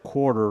look at a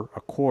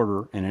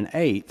quarter, and an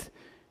eighth,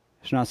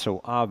 it's not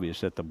so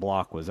obvious that the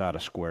block was out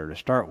of square to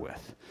start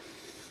with.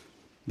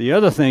 The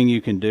other thing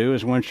you can do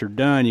is once you're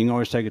done, you can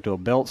always take it to a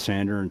belt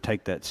sander and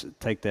take that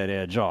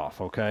edge off,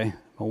 okay?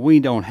 Well,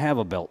 we don't have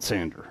a belt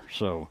sander,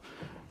 so...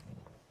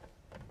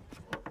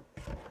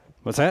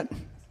 What's that?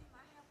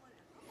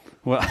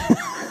 Well,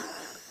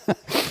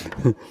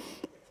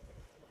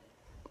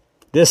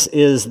 this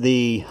is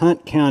the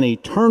Hunt County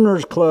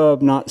Turner's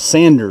Club, not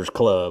Sanders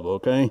Club,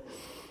 okay?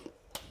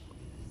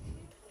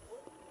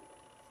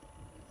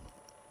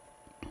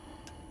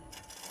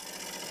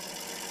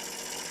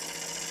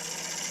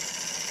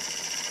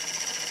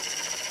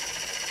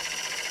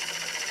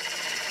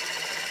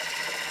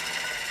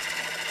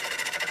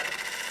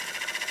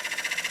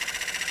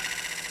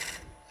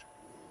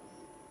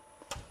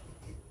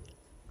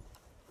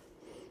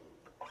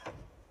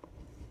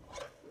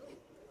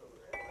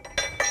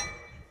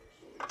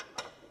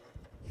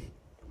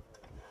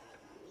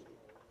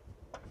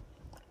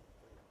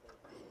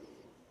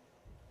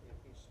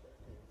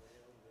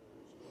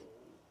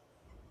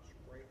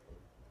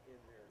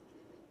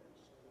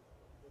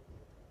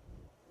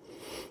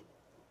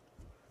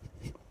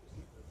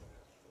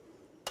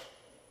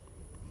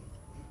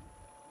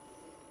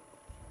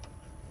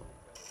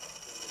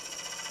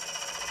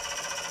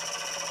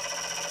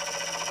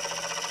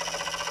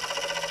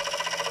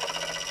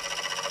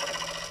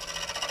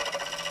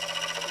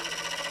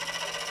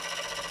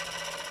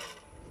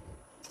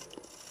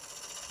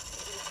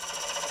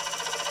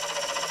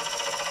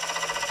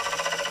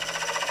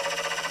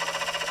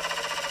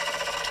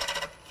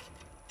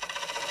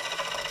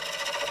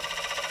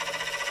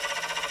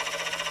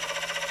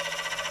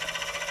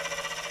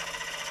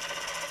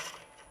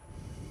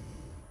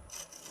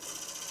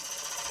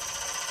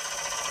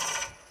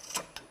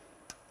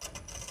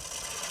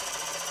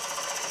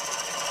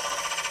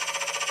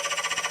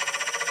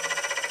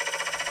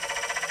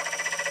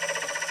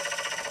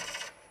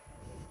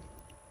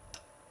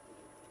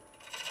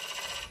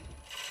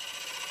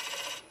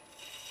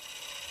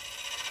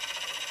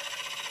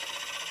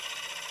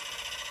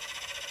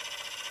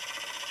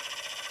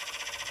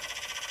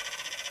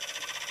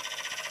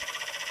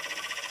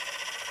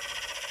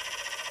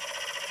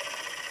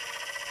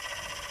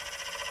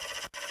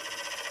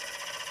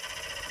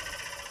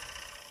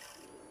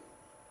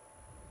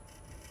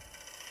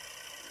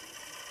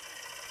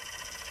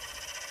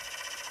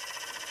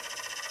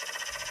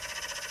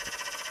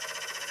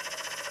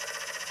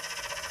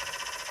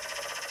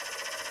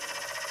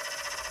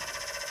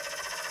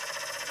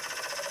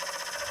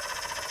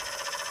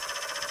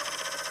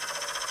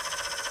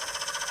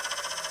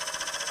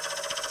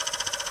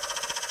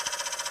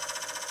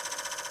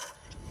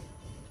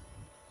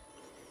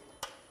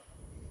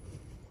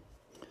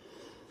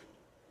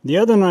 The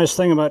other nice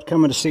thing about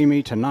coming to see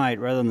me tonight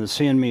rather than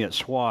seeing me at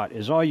SWAT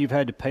is all you've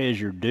had to pay is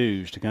your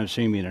dues to come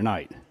see me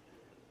tonight.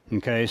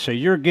 Okay, so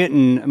you're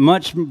getting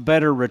much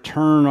better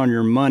return on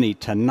your money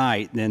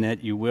tonight than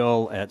that you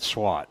will at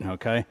SWAT,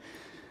 okay?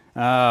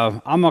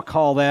 I'm going to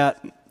call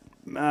that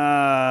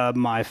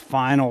my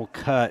final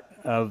cut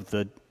of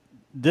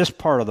this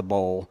part of the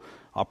bowl.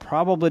 I'll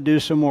probably do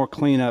some more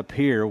cleanup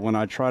here when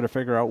I try to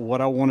figure out what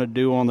I want to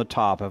do on the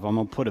top. If I'm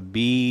going to put a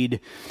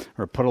bead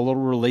or put a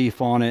little relief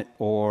on it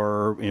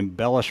or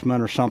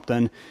embellishment or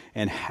something,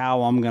 and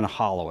how I'm going to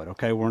hollow it.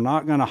 Okay, we're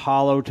not going to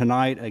hollow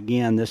tonight.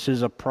 Again, this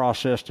is a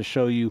process to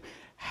show you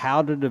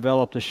how to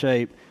develop the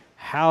shape,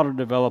 how to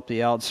develop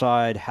the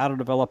outside, how to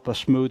develop a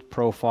smooth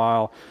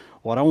profile.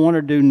 What I want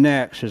to do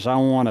next is I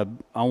want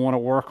to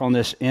work on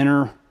this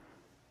inner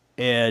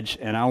edge,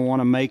 and I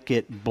want to make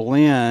it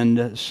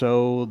blend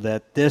so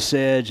that this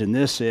edge and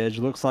this edge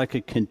looks like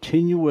a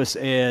continuous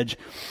edge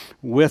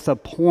with a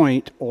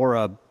point or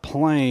a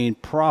plane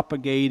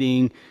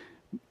propagating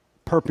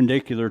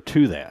perpendicular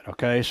to that.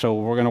 Okay, so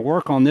we're going to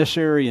work on this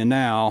area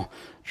now,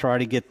 try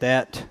to get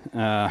that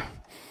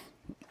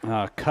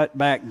cut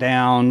back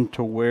down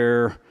to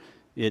where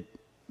it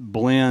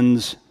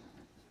blends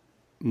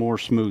more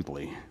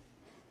smoothly.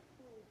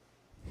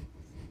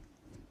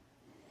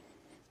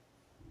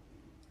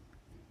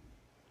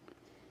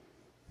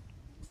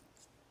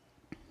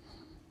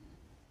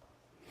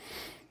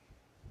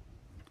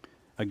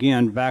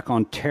 Again, back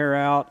on tear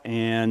out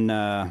and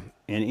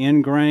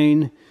end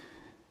grain,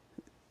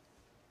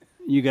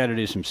 you got to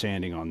do some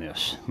sanding on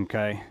this,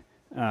 okay?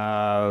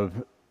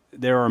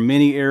 There are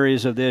many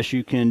areas of this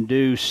you can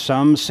do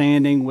some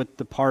sanding with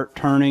the part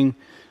turning.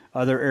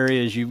 Other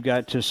areas you've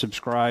got to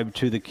subscribe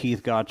to the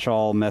Keith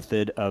Gottschall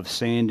method of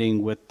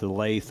sanding with the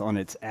lathe on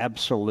its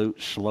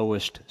absolute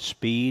slowest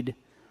speed.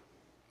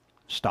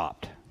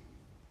 Stopped.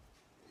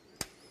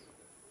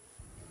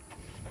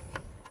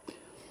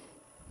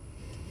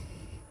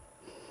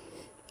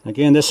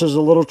 Again, this is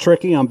a little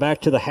tricky. I'm back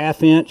to the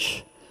 1/2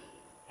 inch,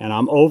 and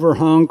I'm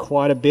overhung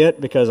quite a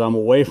bit because I'm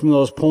away from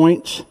those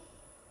points.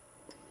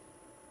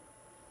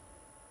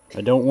 I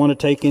don't want to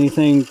take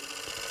anything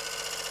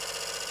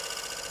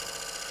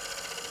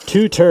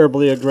too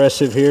terribly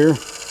aggressive here.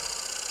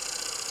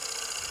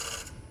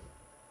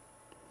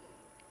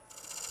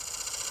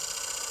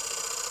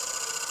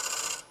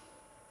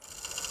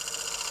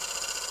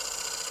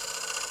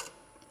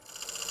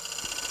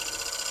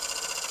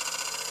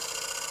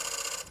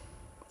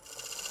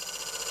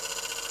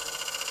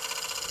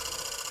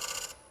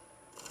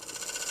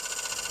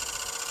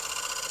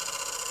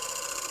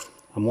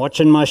 I'm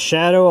watching my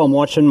shadow, I'm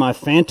watching my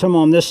phantom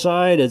on this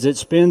side. As it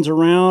spins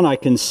around, I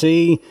can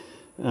see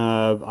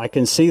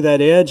that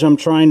edge I'm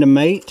trying to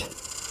mate.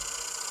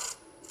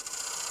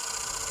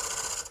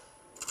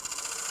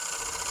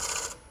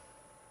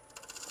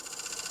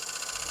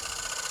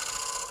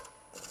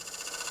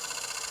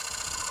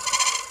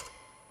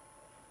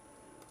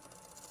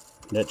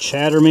 That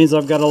chatter means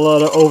I've got a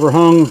lot of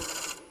overhung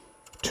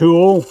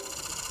tool.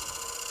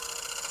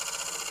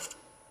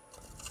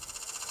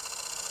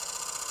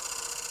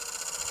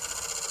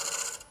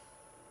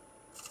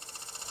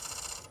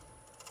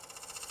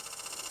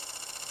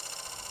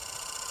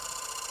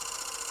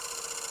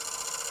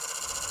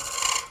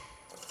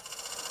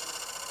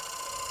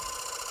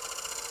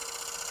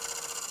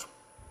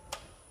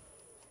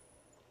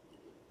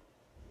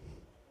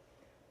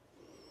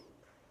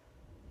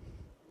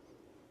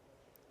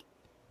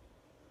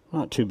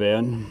 Not too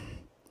bad.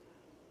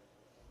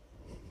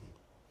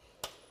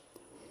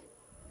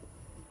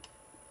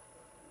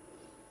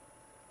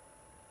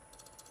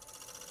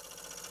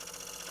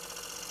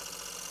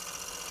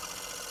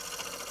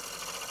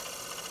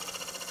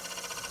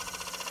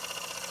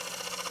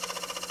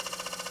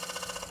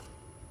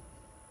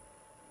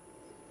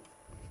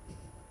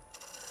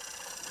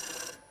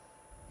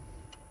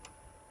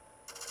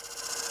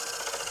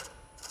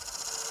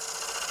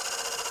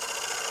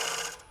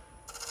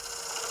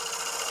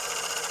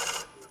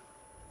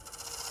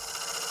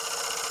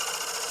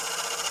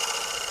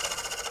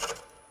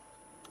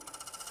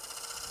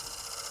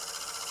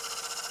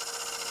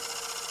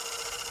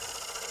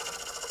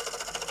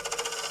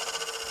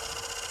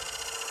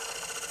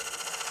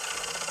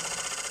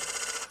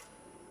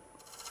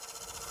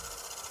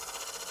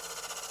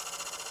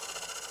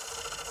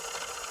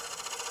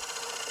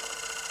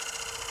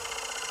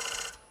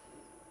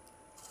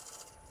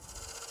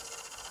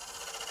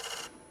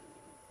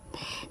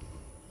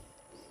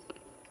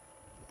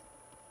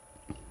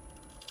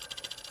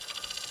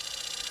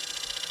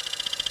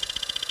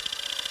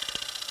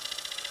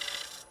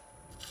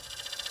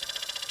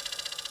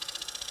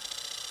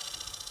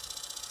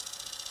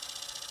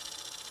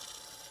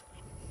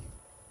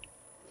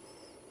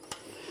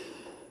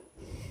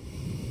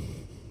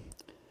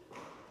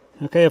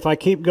 Okay, if I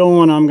keep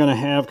going, I'm going to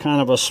have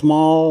kind of a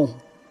small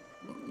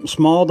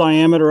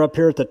diameter up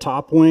here at the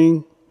top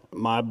wing.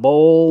 My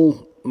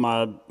bowl,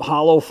 my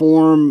hollow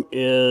form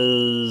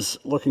is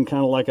looking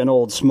kind of like an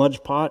old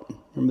smudge pot.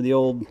 Remember the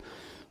old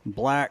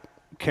black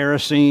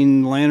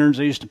kerosene lanterns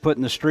they used to put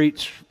in the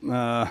streets,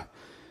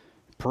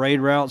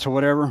 parade routes or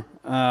whatever.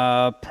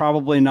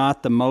 Probably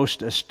not the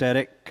most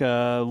aesthetic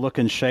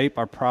looking shape.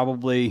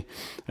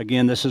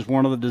 Again, this is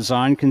one of the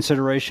design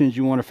considerations.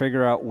 You want to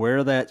figure out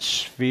where that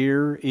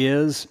sphere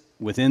is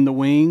within the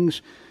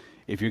wings.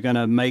 If you're going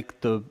to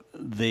make the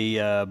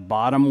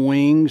bottom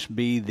wings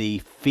be the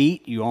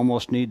feet, you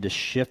almost need to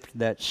shift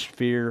that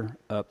sphere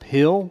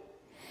uphill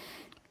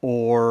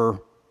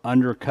or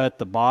undercut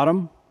the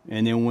bottom.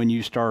 And then when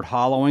you start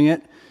hollowing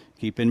it,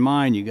 keep in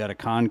mind you got a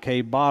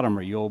concave bottom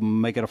or you'll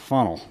make it a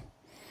funnel.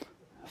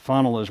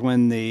 Funnel is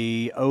when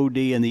the OD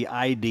and the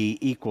ID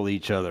equal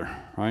each other,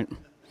 right?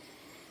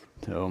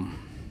 So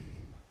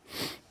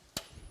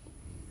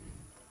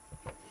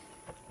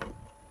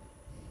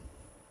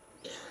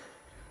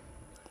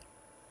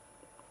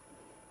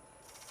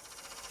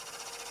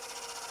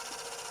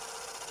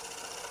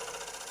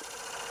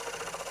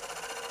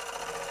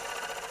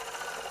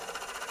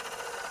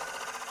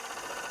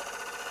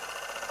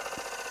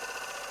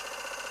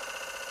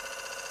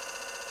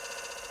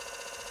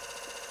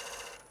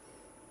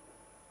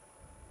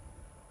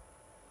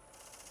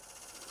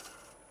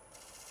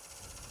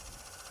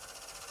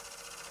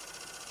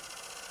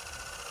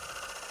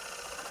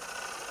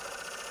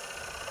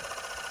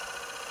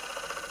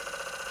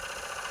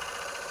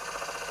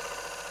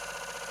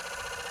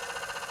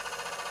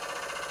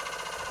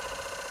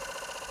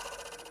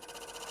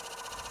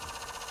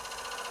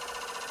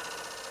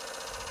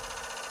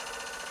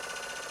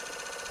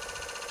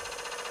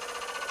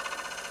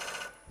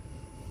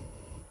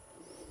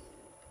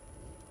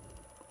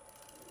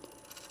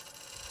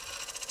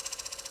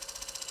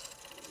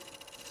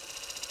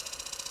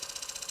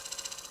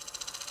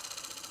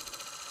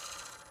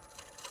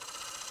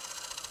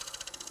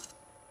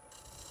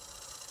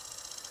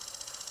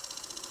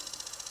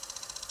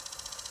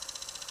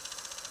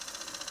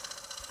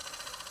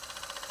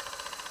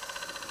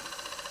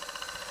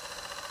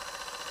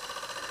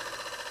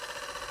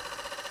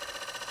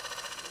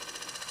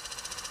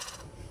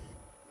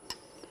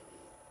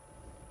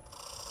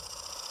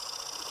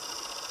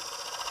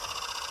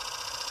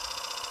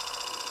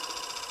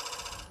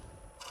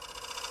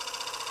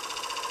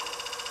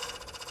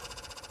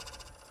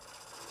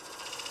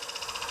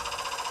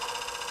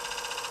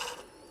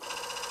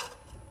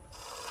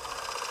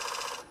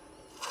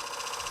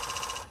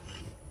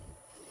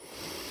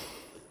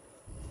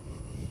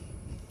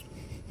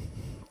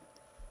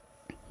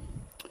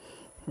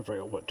I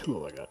forgot what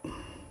tool I got.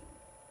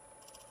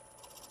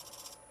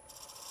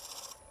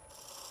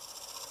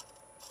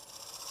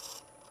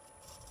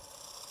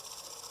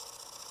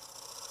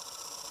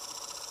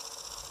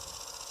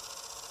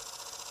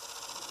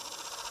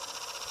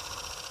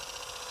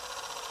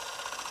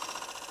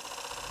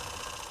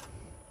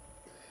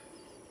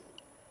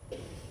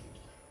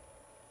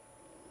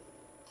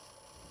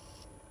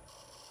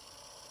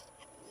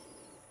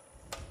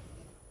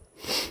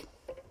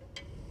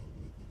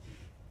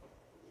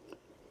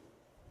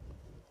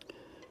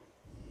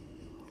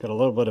 Got a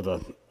little bit of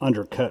an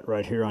undercut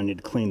right here. I need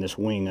to clean this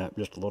wing up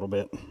just a little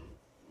bit.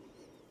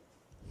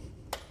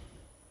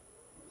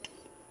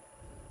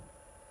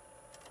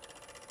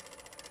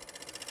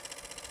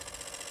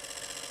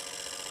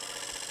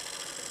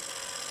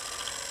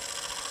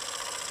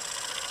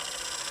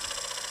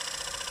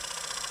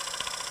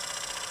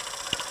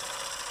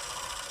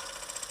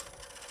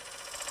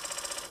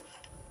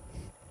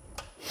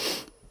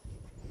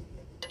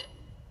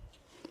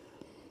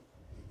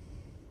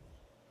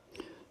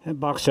 That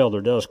box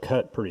elder does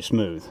cut pretty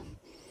smooth.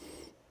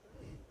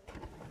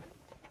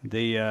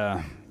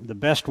 The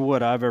best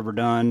wood I've ever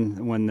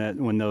done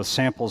when those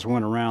samples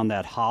went around,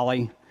 that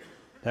holly,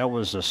 that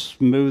was the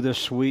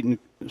smoothest,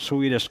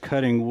 sweetest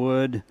cutting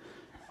wood.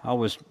 I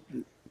was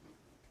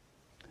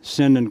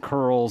sending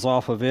curls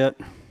off of it.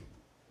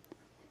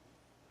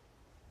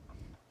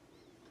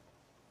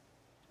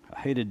 I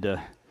hated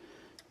to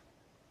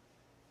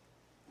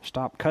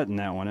stop cutting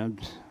that one. I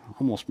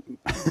almost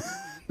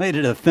made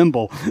it a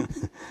thimble.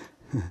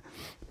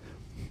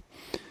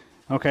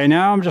 Okay,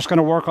 now I'm just going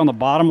to work on the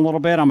bottom a little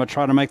bit. I'm going to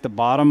try to make the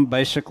bottom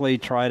basically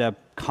try to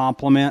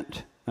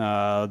complement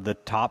the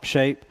top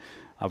shape.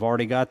 I've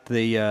already got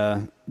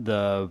the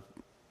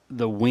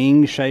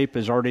wing shape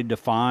is already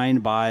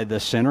defined by the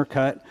center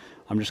cut.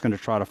 I'm just going to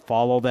try to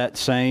follow that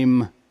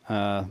same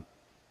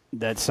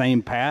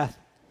path.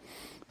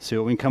 See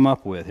what we can come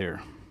up with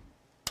here.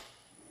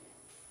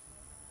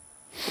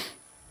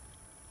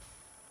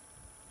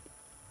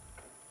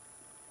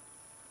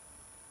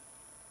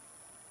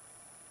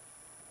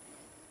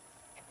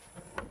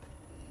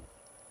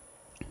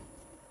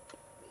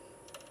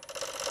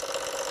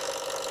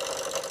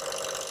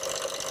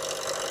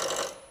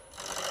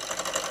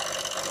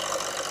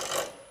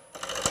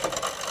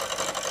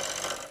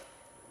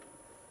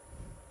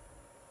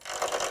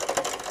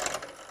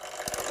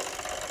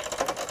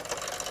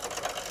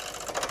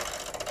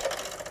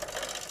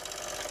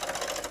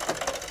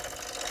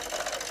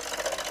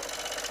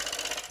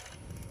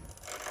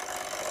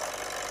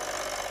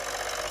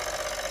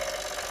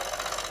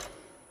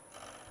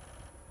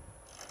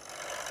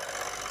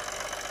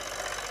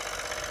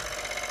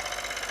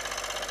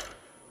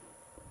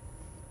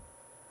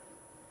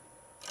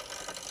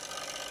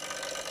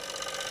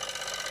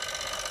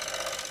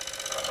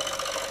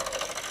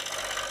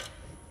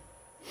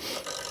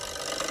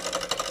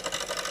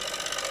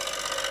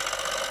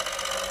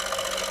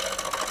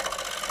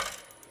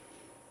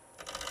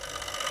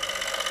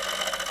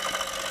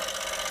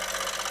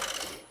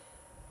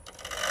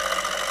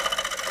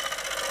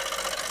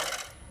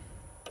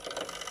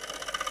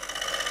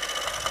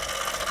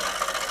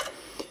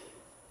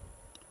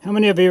 How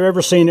many of you have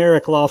ever seen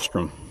Eric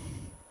Lofstrom?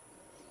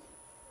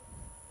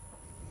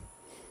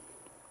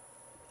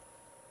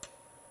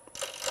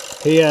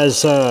 He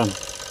has,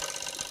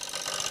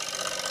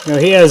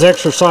 he has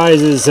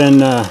exercises and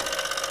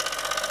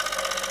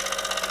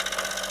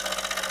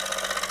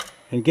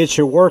gets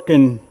you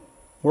working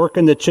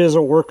the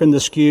chisel, working the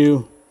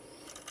skew.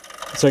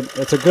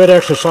 It's a good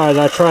exercise.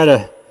 I try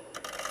to,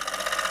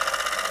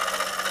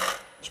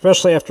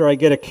 especially after I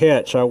get a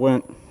catch, I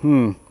went,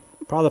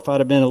 probably if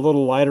I'd have been a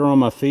little lighter on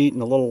my feet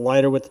and a little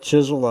lighter with the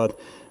chisel, I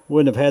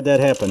wouldn't have had that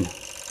happen.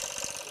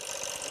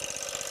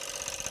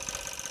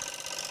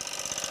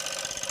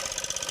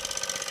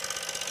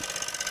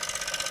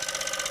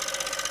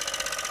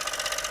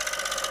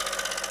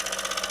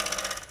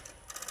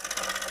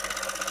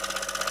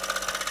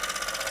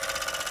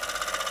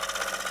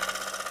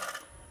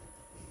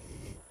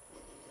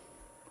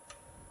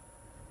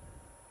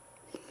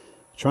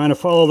 Trying to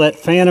follow that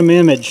phantom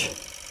image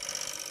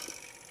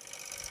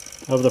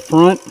of the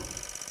front.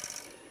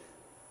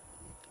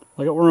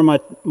 Look at where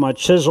my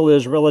chisel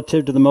is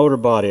relative to the motor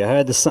body.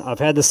 I've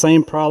had the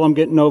same problem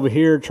getting over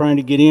here, trying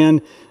to get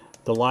in.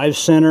 The live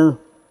center,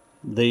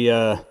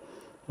 those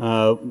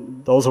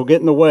will get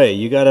in the way.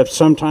 You got to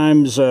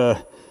sometimes figure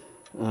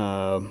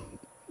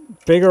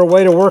a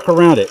way to work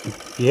around it.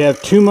 If you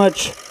have too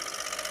much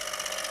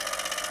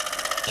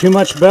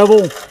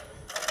bevel,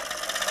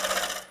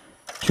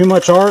 too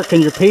much arc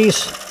in your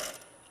piece,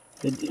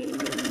 it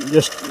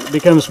just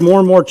becomes more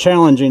and more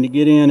challenging to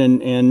get in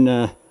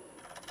and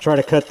try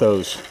to cut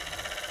those.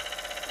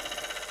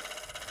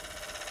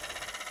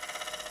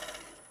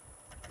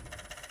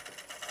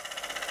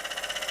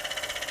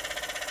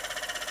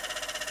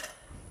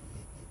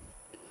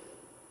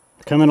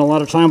 I come in a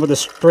lot of time with a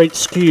straight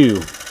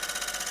skew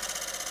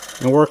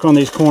and work on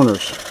these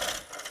corners.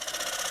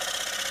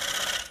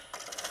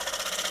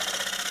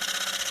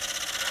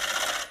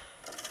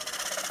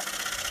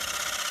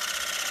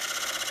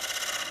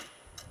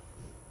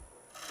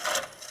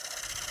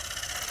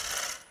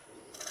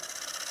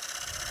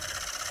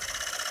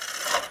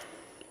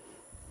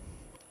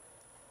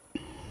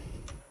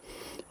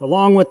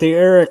 Along with the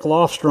Eric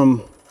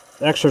Lofstrom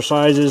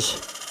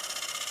exercises,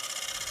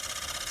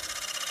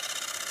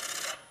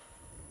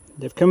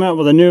 they've come out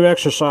with a new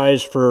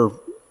exercise for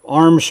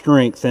arm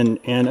strength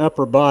and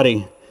upper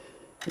body.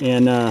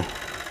 And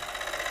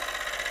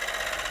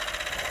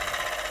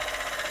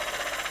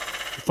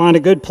find a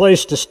good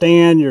place to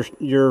stand,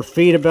 your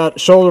feet about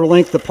shoulder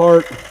length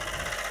apart.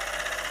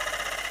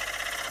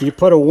 You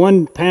put a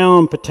 1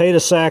 pound potato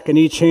sack in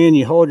each hand,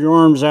 you hold your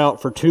arms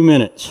out for 2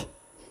 minutes.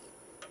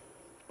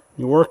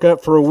 You work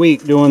up for a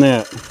week doing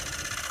that.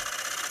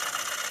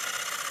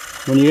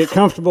 When you get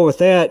comfortable with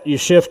that, you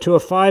shift to a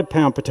 5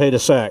 pound potato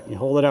sack. You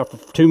hold it out for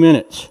 2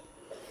 minutes.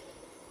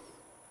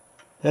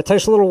 That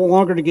takes a little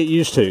longer to get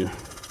used to.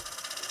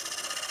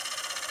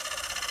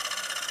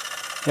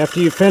 After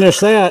you finish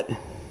that,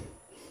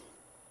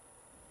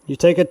 you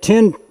take a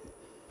 10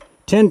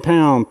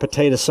 pound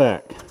potato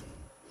sack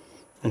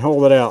and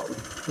hold it out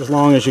as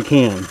long as you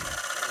can.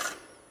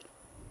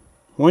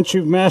 Once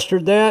you've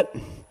mastered that,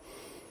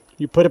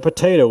 you put a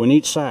potato in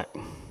each sack.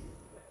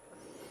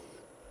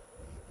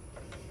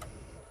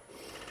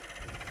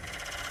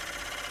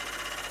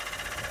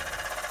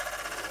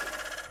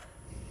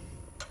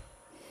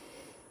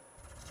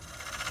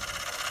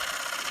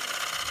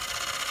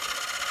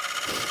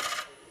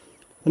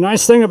 The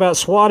nice thing about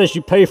SWAT is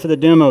you pay for the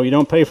demo, you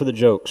don't pay for the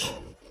jokes.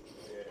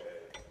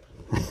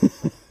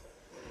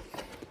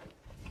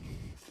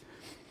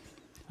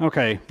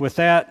 Okay, with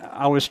that,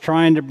 I was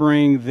trying to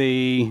bring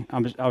the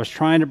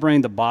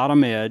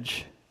bottom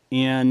edge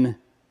in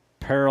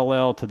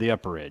parallel to the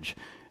upper edge.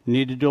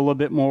 Need to do a little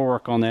bit more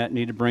work on that.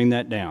 Need to bring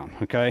that down.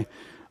 Okay.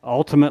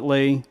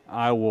 Ultimately,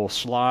 I will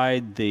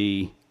slide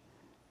the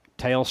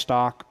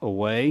tailstock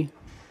away.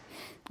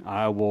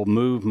 I will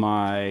move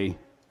my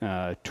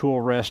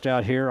tool rest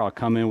out here. I'll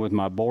come in with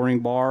my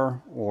boring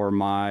bar or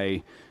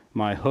my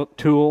hook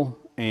tool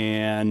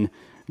and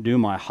do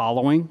my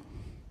hollowing.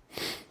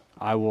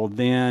 I will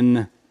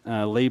then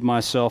leave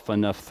myself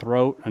enough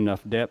throat,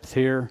 enough depth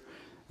here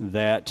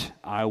that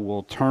I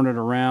will turn it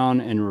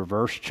around and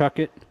reverse chuck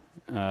it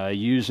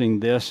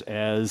using this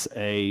as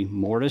a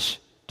mortise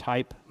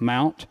type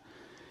mount,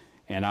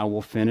 and I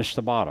will finish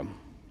the bottom.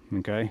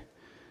 Okay.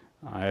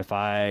 If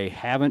I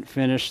haven't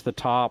finished the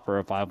top, or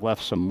if I've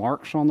left some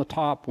marks on the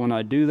top when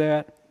I do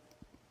that,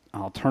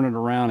 I'll turn it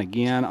around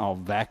again. I'll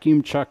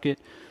vacuum chuck it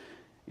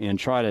and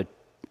try to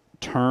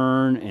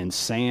turn and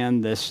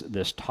sand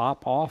this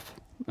top off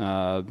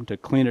to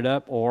clean it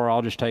up, or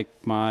I'll just take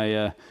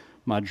my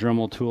my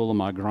Dremel tool and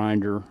my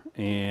grinder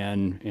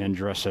and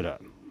dress it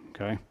up.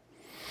 Okay.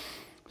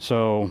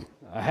 So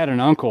I had an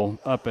uncle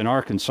up in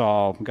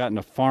Arkansas, got in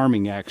a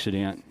farming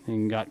accident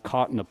and got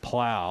caught in a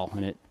plow,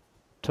 and it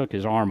took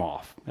his arm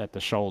off at the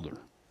shoulder.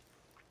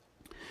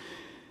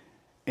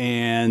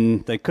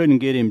 And they couldn't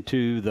get him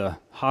to the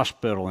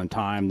hospital in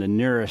time. The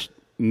nearest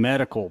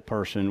medical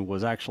person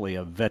was actually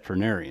a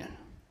veterinarian.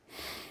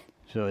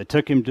 So they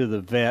took him to the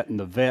vet, and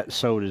the vet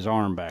sewed his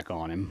arm back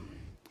on him.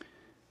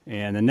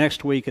 And the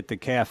next week at the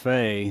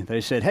cafe,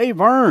 they said, "Hey,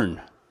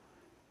 Vern,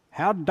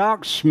 how'd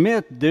Doc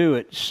Smith do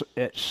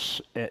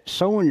at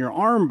sewing your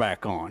arm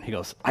back on?" He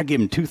goes, "I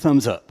give him 2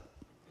 thumbs up."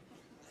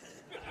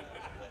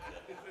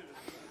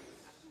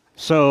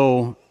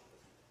 So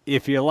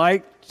if you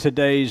like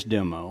today's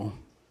demo,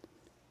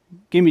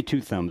 give me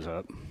 2 thumbs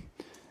up.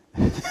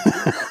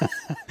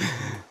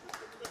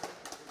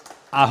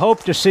 I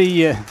hope to see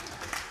you.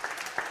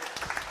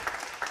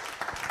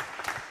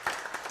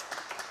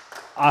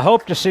 I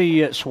hope to see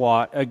you at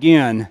SWAT.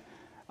 Again,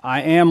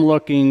 I am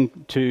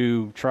looking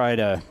to try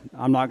to,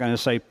 I'm not going to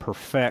say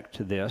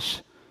perfect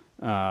this,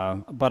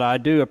 but I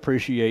do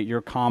appreciate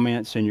your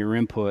comments and your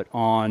input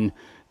on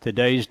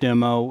today's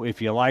demo.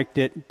 If you liked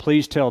it,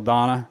 please tell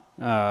Donna.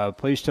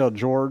 Please tell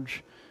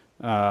George.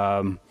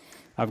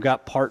 I've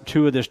got part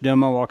 2 of this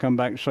demo. I'll come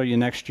back and show you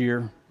next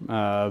year.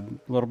 A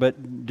little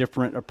bit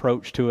different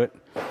approach to it.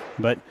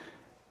 But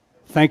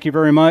thank you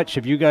very much.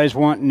 If you guys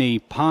want any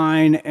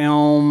pine,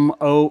 elm,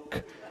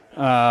 oak,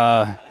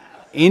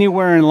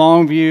 anywhere in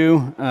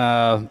Longview,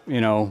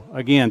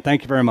 again,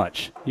 thank you very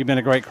much. You've been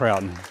a great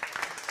crowd.